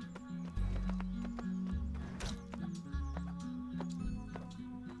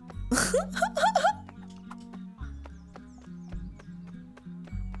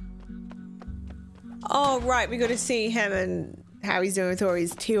 Oh, right, we got to see him and how he's doing with all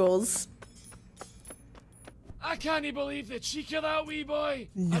his tools. I can't believe the cheek of that wee boy.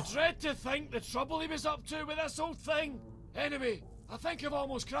 No. I dread to think the trouble he was up to with this old thing. Anyway, I think I've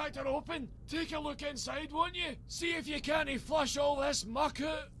almost cracked her open. Take a look inside, won't you? See if you can't flush all this muck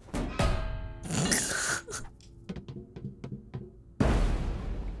out.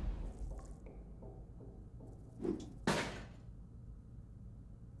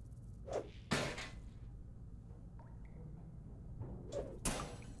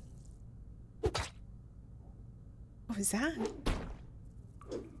 What was that?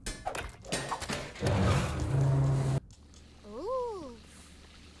 Ooh.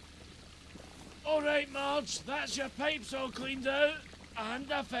 All right, Marge, that's your pipes all cleaned out. And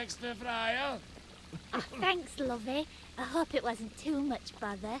I fixed the fryer. Oh, thanks, lovey. I hope it wasn't too much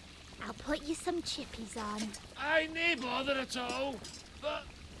bother. I'll put you some chippies on. I nae bother at all. But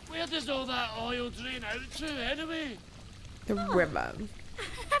where does all that oil drain out to, anyway? The river.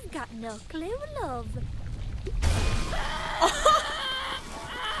 I've got no clue, love.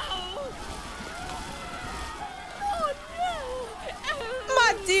 Oh no!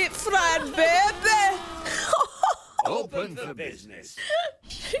 My deep fried baby! Open for business.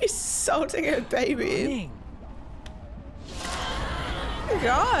 She's salting her baby.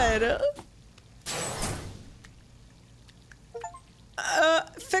 God.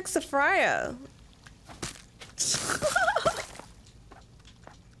 Fix the fryer.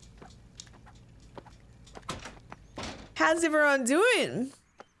 How's everyone doing?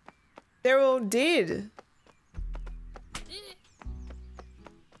 They're all dead.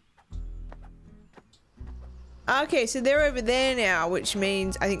 Okay, so they're over there now, which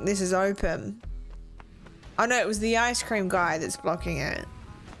means I think this is open. Oh no, it was the ice cream guy that's blocking it.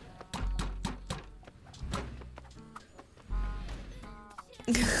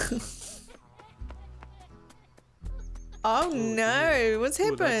 Oh no, what's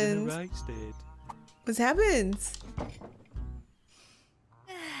happened? What's happened?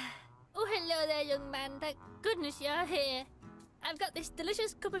 Oh, hello there, young man. Thank goodness you're here. I've got this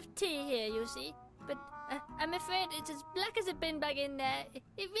delicious cup of tea here, you see. But I'm afraid it's as black as a bin bag in there.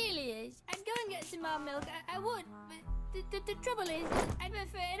 It really is. I'd go and get some more milk. I would. But the trouble is, I'm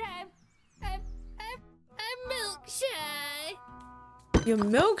afraid I'm milk shy. You're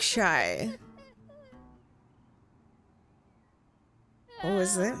milk shy. What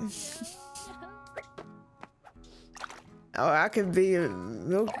was that? Oh, I could be a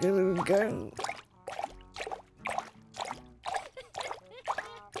milk girl.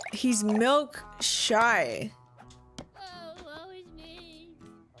 He's milk shy. Oh, woe is me.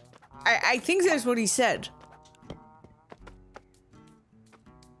 I think that's what he said.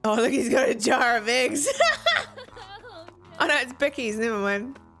 Oh, look, he's got a jar of eggs. Oh no, it's Becky's. Never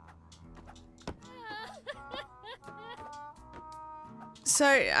mind. So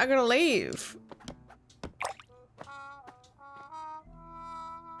I gotta leave.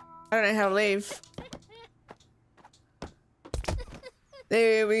 I don't know how to leave.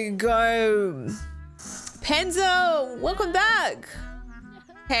 There we go. Penzo, welcome back.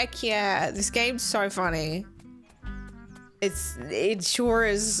 Heck yeah, this game's so funny. It sure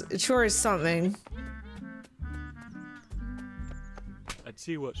is something. I'd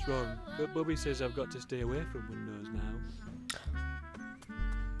see what's wrong, but Bobby says I've got to stay away from windows now.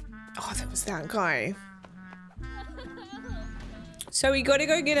 Oh, that was that guy. So we gotta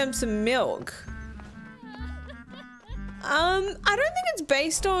go get him some milk. I don't think it's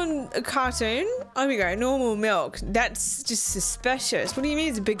based on a cartoon. Oh, we go, normal milk. That's just suspicious. What do you mean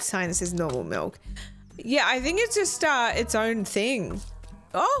it's a big sign that says normal milk? Yeah, I think it's just its own thing.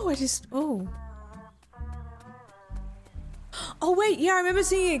 Oh, Oh wait, yeah, I remember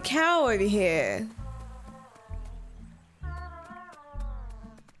seeing a cow over here.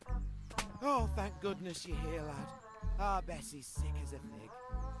 Oh, thank goodness you're here, lad. Ah, Bessie's sick as a fig.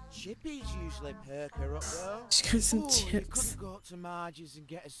 Chippies usually perk her up, though. Just got some chips. You could go up to Marge's and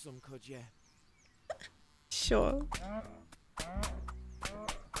get us some, could you? Sure.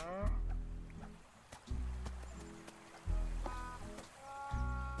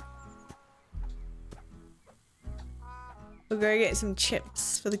 We'll go get some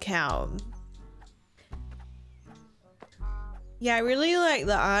chips for the cow. Yeah, I really like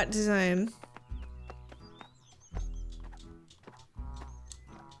the art design.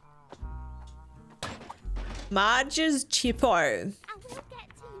 Marge's Chippo.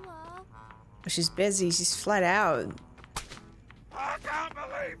 Oh, she's busy. She's flat out. I can't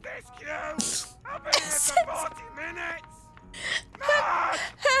believe this queue. I've been here for 40 minutes.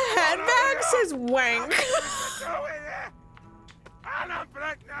 Her handbag says wank. And I'm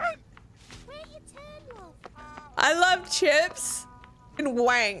pregnant. Where you turn, love? I love chips and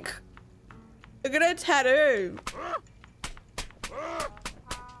wank. Look at her tattoo.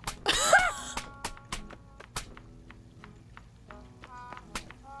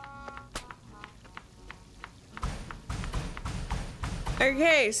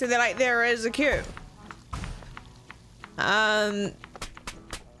 Okay, so they're like, there is a queue.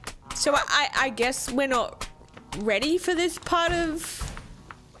 So I guess we're not ready for this part of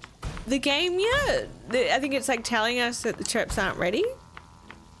the game yet. I think it's like telling us that the chips aren't ready.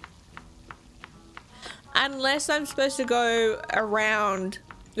 unless I'm supposed to go around,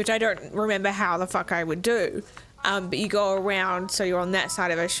 which I don't remember how the fuck I would do. But you go around so you're on that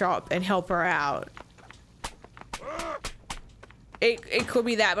side of a shop and help her out. It could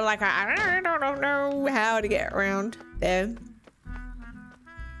be that, but like I don't know how to get around there.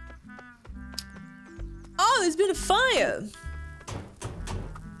 Oh, there's been a fire.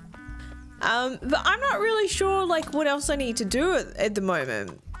 But I'm not really sure like what else I need to do at the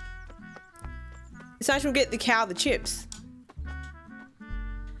moment. Aside from get the cow the chips.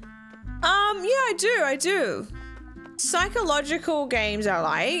 Yeah, I do. Psychological games I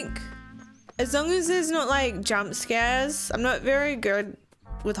like. As long as there's not like jump scares. I'm not very good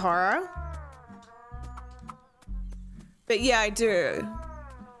with horror. But yeah, I do.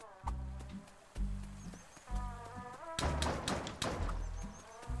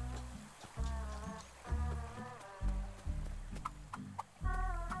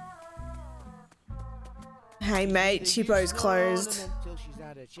 Hey mate, Cheapo's closed. Until she's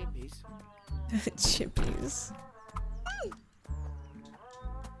had her chippies. Chippies.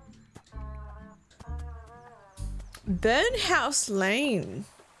 Burnhouse Lane.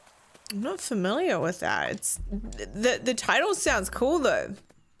 I'm not familiar with that. It's the title sounds cool though.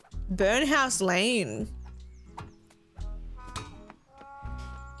 Burnhouse Lane.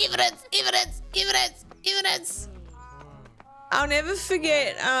 Evidence. I'll never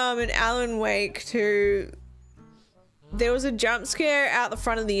forget in Alan Wake 2. There was a jump scare out the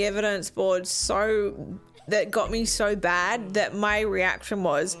front of the evidence board that got me so bad that my reaction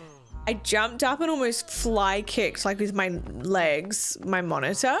was I jumped up and almost fly kicked like with my legs, my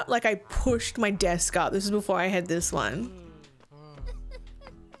monitor. Like I pushed my desk up. This is before I had this one.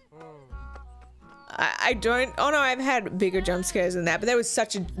 I don't, oh no, I've had bigger jump scares than that, but that was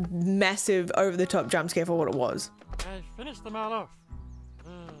such a massive over the top jump scare for what it was. I finished them all off.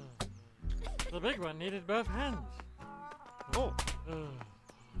 The big one needed both hands. Oh.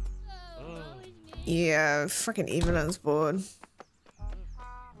 Yeah, freaking evidence board.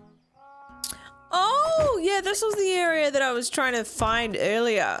 Oh, yeah, this was the area that I was trying to find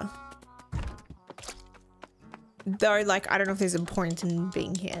earlier. Though, like, I don't know if there's a point in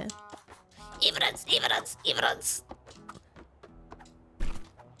being here. Evidence.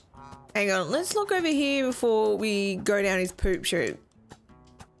 Hang on, let's look over here before we go down his poop chute.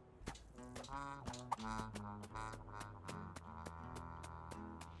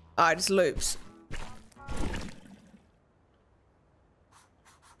 Oh, it just loops.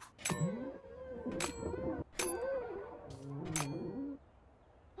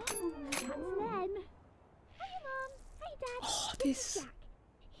 Oh, this.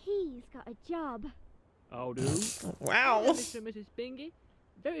 He's got a job. I'll do. Wow. Hello, Mr. and Mrs. Bingy.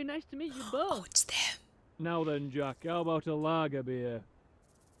 Very nice to meet you both. Oh, it's them. Now then, Jack, how about a lager beer?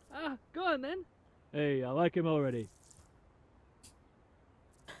 Ah, go on then. Hey, I like him already.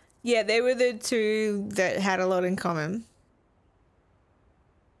 Yeah, they were the two that had a lot in common.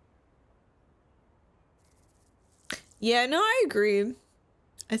 Yeah, no, I agree.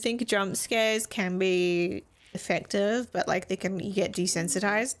 I think jump scares can be effective, but like you get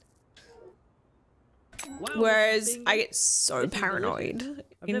desensitized. Wow, Whereas Mrs. I get so This is paranoid delicious.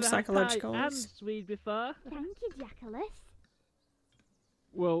 I've in never had pie and psychologicals. sweet before. Thank you, Jackalis.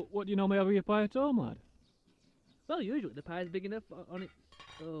 Well, what do you normally have with your pie at home, lad? Well, usually the pie's big enough on its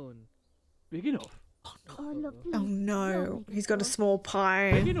own. Big enough? Oh, lovely. Oh no, he's got a small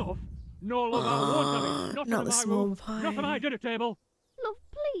pie. Big enough? No, love, I won't have it. Not Not in the my small room. pie. Not on my dinner table. Love,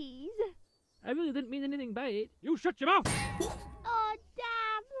 please. I really didn't mean anything by it. You shut your mouth! Oh,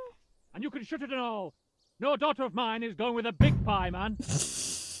 damn. And you can shut it and all. No daughter of mine is going with a big pie, man.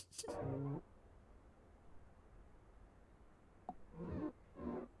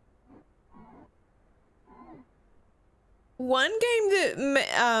 One game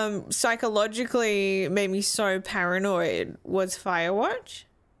that psychologically made me so paranoid was Firewatch.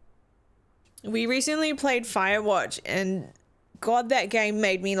 We recently played Firewatch and God, that game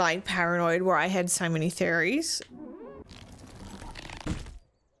made me like paranoid where I had so many theories.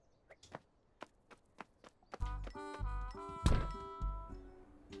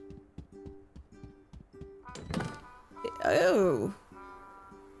 Oh.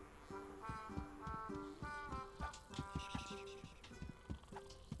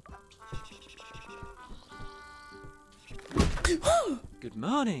 Good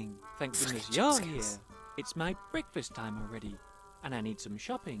morning. Thank goodness you're here. It's my breakfast time already, and I need some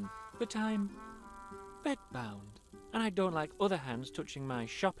shopping, but I'm bedbound, and I don't like other hands touching my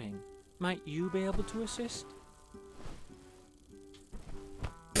shopping. Might you be able to assist?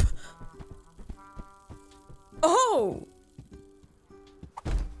 Oh!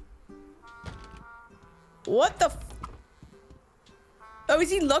 What the f- Oh, has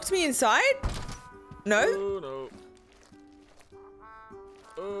he locked me inside? No? Oh, no.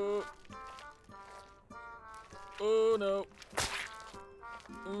 Oh. Oh, no.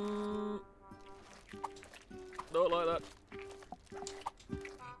 Don't like that.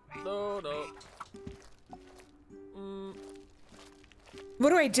 No, no. What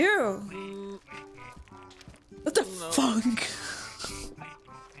do I do? What the fuck?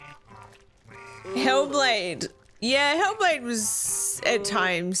 Hellblade. Yeah, Hellblade was at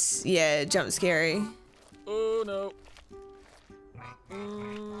times, yeah, jump scary. Oh, no.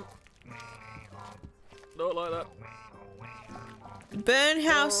 Don't like that.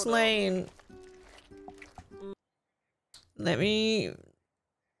 Burnhouse Lane. Let me...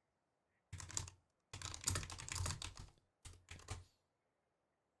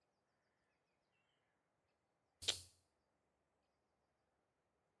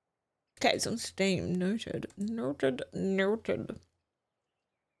 Okay, it's on Steam. Noted. Noted. Noted.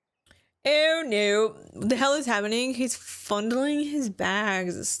 Oh no. What the hell is happening? He's fondling his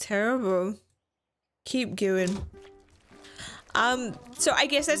bags. It's terrible. Keep going. So I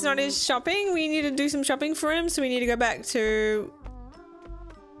guess that's not his shopping. We need to do some shopping for him, so we need to go back to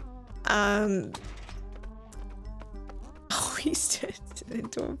oh, he's turned it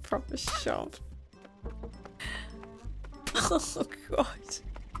into a proper shop. Oh god.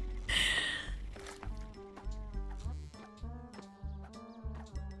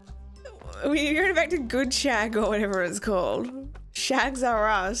 We're going back to Good Shag or whatever it's called. Shags are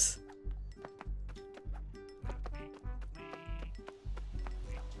us.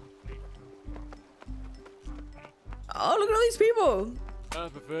 Oh, look at all these people. I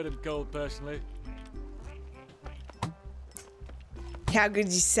preferred him cold, personally. How good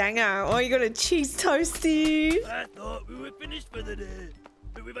you sang out. Oh, you got a cheese toasty. I thought we were finished for the day,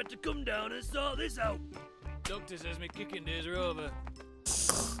 but we've had to come down and sort this out. Doctor says my kicking days are over.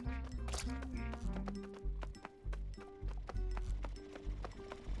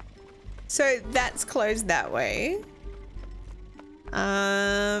 So that's closed that way.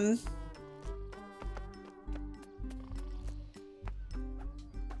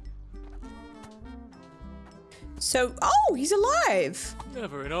 So, oh, he's alive.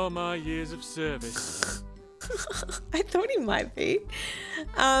 Never in all my years of service. I thought he might be.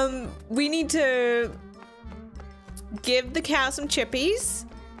 We need to give the cow some chippies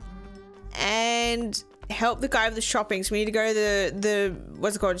and help the guy with the shopping. So we need to go to the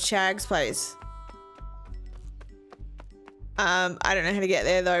what's it called, Shag's place. I don't know how to get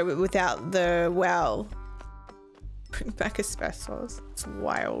there though without the well. Bring back asbestos. It's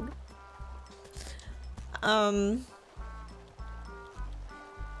wild.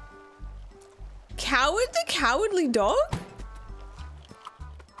 Coward the Cowardly Dog?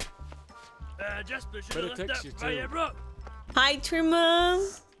 Jasper should have left that fire rock. Hi, Trimmer.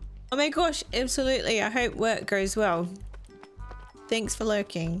 Oh my gosh, absolutely. I hope work goes well. Thanks for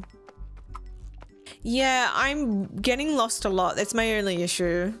lurking. Yeah, I'm getting lost a lot. That's my only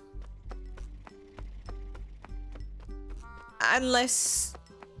issue. Unless...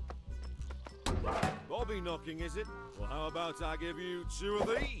 Bobby knocking, is it? Well, how about I give you 2 of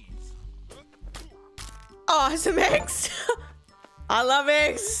these? Oh, some eggs. I love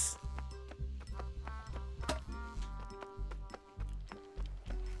eggs.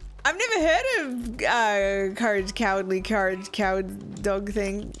 I've never heard of Courage, Coward Dog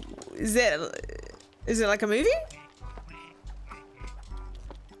thing. Is it like a movie?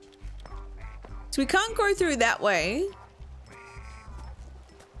 So we can't go through that way.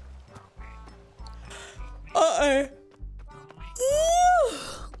 Uh-oh. Ooh.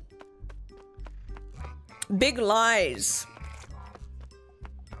 Big lies.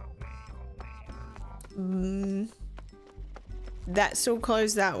 That's still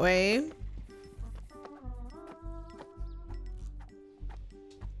closed that way.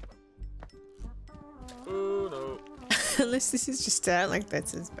 Oh no. Unless this is just like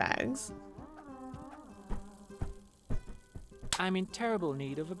that's his bags. I'm in terrible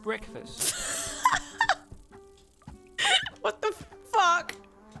need of a breakfast. What the fuck?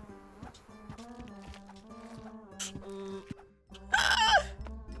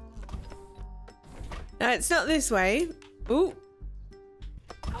 No, it's not this way. Ooh.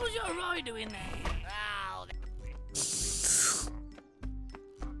 How's your ride doing there?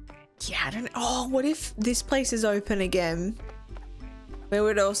 Yeah, I don't know. Oh, what if this place is open again? Where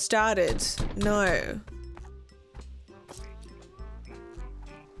it all started? No.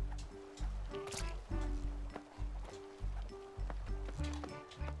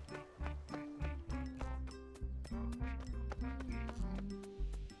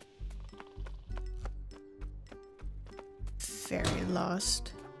 Very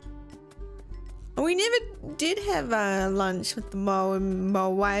lost. We never did have lunch with the Mo and Mo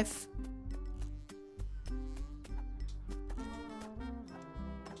wife.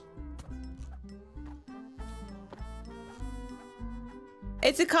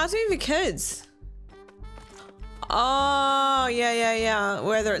 It's a cartoon for kids. Oh, yeah.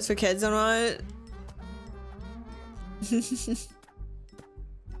 Whether it's for kids or not.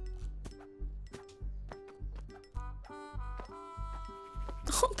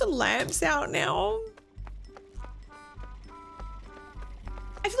 Oh, the lamp's out now.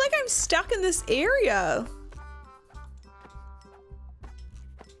 I feel like I'm stuck in this area.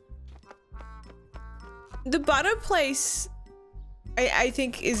 The butter place, I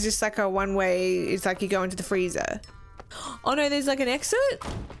think, is just like a one-way. It's like you go into the freezer. Oh no, there's like an exit?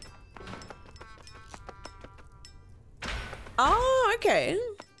 Oh, okay.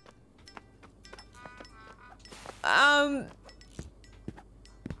 I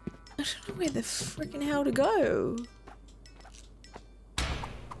don't know where the freaking hell to go.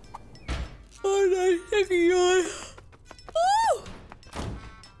 Oh no, hecky yawn. Oh!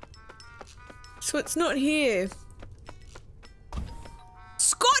 So it's not here.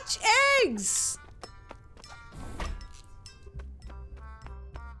 Scotch eggs!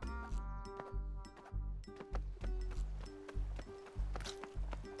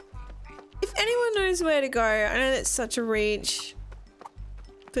 If anyone knows where to go, I know that's such a reach,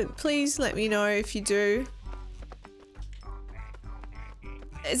 but please let me know if you do.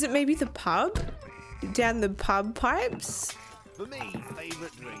 Is it maybe the pub? Down the pub pipes? For me,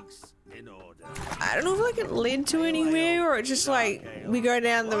 favourite drinks in order. I don't know if like it led to anywhere or it just like we go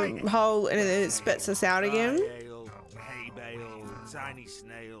down the hole and then it spits us out again. Hay bale, tiny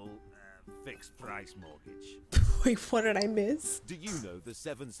snail, fixed price mortgage. Wait, what did I miss? Do you know the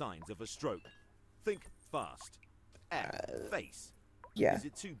 7 signs of a stroke? Think fast. F, face. Yeah. Is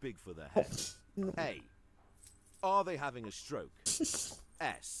it too big for their head? A, are they having a stroke?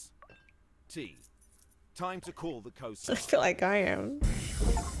 S, T, time to call the coast I guard. feel like I am.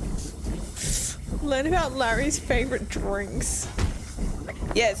 Learn about Larry's favorite drinks.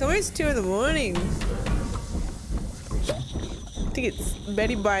 Yeah, it's almost 2 in the morning. I think it's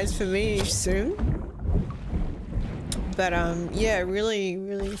Betty Buys for me soon. But yeah,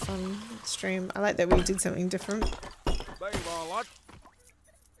 really fun stream. I like that we did something different.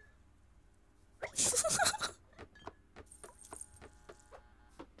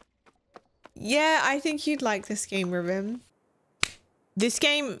 Yeah, I think you'd like this game, Riven. This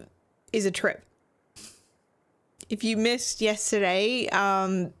game is a trip. If you missed yesterday,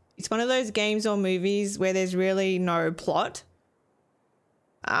 it's one of those games or movies where there's really no plot.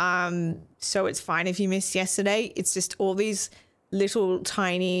 So it's fine if you missed yesterday. It's just all these little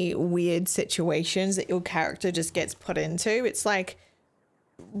tiny weird situations that your character just gets put into. It's like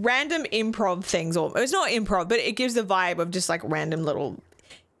random improv things, or it's not improv, but it gives the vibe of just like random little.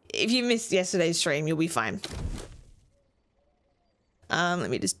 If you missed yesterday's stream, you'll be fine. Let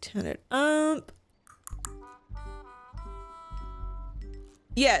me just turn it up.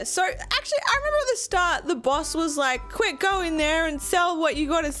 Yeah, so actually I remember at the start the boss was like, quick, go in there and sell what you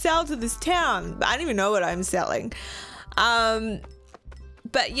gotta sell to this town. But I don't even know what I'm selling. But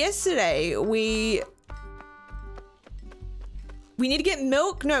yesterday we need to get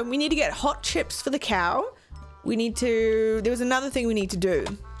milk. No, we need to get hot chips for the cow. There was another thing we need to do.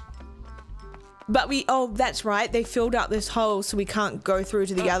 But oh, that's right. They filled out this hole so we can't go through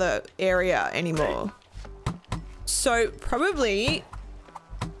to the other area anymore. So probably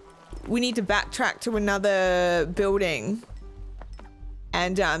we need to backtrack to another building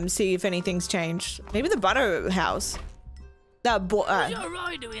and see if anything's changed. Maybe the butter house. What's your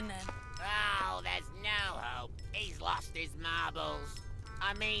Roy doing then? Oh, there's no hope. He's lost his marbles.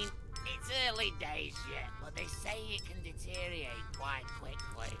 I mean, it's early days yet, but they say it can deteriorate quite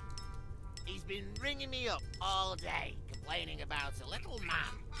quickly. He's been ringing me up all day, complaining about a little man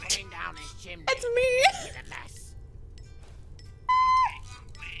coming down his chimney. It's me! In a mess.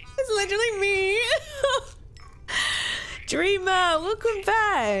 It's literally me! Dreamer, welcome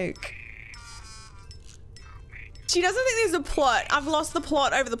back! She doesn't think there's a plot. I've lost the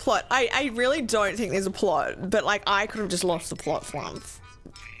plot over the plot. I really don't think there's a plot, but like I could have just lost the plot for once.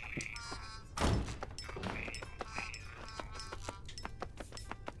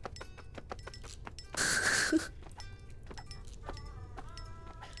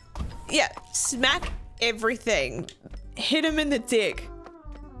 Yeah, smack everything. Hit him in the dick.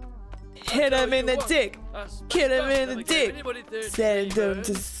 Hit him in the dick. Hit him in the dick. Send him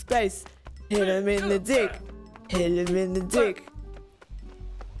to space. Hit him in the dick. Hit him in the dick.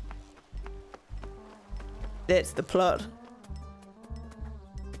 That's the plot.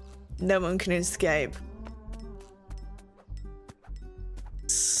 No one can escape.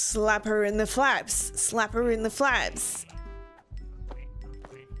 Slap her in the flaps. Slap her in the flaps.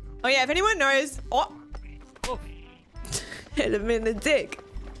 Oh yeah, if anyone knows... Oh! Hit him in the dick.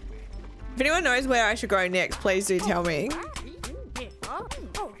 If anyone knows where I should go next, please do tell me.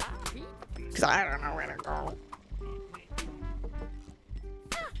 Because I don't know where to go.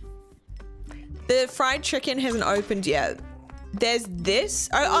 The fried chicken hasn't opened yet. There's this.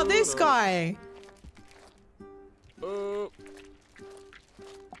 Oh, this guy. Oh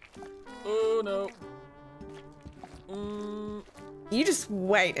no. You just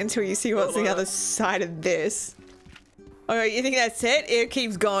wait until you see what's the other side of this. Oh, you think that's it? It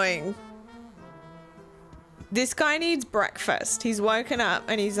keeps going. This guy needs breakfast. He's woken up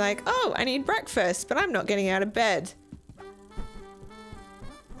and he's like, oh, I need breakfast, but I'm not getting out of bed.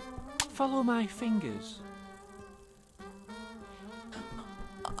 Follow my fingers.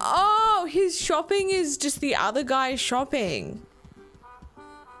 Oh, his shopping is just the other guy's shopping.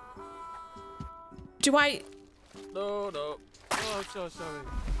 Do I... No. Oh, I'm so sorry.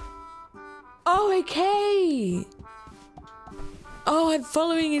 Oh, okay. Oh, I'm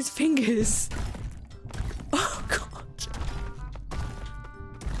following his fingers. Oh, God.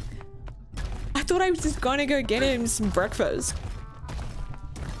 I thought I was just gonna go get him some breakfast.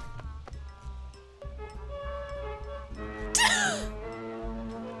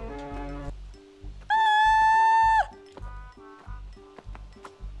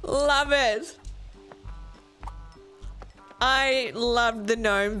 Love it. I loved the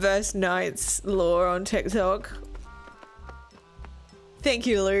gnome vs. knights lore on TikTok. Thank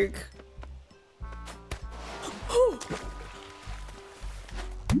you, Luke.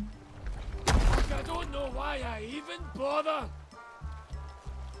 I don't know why I even bother.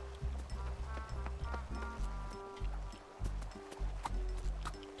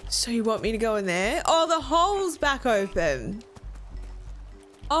 So you want me to go in there? Oh, the hole's back open.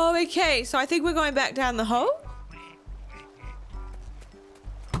 Oh, okay. So I think we're going back down the hole.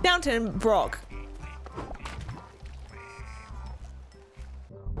 Downton Brock.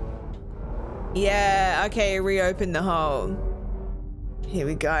 Yeah, okay, reopen the hole. Here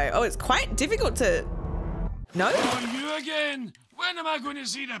we go. Oh, it's quite difficult to... No? Oh, you again? When am I going to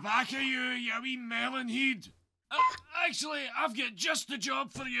see the back of you, you wee melon head? Actually, I've got just the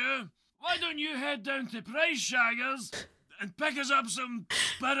job for you. Why don't you head down to Price Shaggers and pick us up some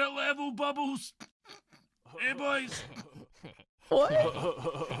spirit level bubbles? Hey, boys. What?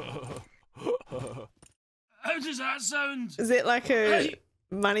 How does that sound? Is it like a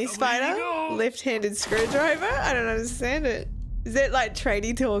money spider? Left-handed screwdriver? I don't understand it. Is it like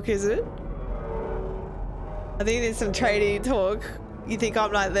tradie talk, is it? I think there's some tradie talk. You think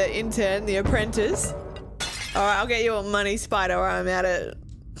I'm like the intern, the apprentice? Alright, I'll get you a money spider while I'm at it.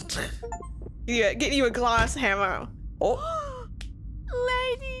 Yeah, get you a glass hammer. Oh.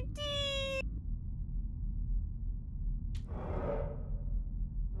 Lady D.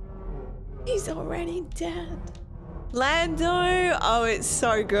 He's already dead. Lando! Oh, it's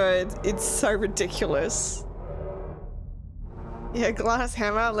so good. It's so ridiculous. Yeah, glass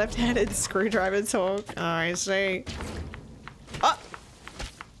hammer, left-handed screwdriver talk. Oh, I see. Oh!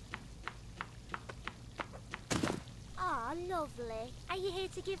 Oh, lovely. Are you here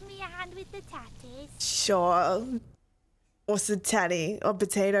to give me a hand with the tatties? Sure. What's the tatty? Or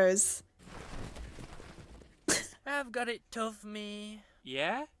potatoes? I've got it tough, me.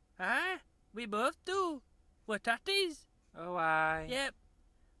 Yeah? Huh? We both do. We're tatties. Oh, aye. Yep.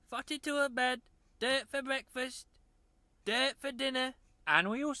 42 a bed, dirt for breakfast, dirt for dinner. And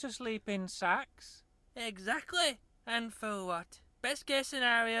we also sleep in sacks. Exactly. And for what? Best case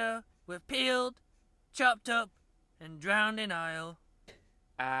scenario, we're peeled, chopped up, and drowned in oil.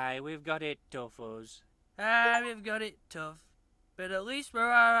 Aye, we've got it tough, us. Aye, we've got it tough. But at least we're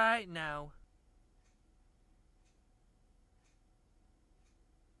alright now.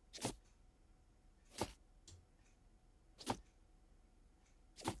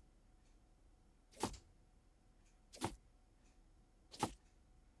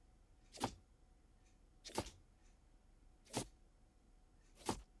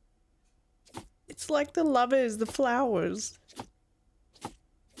 It's like the lovers, the flowers.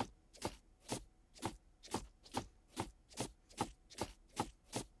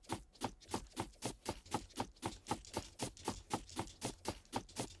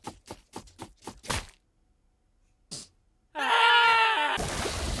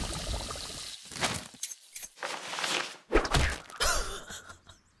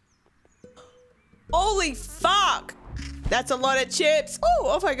 Holy fuck! That's a lot of chips. Oh,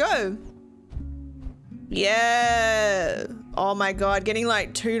 off I go. Yeah. Oh my God, getting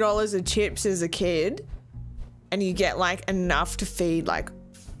like $2 of chips as a kid and you get like enough to feed like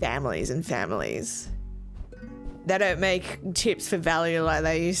families and families. They don't make chips for value like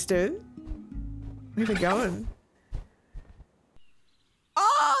they used to. Where are we going?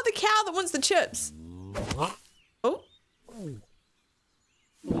 Oh, the cow that wants the chips. Oh.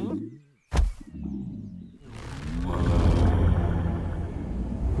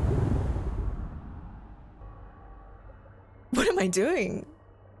 What am I doing?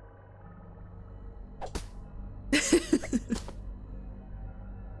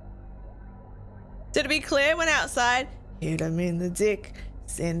 To be clear, when outside, hit him in the dick,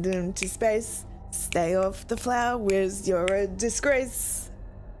 send him to space, stay off the flowers, you're a disgrace.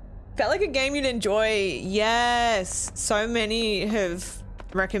 Felt like a game you'd enjoy. Yes, so many have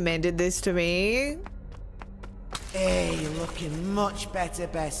recommended this to me. Hey, you're looking much better,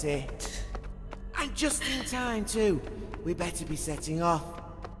 Bessie. And just in time too. We better be setting off.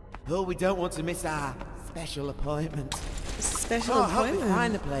 Oh, we don't want to miss our special appointment. Special appointment? appointment? I hope we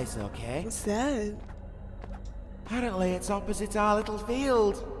find the place okay. What's that? Apparently it's opposite our little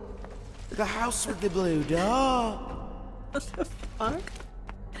field. The house with the blue door. What the fuck?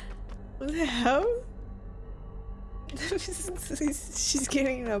 What the hell? She's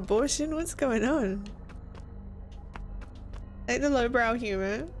getting an abortion? What's going on? Like the lowbrow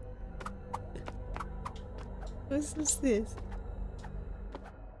humor. What's this?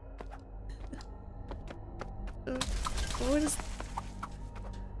 What is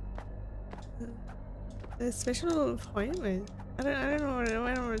a special appointment? I don't know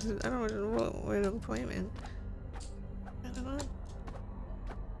what an appointment. I don't know.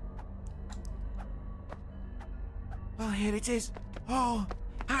 Well, here it is. Oh,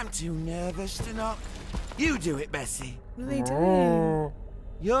 I'm too nervous to knock. You do it, Bessie. What are they doing?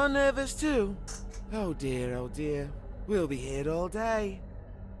 You're nervous too? Oh dear, oh dear. We'll be here all day.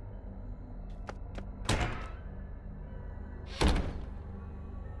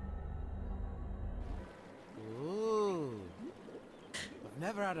 Ooh. I've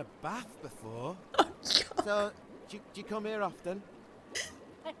never had a bath before. Oh, so, do you come here often?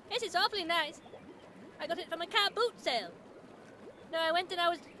 This is awfully nice. I got it from a car boot sale. No, I went and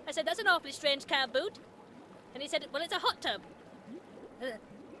I said, that's an awfully strange car boot. And he said, well, it's a hot tub.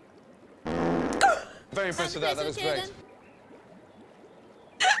 Very impressed with that. That was great.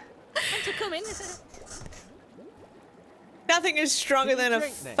 Thanks for coming. Nothing is stronger than a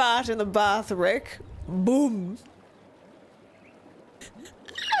fart in the bath, Rick. Boom.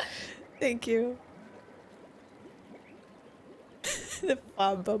 Thank you. The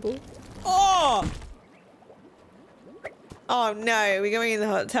fart bubble. Oh! Oh no, we're going in the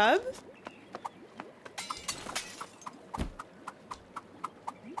hot tub?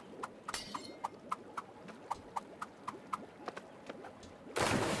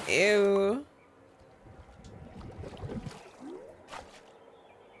 Ew.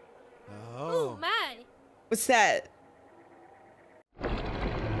 Oh my. What's that?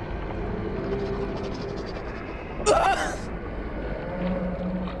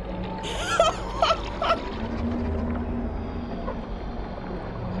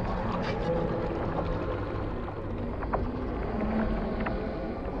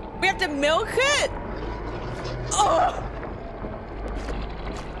 We have to milk it? Oh!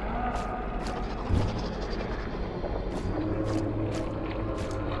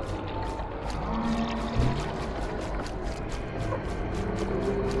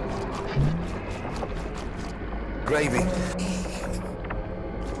 Gravy.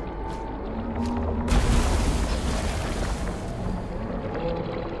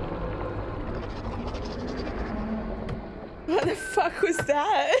 What the fuck was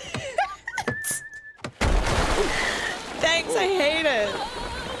that? Thanks, I hate it.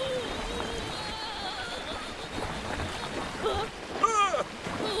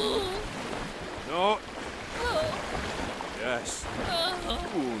 No. Yes. Oh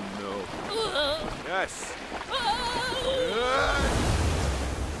no. Yes.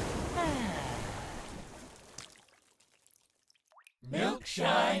 Milk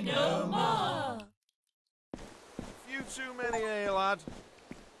shy no more. Few too many, eh, lad?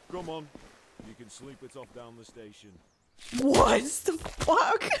 Come on. You can sleep it off down the station. What the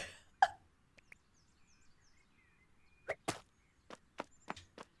fuck?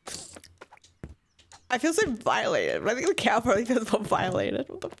 I feel so violated. I think the cow probably feels more violated.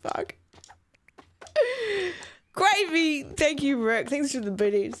 What the fuck? Gravy! Thank you, Rick. Thanks for the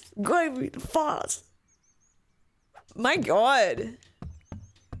biddies. Gravy, the farts. My god.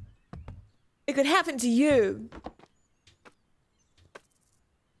 It could happen to you.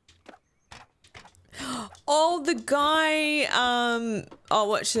 Oh, the guy, oh,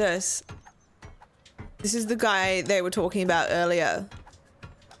 watch this. This is the guy they were talking about earlier.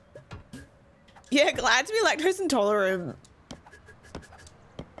 Yeah, glad to be lactose intolerant.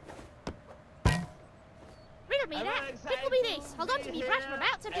 Riddle me that. Pickle me this. Hold on to me, brush. I'm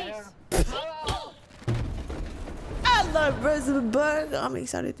about to piss. I love Rosenberg. I'm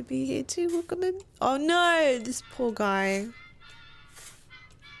excited to be here too. Welcome in. Oh no, this poor guy.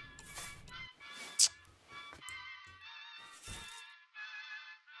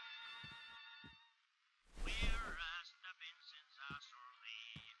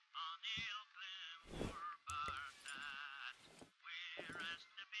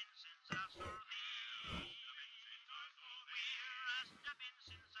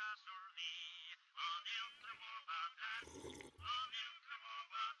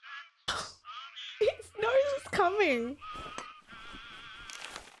 His nose is coming.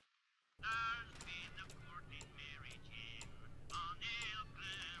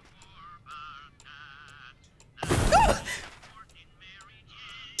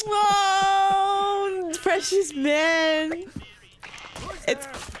 Oh, precious man. It's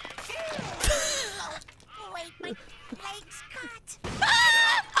Wait, my leg's cut.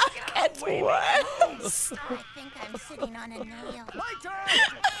 it's worse. I think I'm sitting on a nail.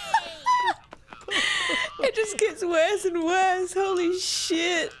 It just gets worse and worse. Holy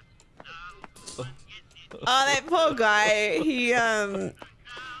shit. Oh, that poor guy. He,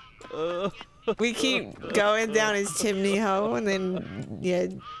 we keep going down his chimney hole and then, yeah,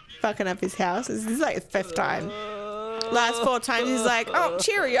 fucking up his house. This is like the 5th time. Last 4 times he's like, oh,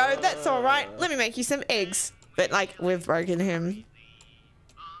 cheerio, that's all right. Let me make you some eggs. But, like, we've broken him.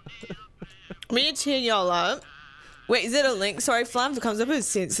 I'm gonna turn y'all up. Wait, is it a link? Sorry, Flams, it comes up as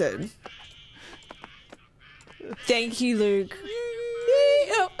censored. Thank you, Luke.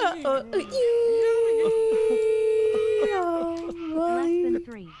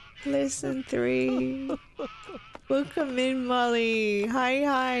 Less than 3. Welcome in, Molly.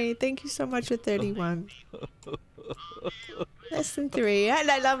 Hi. Thank you so much for 31. Less than 3.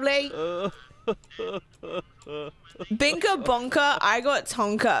 Hello, lovely. Binka bonka, I got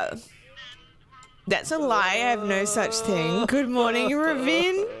tonka. That's a lie. I have no such thing. Good morning,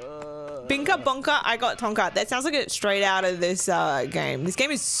 Ravin. Binka bonka, I got tonka. That sounds like it's straight out of this game. This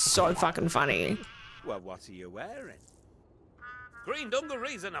game is so fucking funny. Well, what are you wearing? Green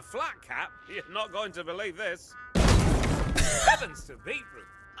dungarees and a flat cap? You're not going to believe this. Heavens to beetroot.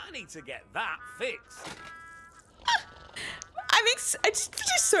 I need to get that fixed. I just do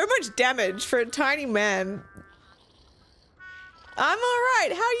so much damage for a tiny man. I'm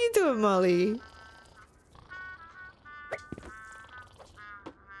alright. How you doing, Molly?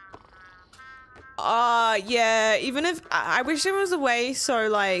 Yeah, even if I wish there was a way so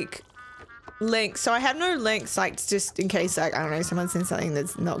like links. So I have no links, like just in case, like, I don't know, someone sends something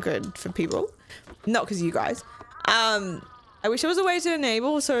that's not good for people. Not because you guys. I wish there was a way to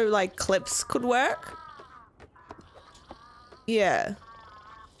enable so like clips could work. Yeah.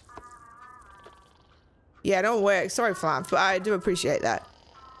 Yeah, it don't work. Sorry, Flam, but I do appreciate that.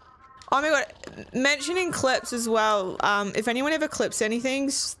 Oh my god, mentioning clips as well. If anyone ever clips anything,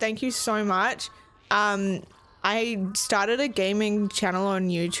 thank you so much. I started a gaming channel on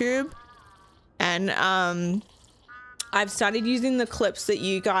YouTube, and I've started using the clips that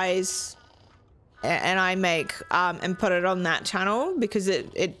you guys and I make and put it on that channel because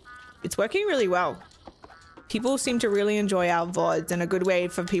it's working really well. People seem to really enjoy our VODs, and a good way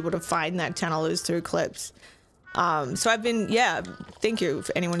for people to find that channel is through clips. So I've been, yeah, thank you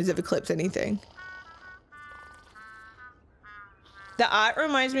for anyone who's ever clipped anything. The art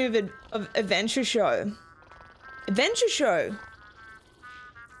reminds me of Adventure Show. Adventure Show.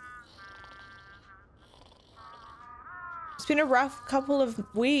 It's been a rough couple of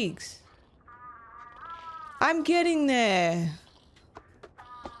weeks. I'm getting there.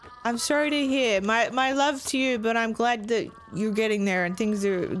 I'm sorry to hear. My love to you, but I'm glad that you're getting there and things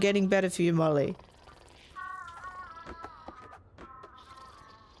are getting better for you, Molly.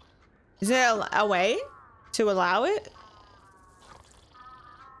 Is there a way to allow it?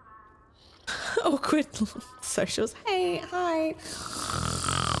 Awkward socials. Hey, hi.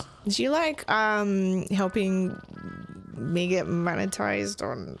 Do you like helping me get monetized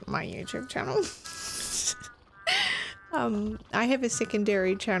on my YouTube channel? I have a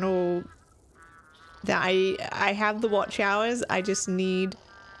secondary channel that I have the watch hours. I just need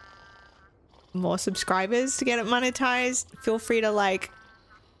more subscribers to get it monetized. Feel free to like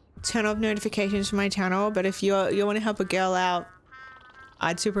turn off notifications from my channel, but if you want to help a girl out,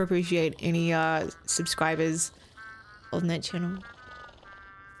 I'd super appreciate any subscribers on that channel.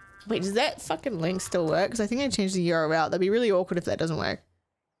 Wait, does that fucking link still work? Because I think I changed the URL. That'd be really awkward if that doesn't work.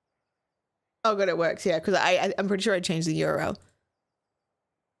 Oh, good, it works. Yeah, because I'm pretty sure I changed the URL.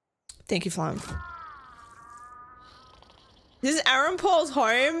 Thank you, Flum. This is Aaron Paul's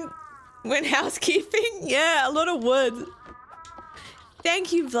home when housekeeping? Yeah, a lot of wood.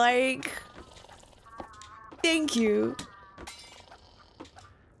 Thank you, Blake. Thank you.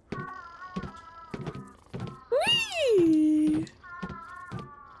 Whee!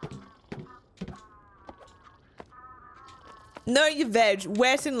 No, you veg.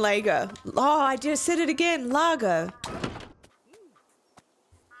 Wet and lager. Oh, I just said it again. Lager.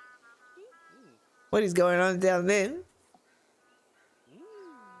 What is going on down there?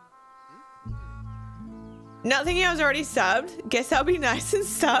 Nothing else already subbed. Guess I'll be nice and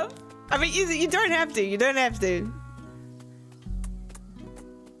sub. I mean, you don't have to. You don't have to.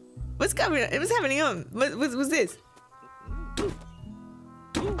 What's going on? What's happening on? What's this?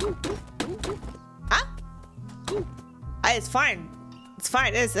 Huh? Hey, it's fine. It's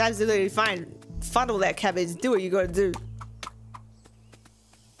fine. It's absolutely fine. Funnel that cabbage. Do what you gotta do.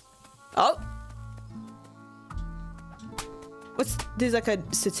 Oh. There's like a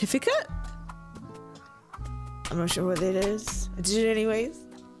certificate? I'm not sure what it is. I did it anyways.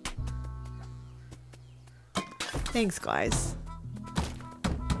 Thanks, guys.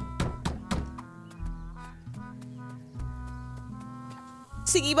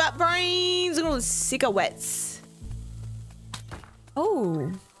 Sticky butt brains and all the cigarettes.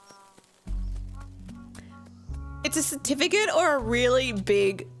 Oh. It's a certificate or a really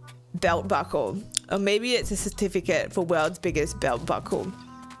big belt buckle. Or maybe it's a certificate for world's biggest belt buckle.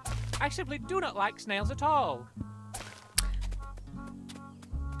 I simply do not like snails at all.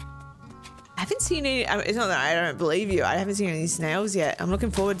 I haven't seen any. It's not that I don't believe you. I haven't seen any snails yet. I'm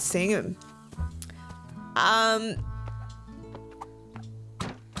looking forward to seeing them.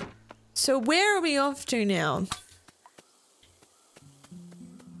 So where are we off to now?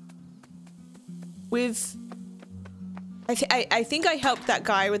 I think I helped that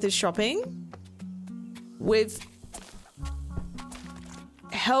guy with his shopping. We've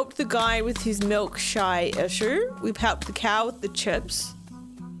helped the guy with his milk shy issue. We've helped the cow with the chips.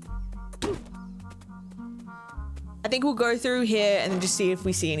 I think we'll go through here and just see if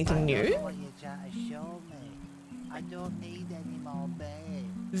we see anything new. I don't need any more babe.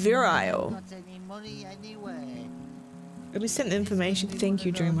 Virile. Not any money anyway. Let me send the information. Thank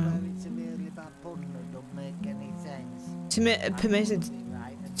you, Dreamer. Permitted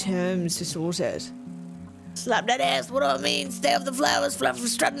terms to sort it. Slap that ass, what do I mean? Stay off the flowers, fluff,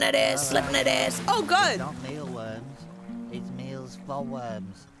 strutting that ass, slapping that ass. Oh, good. It's not mealworms, it's meals for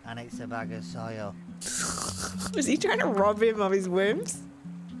worms, and it's a bag of soil. Was he trying to rob him of his worms?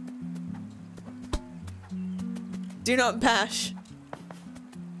 Do not bash.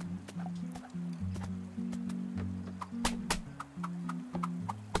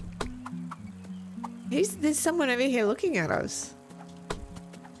 There's someone over here looking at us.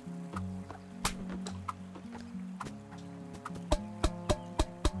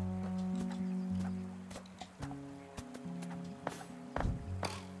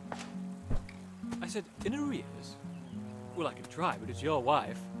 I said, in arrears? Well, I can try, but it's your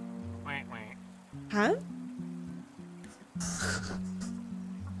wife. Huh?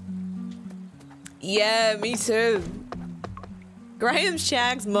 Yeah, me too. Graham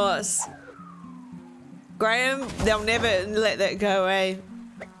shags moss. Graham, they'll never let that go away.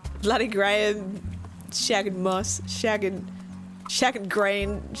 Bloody Graham, shagging moss, shagging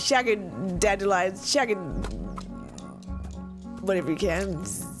grain, shagging dandelions, shagging whatever you can.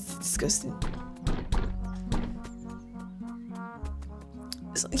 It's disgusting.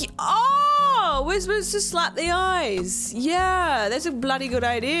 Oh, we're supposed to slap the eyes. Yeah, that's a bloody good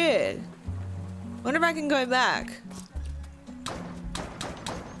idea. Wonder if I can go back.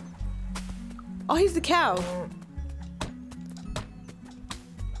 Oh, he's the cow.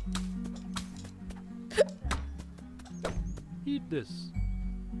 Eat this.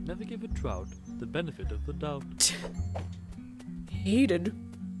 Never give a trout the benefit of the doubt. Heated.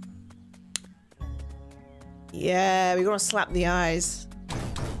 Yeah, we gotta slap the eyes.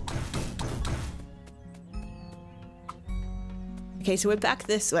 Okay, so we're back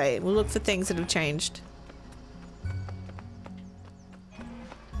this way. We'll look for things that have changed.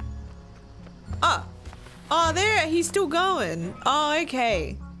 Oh, there, he's still going. Oh,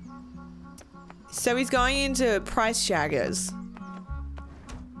 okay. So he's going into price shaggers.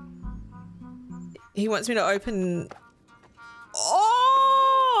 He wants me to open...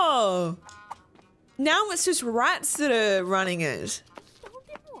 Oh! Now it's just rats that are running it.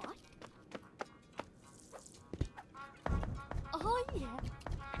 Oh, yeah.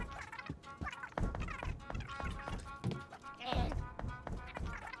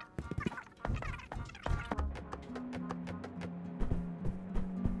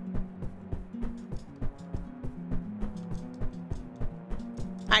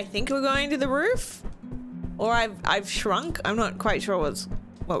 I think we're going to the roof, or I've shrunk. I'm not quite sure what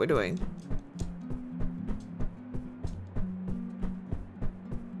we're doing.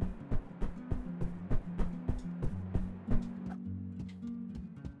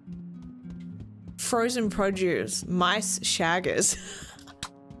 Frozen produce, mice shaggers.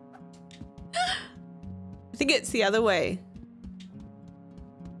 I think it's the other way.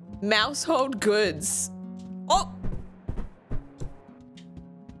 Mousehold goods. Oh!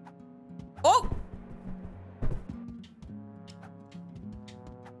 Oh!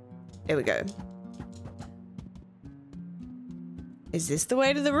 There we go. Is this the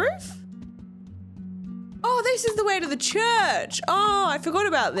way to the roof? Oh, this is the way to the church. Oh, I forgot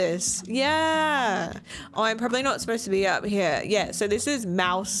about this. Yeah. Oh, I'm probably not supposed to be up here. Yeah, so this is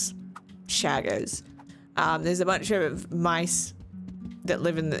mouse shaggers. There's a bunch of mice that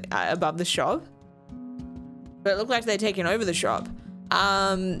live in the above the shop. But it looked like they're taking over the shop.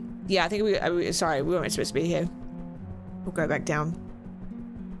 Yeah, I think sorry, we weren't supposed to be here. We'll go back down.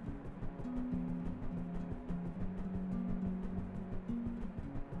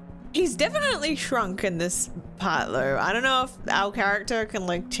 He's definitely shrunk in this part though. I don't know if our character can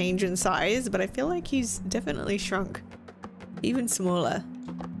like change in size, but I feel like he's definitely shrunk. Even smaller.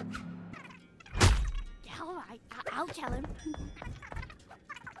 Yeah, alright, I'll tell him.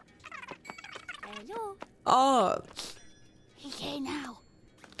 Hello. Oh. Here now.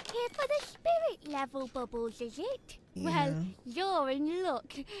 Here for the spirit level bubbles, is it? Yeah. Well, you're in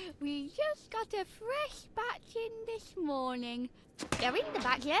luck. We just got a fresh batch in this morning. They're in the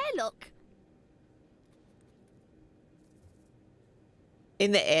back here, look.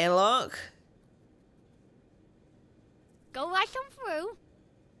 In the airlock? Go right on through.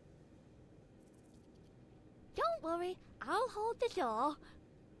 Don't worry, I'll hold the door.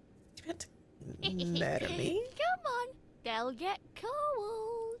 Murder me? Come on, they'll get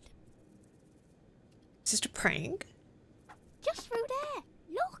cold. Is this a prank? Just through there,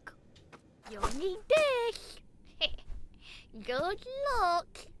 look. You'll need this. Good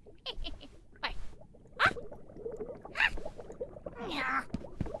luck. Right.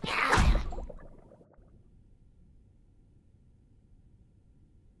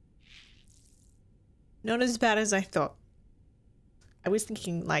 Not as bad as I thought. I was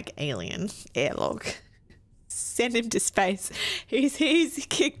thinking like alien airlock. Send him to space. He's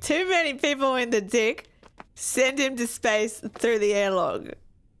kicked too many people in the dick. Send him to space through the airlock.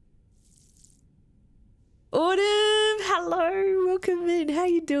 Autumn, hello, welcome in. How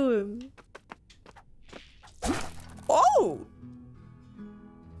you doing? Oh,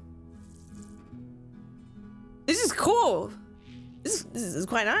 this is cool. This is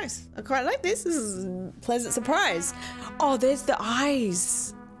quite nice. I quite like this. This is a pleasant surprise. Oh, there's the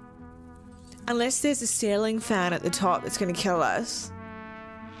eyes. Unless there's a ceiling fan at the top that's gonna kill us.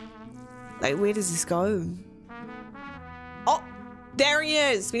 Like, where does this go? Oh, there he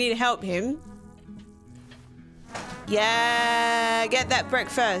is. We need to help him. Yeah, get that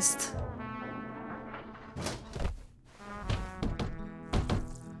breakfast.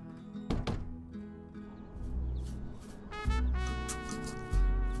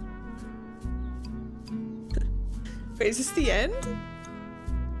 Wait, is this the end?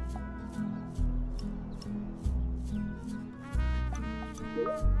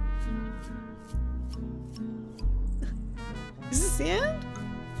 Is this the end?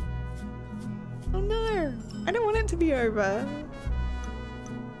 Oh no, I don't want it to be over.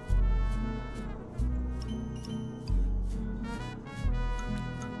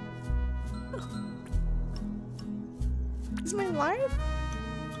 Is my life?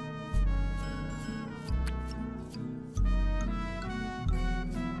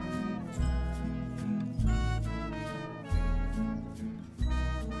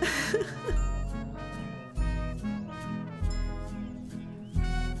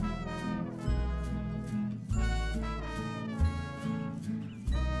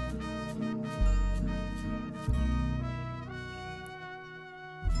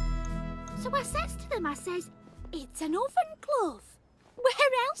 So I says to them, I says, it's an oven glove.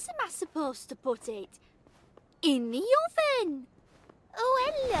 Where else am I supposed to put it? In the oven.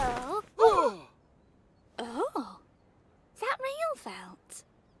 Oh, hello. Oh. Is that real felt?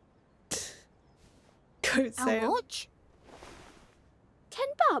 Coat How sale. much? £10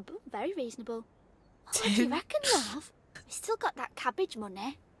 bob. Very reasonable. What do you reckon, love? We still got that cabbage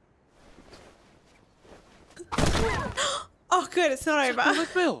money. Oh good, it's not over.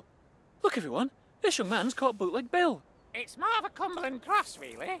 Bootleg Bill. Look everyone, this young man's caught Bootleg Bill. It's more of a Cumberland cross,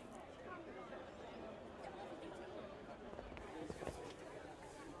 really.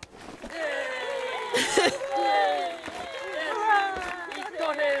 You've got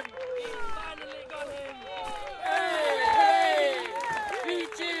got him! We finally got him! Hey! Hey! 3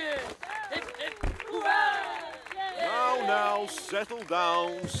 cheers! Hip, hip, hurrah! Now, settle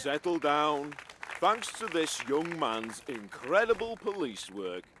down, settle down. Thanks to this young man's incredible police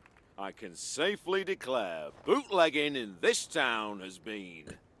work, I can safely declare bootlegging in this town has been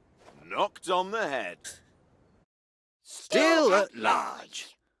knocked on the head. Still at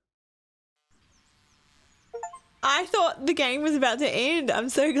large. I thought the game was about to end. I'm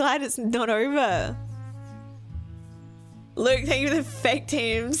so glad it's not over. Luke, thank you for the fake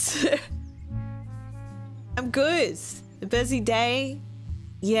teams. I'm good. A busy day.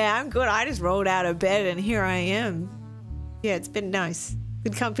 Yeah, I'm good. I just rolled out of bed and here I am. Yeah, it's been nice.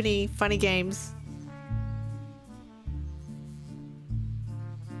 Good company, funny games.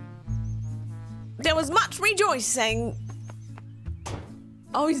 There was much rejoicing.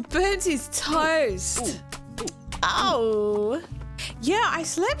 Oh, he's burnt his toast. Oh. Yeah, I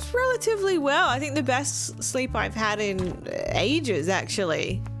slept relatively well. I think the best sleep I've had in ages,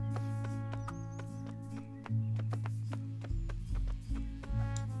 actually.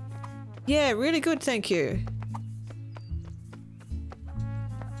 Yeah, really good, thank you.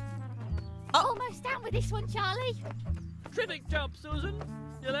 Almost done with this one, Charlie. Terrific job, Susan.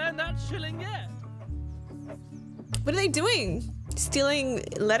 You'll earn that shilling yet. What are they doing? Stealing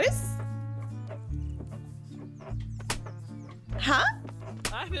lettuce? Huh?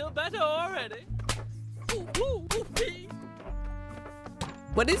 I feel better already. Ooh, ooh, ooh, pee.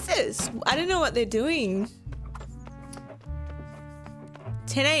 What is this? I don't know what they're doing.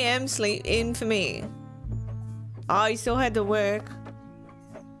 10 a.m. sleep in for me. Oh, you still had to work.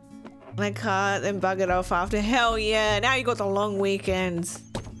 My car, then buggered off after. Hell yeah, now you got the long weekends.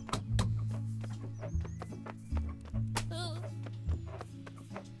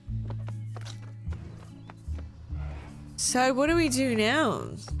 So what do we do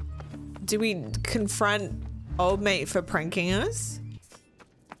now? Do we confront old mate for pranking us?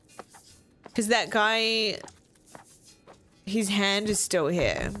 Because that guy, his hand is still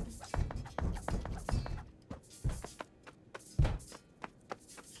here.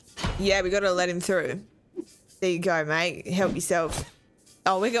 Yeah, we gotta let him through. There you go, mate. Help yourself.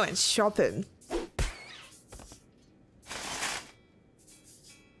 Oh, we're going shopping.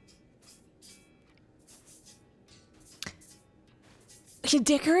 You're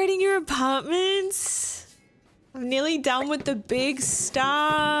decorating your apartments? I'm nearly done with the big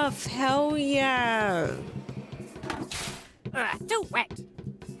stuff. Hell yeah. Too wet.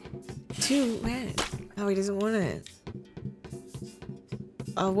 Too wet. Oh, he doesn't want it.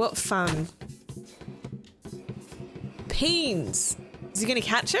 Oh, what fun. Peens. Is he gonna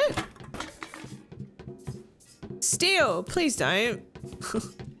catch it? Steal, please don't.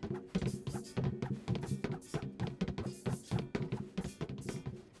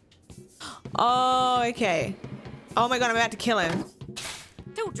 Oh, okay. Oh my god, I'm about to kill him.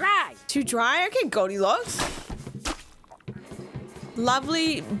 Too dry. Too dry? Okay, Goldilocks.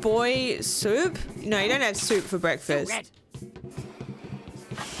 Lovely boy soup. No, you don't have soup for breakfast. Red.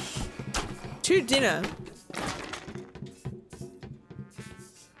 To dinner.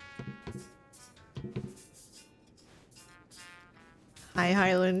 Hi,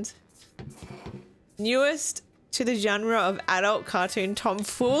 Highland. Newest to the genre of adult cartoon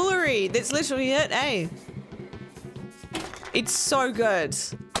tomfoolery. That's literally it, eh? It's so good.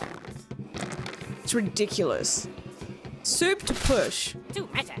 It's ridiculous. Soup to push. Too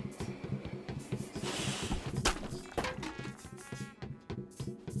matter.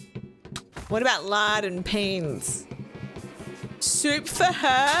 What about lard and beans? Soup for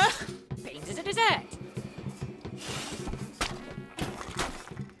her? Beans is a dessert.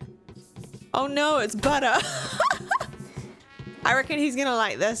 Oh no, it's butter. I reckon he's gonna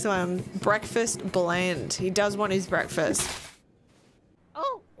like this one. Breakfast blend. He does want his breakfast.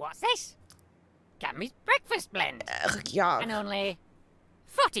 Oh, what's this? Gammy's breakfast blend. Ugh, yuck. And only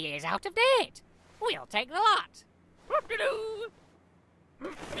 40 years out of date. We'll take the lot. I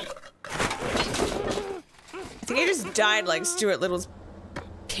think he just died like Stuart Little's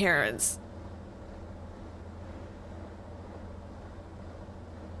parents.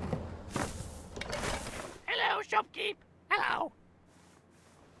 Hello, shopkeep. Hello.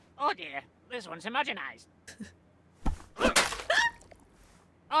 Oh dear, this one's homogenized.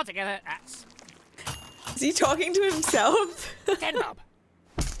 Altogether, that's... Is he talking to himself? 10 bob.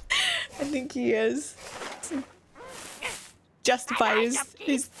 I think he is. Justify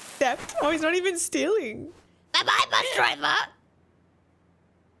his theft. Oh, he's not even stealing. Bye-bye, bus driver.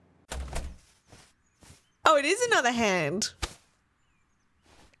 Oh, it is another hand.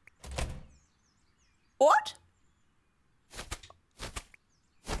 What?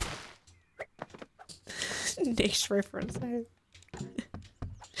 Niche reference.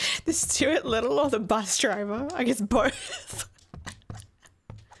 The Stuart Little or the bus driver? I guess both.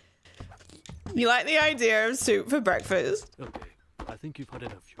 You like the idea of soup for breakfast? Okay, I think you've had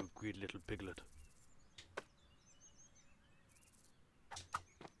enough, you greedy little piglet.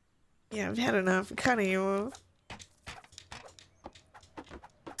 Yeah, I've had enough. Cutting you off.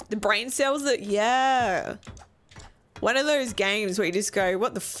 The brain cells that, yeah. One of those games where you just go,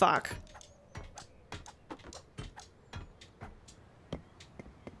 what the fuck?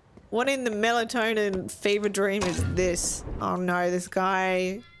 What in the melatonin fever dream is this? Oh no, this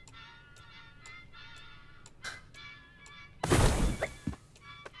guy.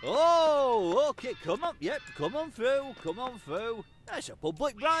 Oh, okay, come on, yep, come on through, come on through. That's a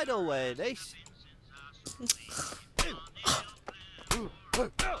public bridal way, this.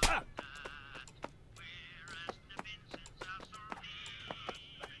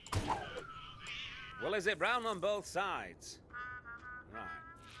 Well, is it brown on both sides? Right.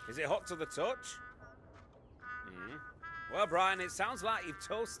 Is it hot to the touch? Well, Brian, it sounds like you've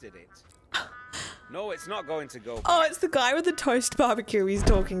toasted it. No, it's not going to go back. Oh, it's the guy with the toast barbecue he's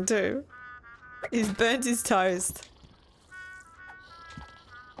talking to. He's burnt his toast.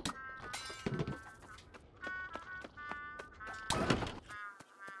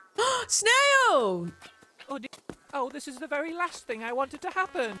 Snail! Oh, this is the very last thing I wanted to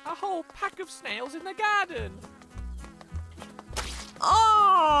happen. A whole pack of snails in the garden.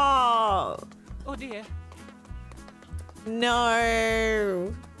 Oh! Oh dear.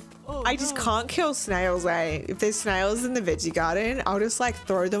 No. Oh, I just can't kill snails, eh? If there's snails in the veggie garden, I'll just like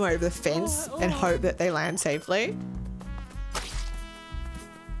throw them over the fence and hope that they land safely.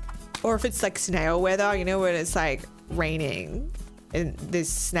 Or if it's like snail weather, you know, when it's like raining and there's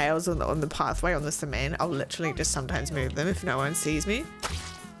snails on the pathway on the cement, I'll literally just sometimes move them if no one sees me.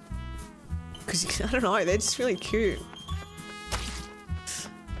 Because, I don't know, they're just really cute.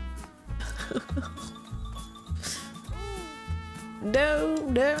 No,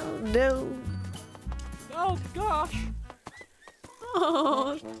 no, no. Oh gosh.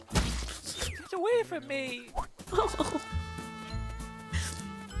 Oh. Get away from me. Oh.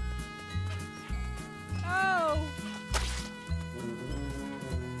 Oh.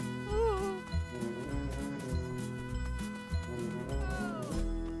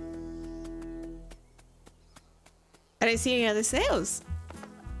 I don't see any other snails.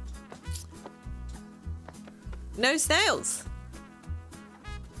 No snails.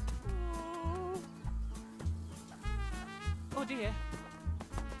 Oh dear.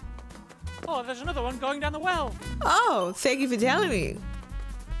 Oh, there's another one going down the well. Oh, thank you for telling me.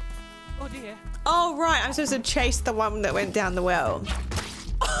 Oh dear. Oh, right. I'm supposed to chase the one that went down the well.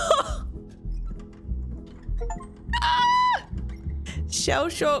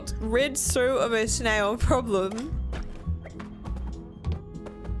 Shell-shocked red suit of a snail problem.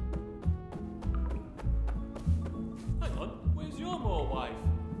 Hang on, where's your mole wife?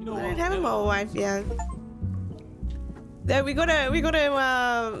 You know I what? don't have a mole wife yet. No, we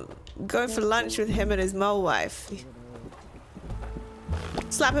gotta go for lunch with him and his mole wife.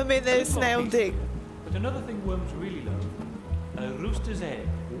 Slap him in the snail dick. But another thing worms really love, a rooster's egg.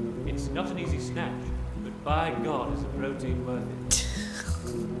 It's not an easy snatch, but by God, is a protein worth it.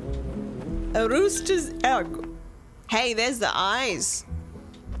 A rooster's egg. Hey, there's the eyes.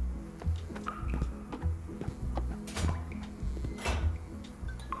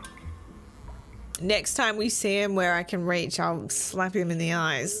 Next time we see him where I can reach, I'll slap him in the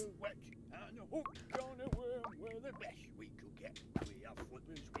eyes.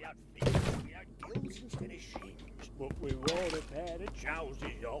 But we wore a pair of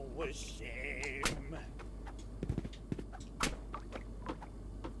trousers all the same.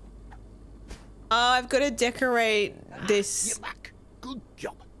 Oh, I've got to decorate this. You're back. Good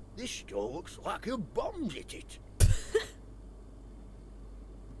job. This store looks like a bomb's hit it.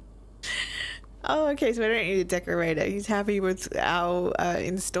 Oh, okay, so I don't need to decorate it. He's happy with our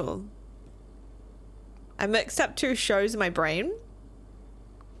install. I mixed up two shows in my brain.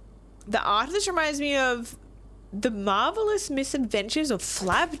 The art of this reminds me of The Marvelous Misadventures of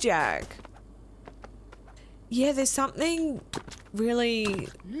Flapjack. Yeah, there's something really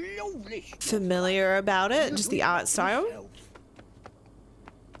familiar about it, just the art style.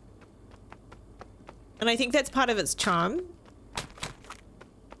 And I think that's part of its charm.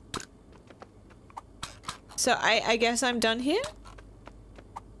 So I guess I'm done here.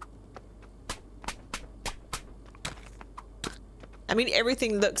 I mean,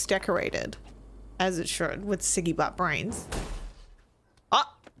 everything looks decorated, as it should, with Siggy Butt brains.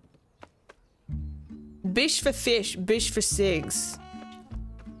 Ah! Bish for fish, bish for cigs.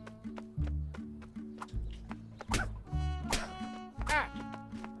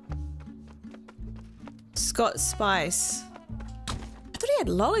 Scott Spice. I thought he had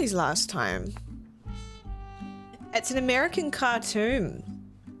lollies last time. It's an American cartoon.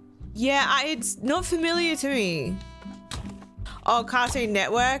 Yeah, it's not familiar to me. Oh, Cartoon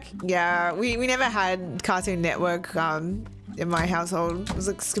Network? Yeah, we never had Cartoon Network in my household. It was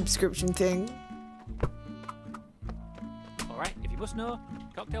like a subscription thing. Alright, if you must know,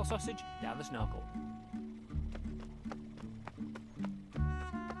 cocktail sausage down the snorkel.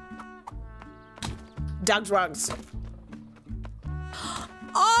 Doug's rugs.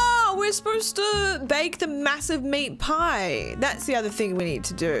 Oh, we're supposed to bake the massive meat pie. That's the other thing we need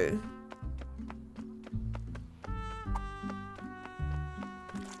to do.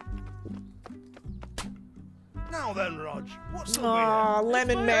 Now then, Rog, what's the Oh, weird?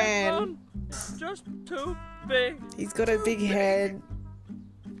 Lemon Man. It's just too big. He's got a big head.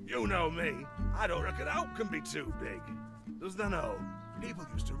 You know me. I don't reckon out can be too big. Does they know? People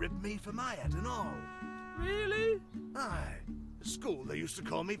used to rib me for my head and all. Really? Aye. At school they used to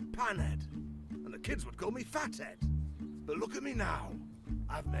call me Panhead. And the kids would call me Fathead. But look at me now.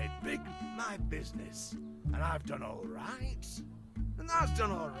 I've made big my business. And I've done all right. And that's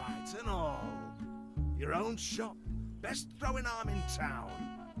done all right and all. Your own shop. Best throwing arm in town.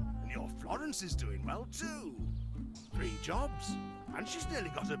 And your Florence is doing well too. 3 jobs. And she's nearly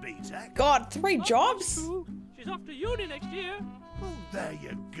got a B.Tech. God, 3 jobs? She's off to uni next year. Oh, there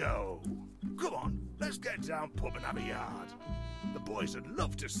you go. Come on, let's get down pub and have a yard. The boys would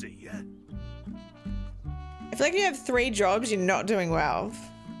love to see you. I feel like you have 3 jobs, you're not doing well.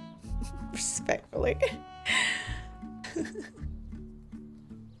 Respectfully.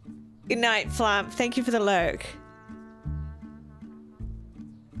 Good night, Flamp. Thank you for the lurk.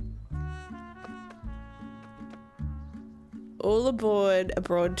 All aboard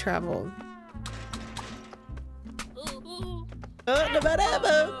abroad travel. I've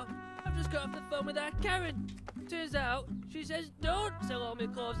just got off the phone with that Karen. Turns out, she says don't sell all my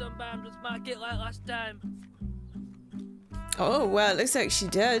clothes on Barnsworth Market like last time. Oh, well, it looks like she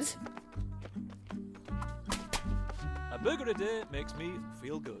did. A burger a day makes me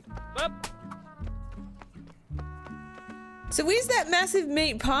feel good. Up. So where's that massive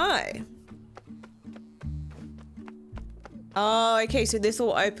meat pie? Oh, okay, so this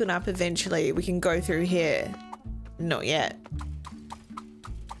will open up eventually. We can go through here. Not yet.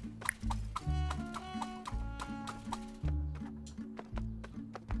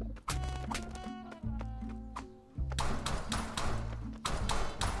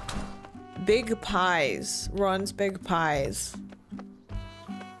 Big pies. Ron's big pies.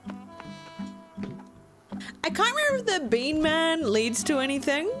 I can't remember if the Bean Man leads to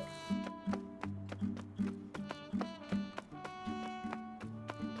anything.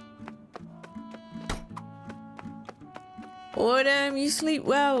 Autumn, you sleep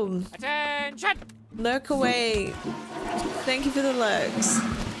well. Attention! Lurk away. Thank you for the lurks.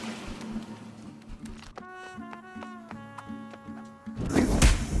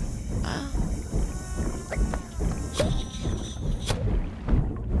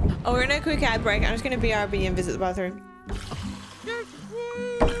 Oh, we're in a quick ad break. I'm just gonna BRB and visit the bathroom.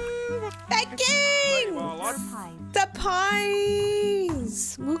 Begging! The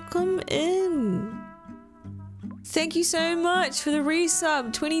pies! Welcome in. Thank you so much for the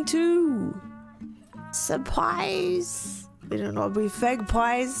resub, 22. Surprise. We don't know, be fake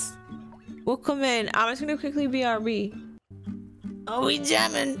pies. Welcome in. I'm just gonna quickly BRB. Are we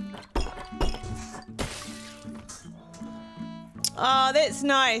jamming? Oh, that's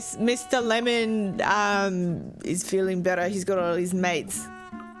nice. Mr. Lemon is feeling better. He's got all his mates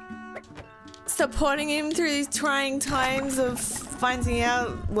supporting him through these trying times of finding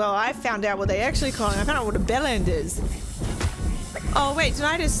out. Well, I found out what they actually call him. I found out what a bell end is. Oh, wait, did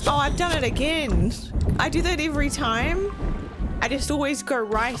I just... Oh, I've done it again. I do that every time. I just always go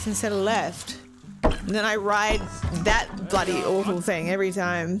right instead of left. And then I ride that bloody awful thing every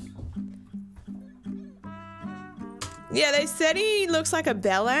time. Yeah, they said he looks like a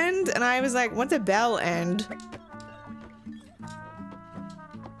bell end, and I was like, what's a bell end?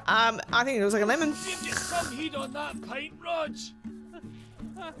 I think it looks like a lemon. Give you some heat on that pint, Rog.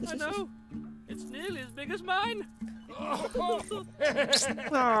 I know. It's nearly as big as mine.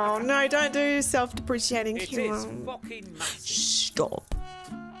 Oh, no, don't do self-depreciating humor. It is fucking massive. Stop.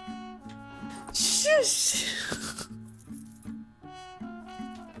 Shush.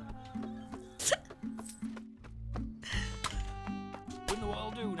 Don't know what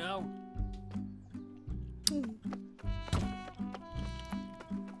I'll do now.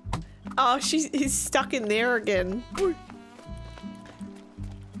 Oh, he's stuck in there again.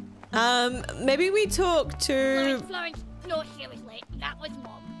 Maybe we talk to... Florence, no, seriously, that was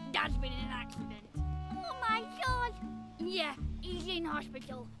Mom. Dad's been in an accident. Oh my Yeah, he's in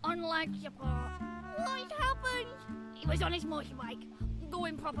hospital, on life support. What happened? He was on his motorbike,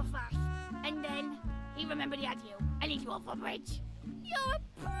 going proper fast. And then he remembered he had you, and he drove off a bridge. You're a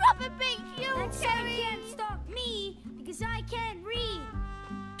proper big you, Terry! Can't stop me, because I can't read.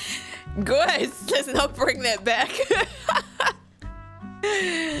 Good. Let's not bring that back.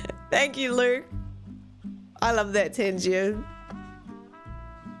 Thank you, Luke. I love that, Tangier.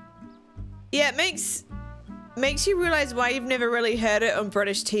 Yeah, it makes you realize why you've never really heard it on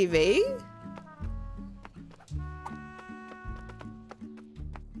British TV.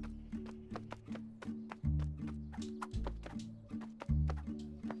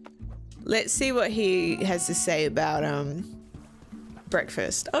 Let's see what he has to say about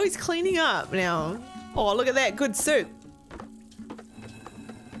breakfast. Oh, he's cleaning up now. Oh, look at that good soup.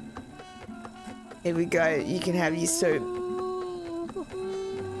 Here we go. You can have your soup.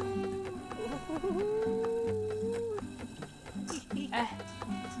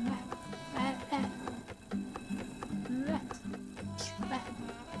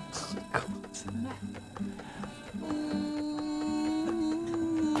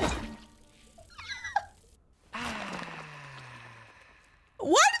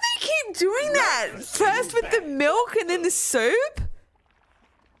 Why do they keep doing that? First with the milk and then the soup?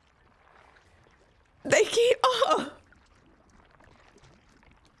 They keep... Oh.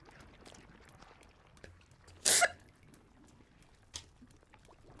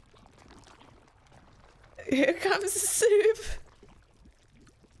 Here comes the soup.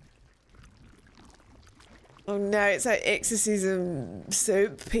 Oh no, it's like exorcism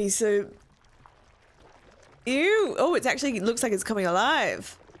soup, pea soup. Ew. Oh, it actually looks like it's coming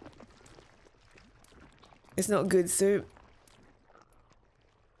alive. It's not good soup.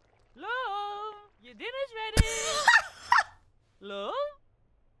 Love, your dinner's ready. Love?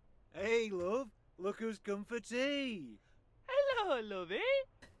 Hey, love. Look who's come for tea. Hello, lovey.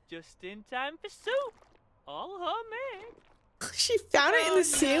 Just in time for soup. All homemade. She found it in the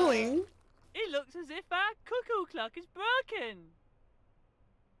ceiling. It looks as if our cuckoo clock is broken.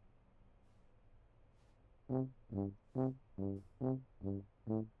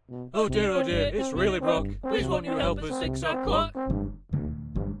 Oh dear, it's really broke. Please won't you help us fix our clock?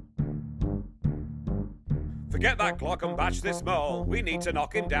 Forget that clock and batch this mole. We need to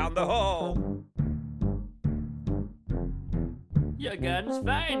knock him down the hole. Your garden's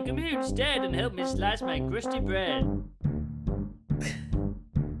fine. Come here instead and help me slice my crusty bread.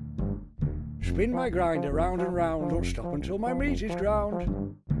 Spin my grinder round and round. Don't stop until my meat is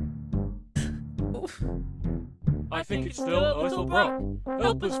ground. I think it's still a little broke.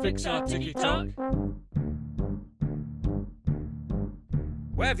 Help us fix our ticky-tock.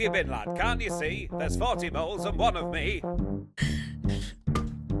 Where have you been, lad? Can't you see? There's 40 moles and one of me.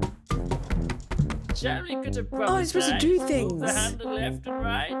 Cherry could have Oh, I'm supposed to do things. The handle left and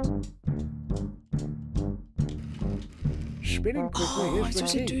right. Spinning quickly I'm is the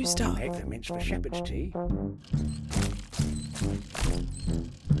supposed to tea. do stuff. Make the mince for shepherd's tea.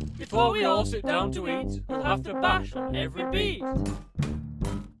 Before we all sit down to eat, we'll have to bash on every beat.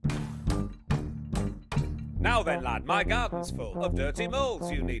 Now then, lad, my garden's full of dirty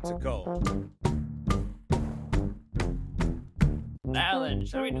moles you need to cull. Now then,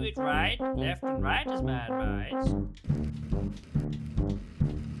 shall we do it right? Left and right as man rides.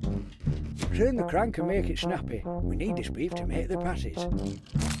 Turn the crank and make it snappy. We need this beef to make the patties.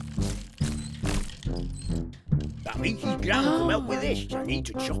 That meat is grand, come help with this. I need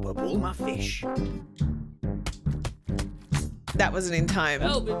to chop up all my fish. That wasn't in time.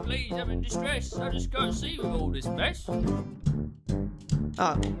 Help me, please, I'm in distress. I just can't see with all this mess.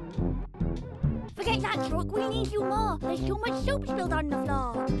 Oh. Forget that truck, we need you more. There's too much soup spilled on the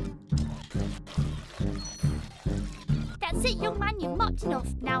floor. That's it, young man, you've mopped enough.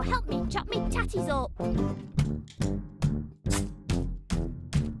 Now help me chop me tatties up.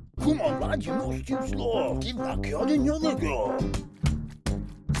 Come on, lad, you're not too slow. Give that cod another go.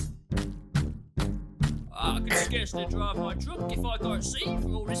 I can scarcely drive my truck if I can't see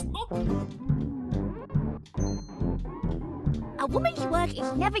from all this muck. A woman's work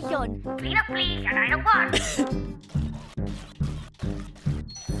is never done. Clean up, please, and I don't want.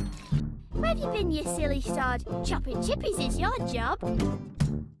 Where have you been, you silly sod? Chopping chippies is your job.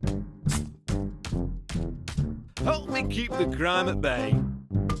 Help me keep the crime at bay.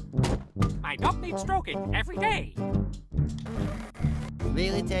 My dog needs stroking every day.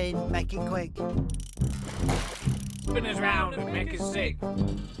 Reel it in, make it quick. Spin us round and make us sick.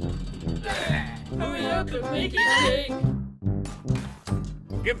 Hurry up and make it quick.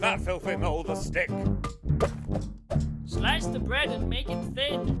 Give that filthy mole the stick. Slice the bread and make it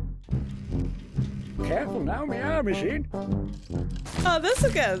thin. Careful now, my arm is in. Oh, this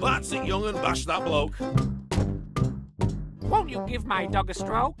again. That's it, young, and bash that bloke. Won't you give my dog a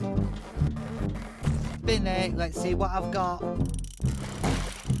stroke? Binny, let's see what I've got.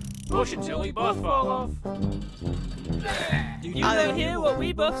 Push until we both fall off. Did you not hear what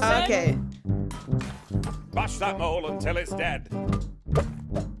we both said? Okay. Bash that mole until it's dead.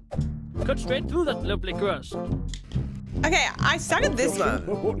 Cut straight through that lovely crust. Okay, I started this one.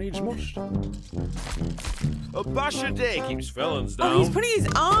 What needs must? A bash a day keeps felons down. Oh, he's putting his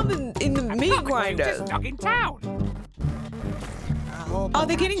arm in the meat grinder. Dog in town. Oh,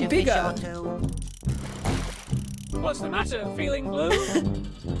 they're getting bigger. What's the matter? Feeling blue?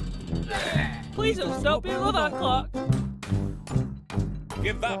 Please don't stop your love our clock.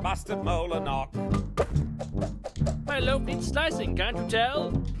 Give that bastard mole a knock. My loaf needs slicing, can't you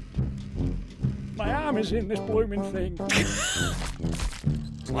tell? My arm is in this blooming thing.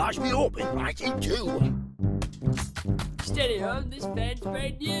 Slice me open right in two. Steady on, this fan's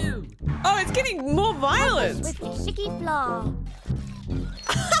brand new. Oh, it's getting more violent. With the sticky floor.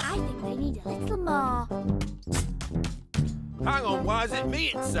 I think they need a little more. Hang on, why is it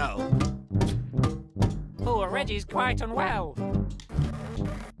me itself? Oh, Reggie's quite unwell.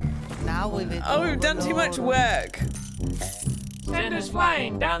 Now with it. Oh, we've done too much work. Send us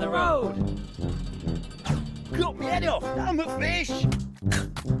flying down the road. Cut me head off, I'm a fish.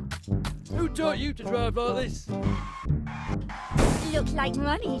 Who taught you to drive like this? Looks like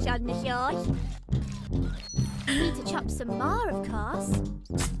money's on the shores. You need to chop some more, of course.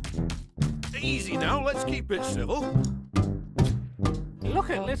 Easy now, let's keep it civil. Look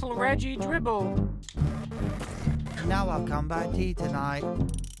at little Reggie dribble. Now I'll come by tea tonight.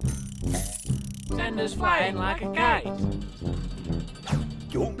 Send us flying like a kite.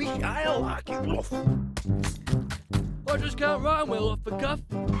 Don't be shy, I like it rough. I just can't rhyme well off the cuff.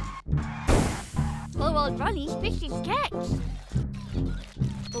 Poor old Ronnie's fish his cakes.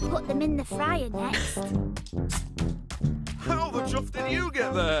 We'll put them in the fryer next. How the chuff did you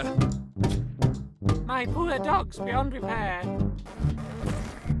get there? My poor dog's beyond repair.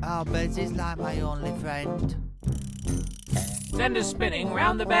 Oh, Bez is like my only friend. Send us spinning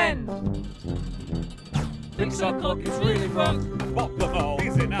round the bend. Thinks our clock is really wrong. Pop the mole,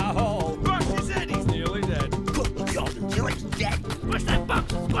 he's in our hole. Bash his head, he's nearly dead. Cut the dog until it's dead. Smash that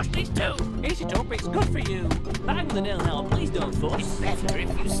box, squash these two. Eat it up, it's good for you. Bang the nail now, please don't fuss. It's better if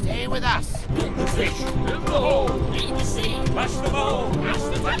you stay with us. Get the fish, in the hole, eat the sea. Bash the mole. Mash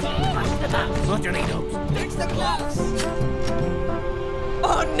the tackle, mash the mouse. Roger needles. Fix the clocks.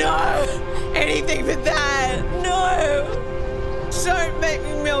 Oh no! Anything but that! No! Don't make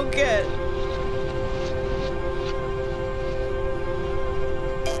me milk it.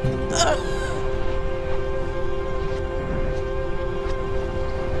 Ugh.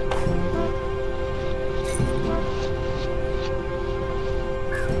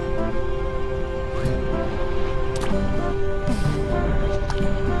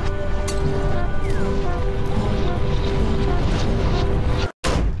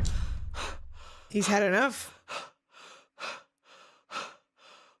 He's had enough.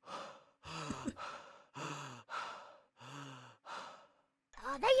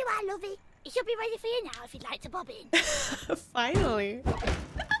 Oh, there you are, lovey. It should be ready for you now if you'd like to bob in. Finally.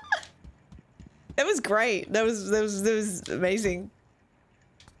 That was great. That was amazing.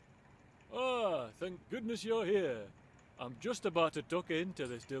 Ah, thank goodness you're here. I'm just about to tuck into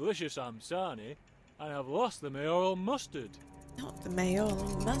this delicious amsani, and I've lost the mayoral mustard. Not the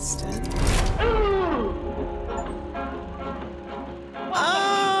mayoral mustard. Oh!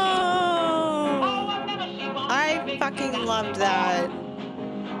 I fucking loved that.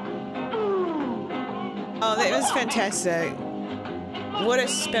 Oh, that was fantastic. What a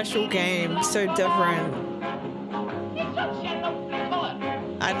special game. So different.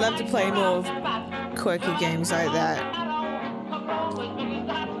 I'd love to play more quirky games like that.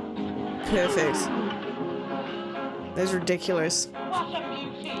 Perfect. That's ridiculous.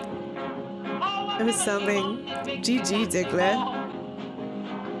 It was something. GG, Diggler.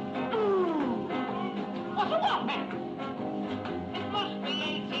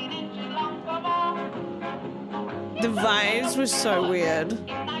 The vibes were so weird.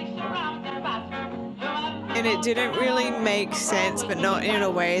 And it didn't really make sense, but not in a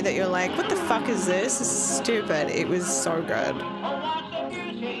way that you're like, what the fuck is this? This is stupid. It was so good.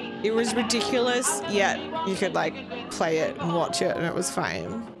 It was ridiculous, yet you could like play it and watch it and it was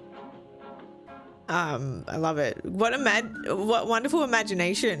fine. I love it. What wonderful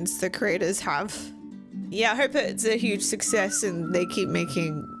imaginations the creators have. Yeah, I hope it's a huge success and they keep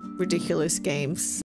making ridiculous games.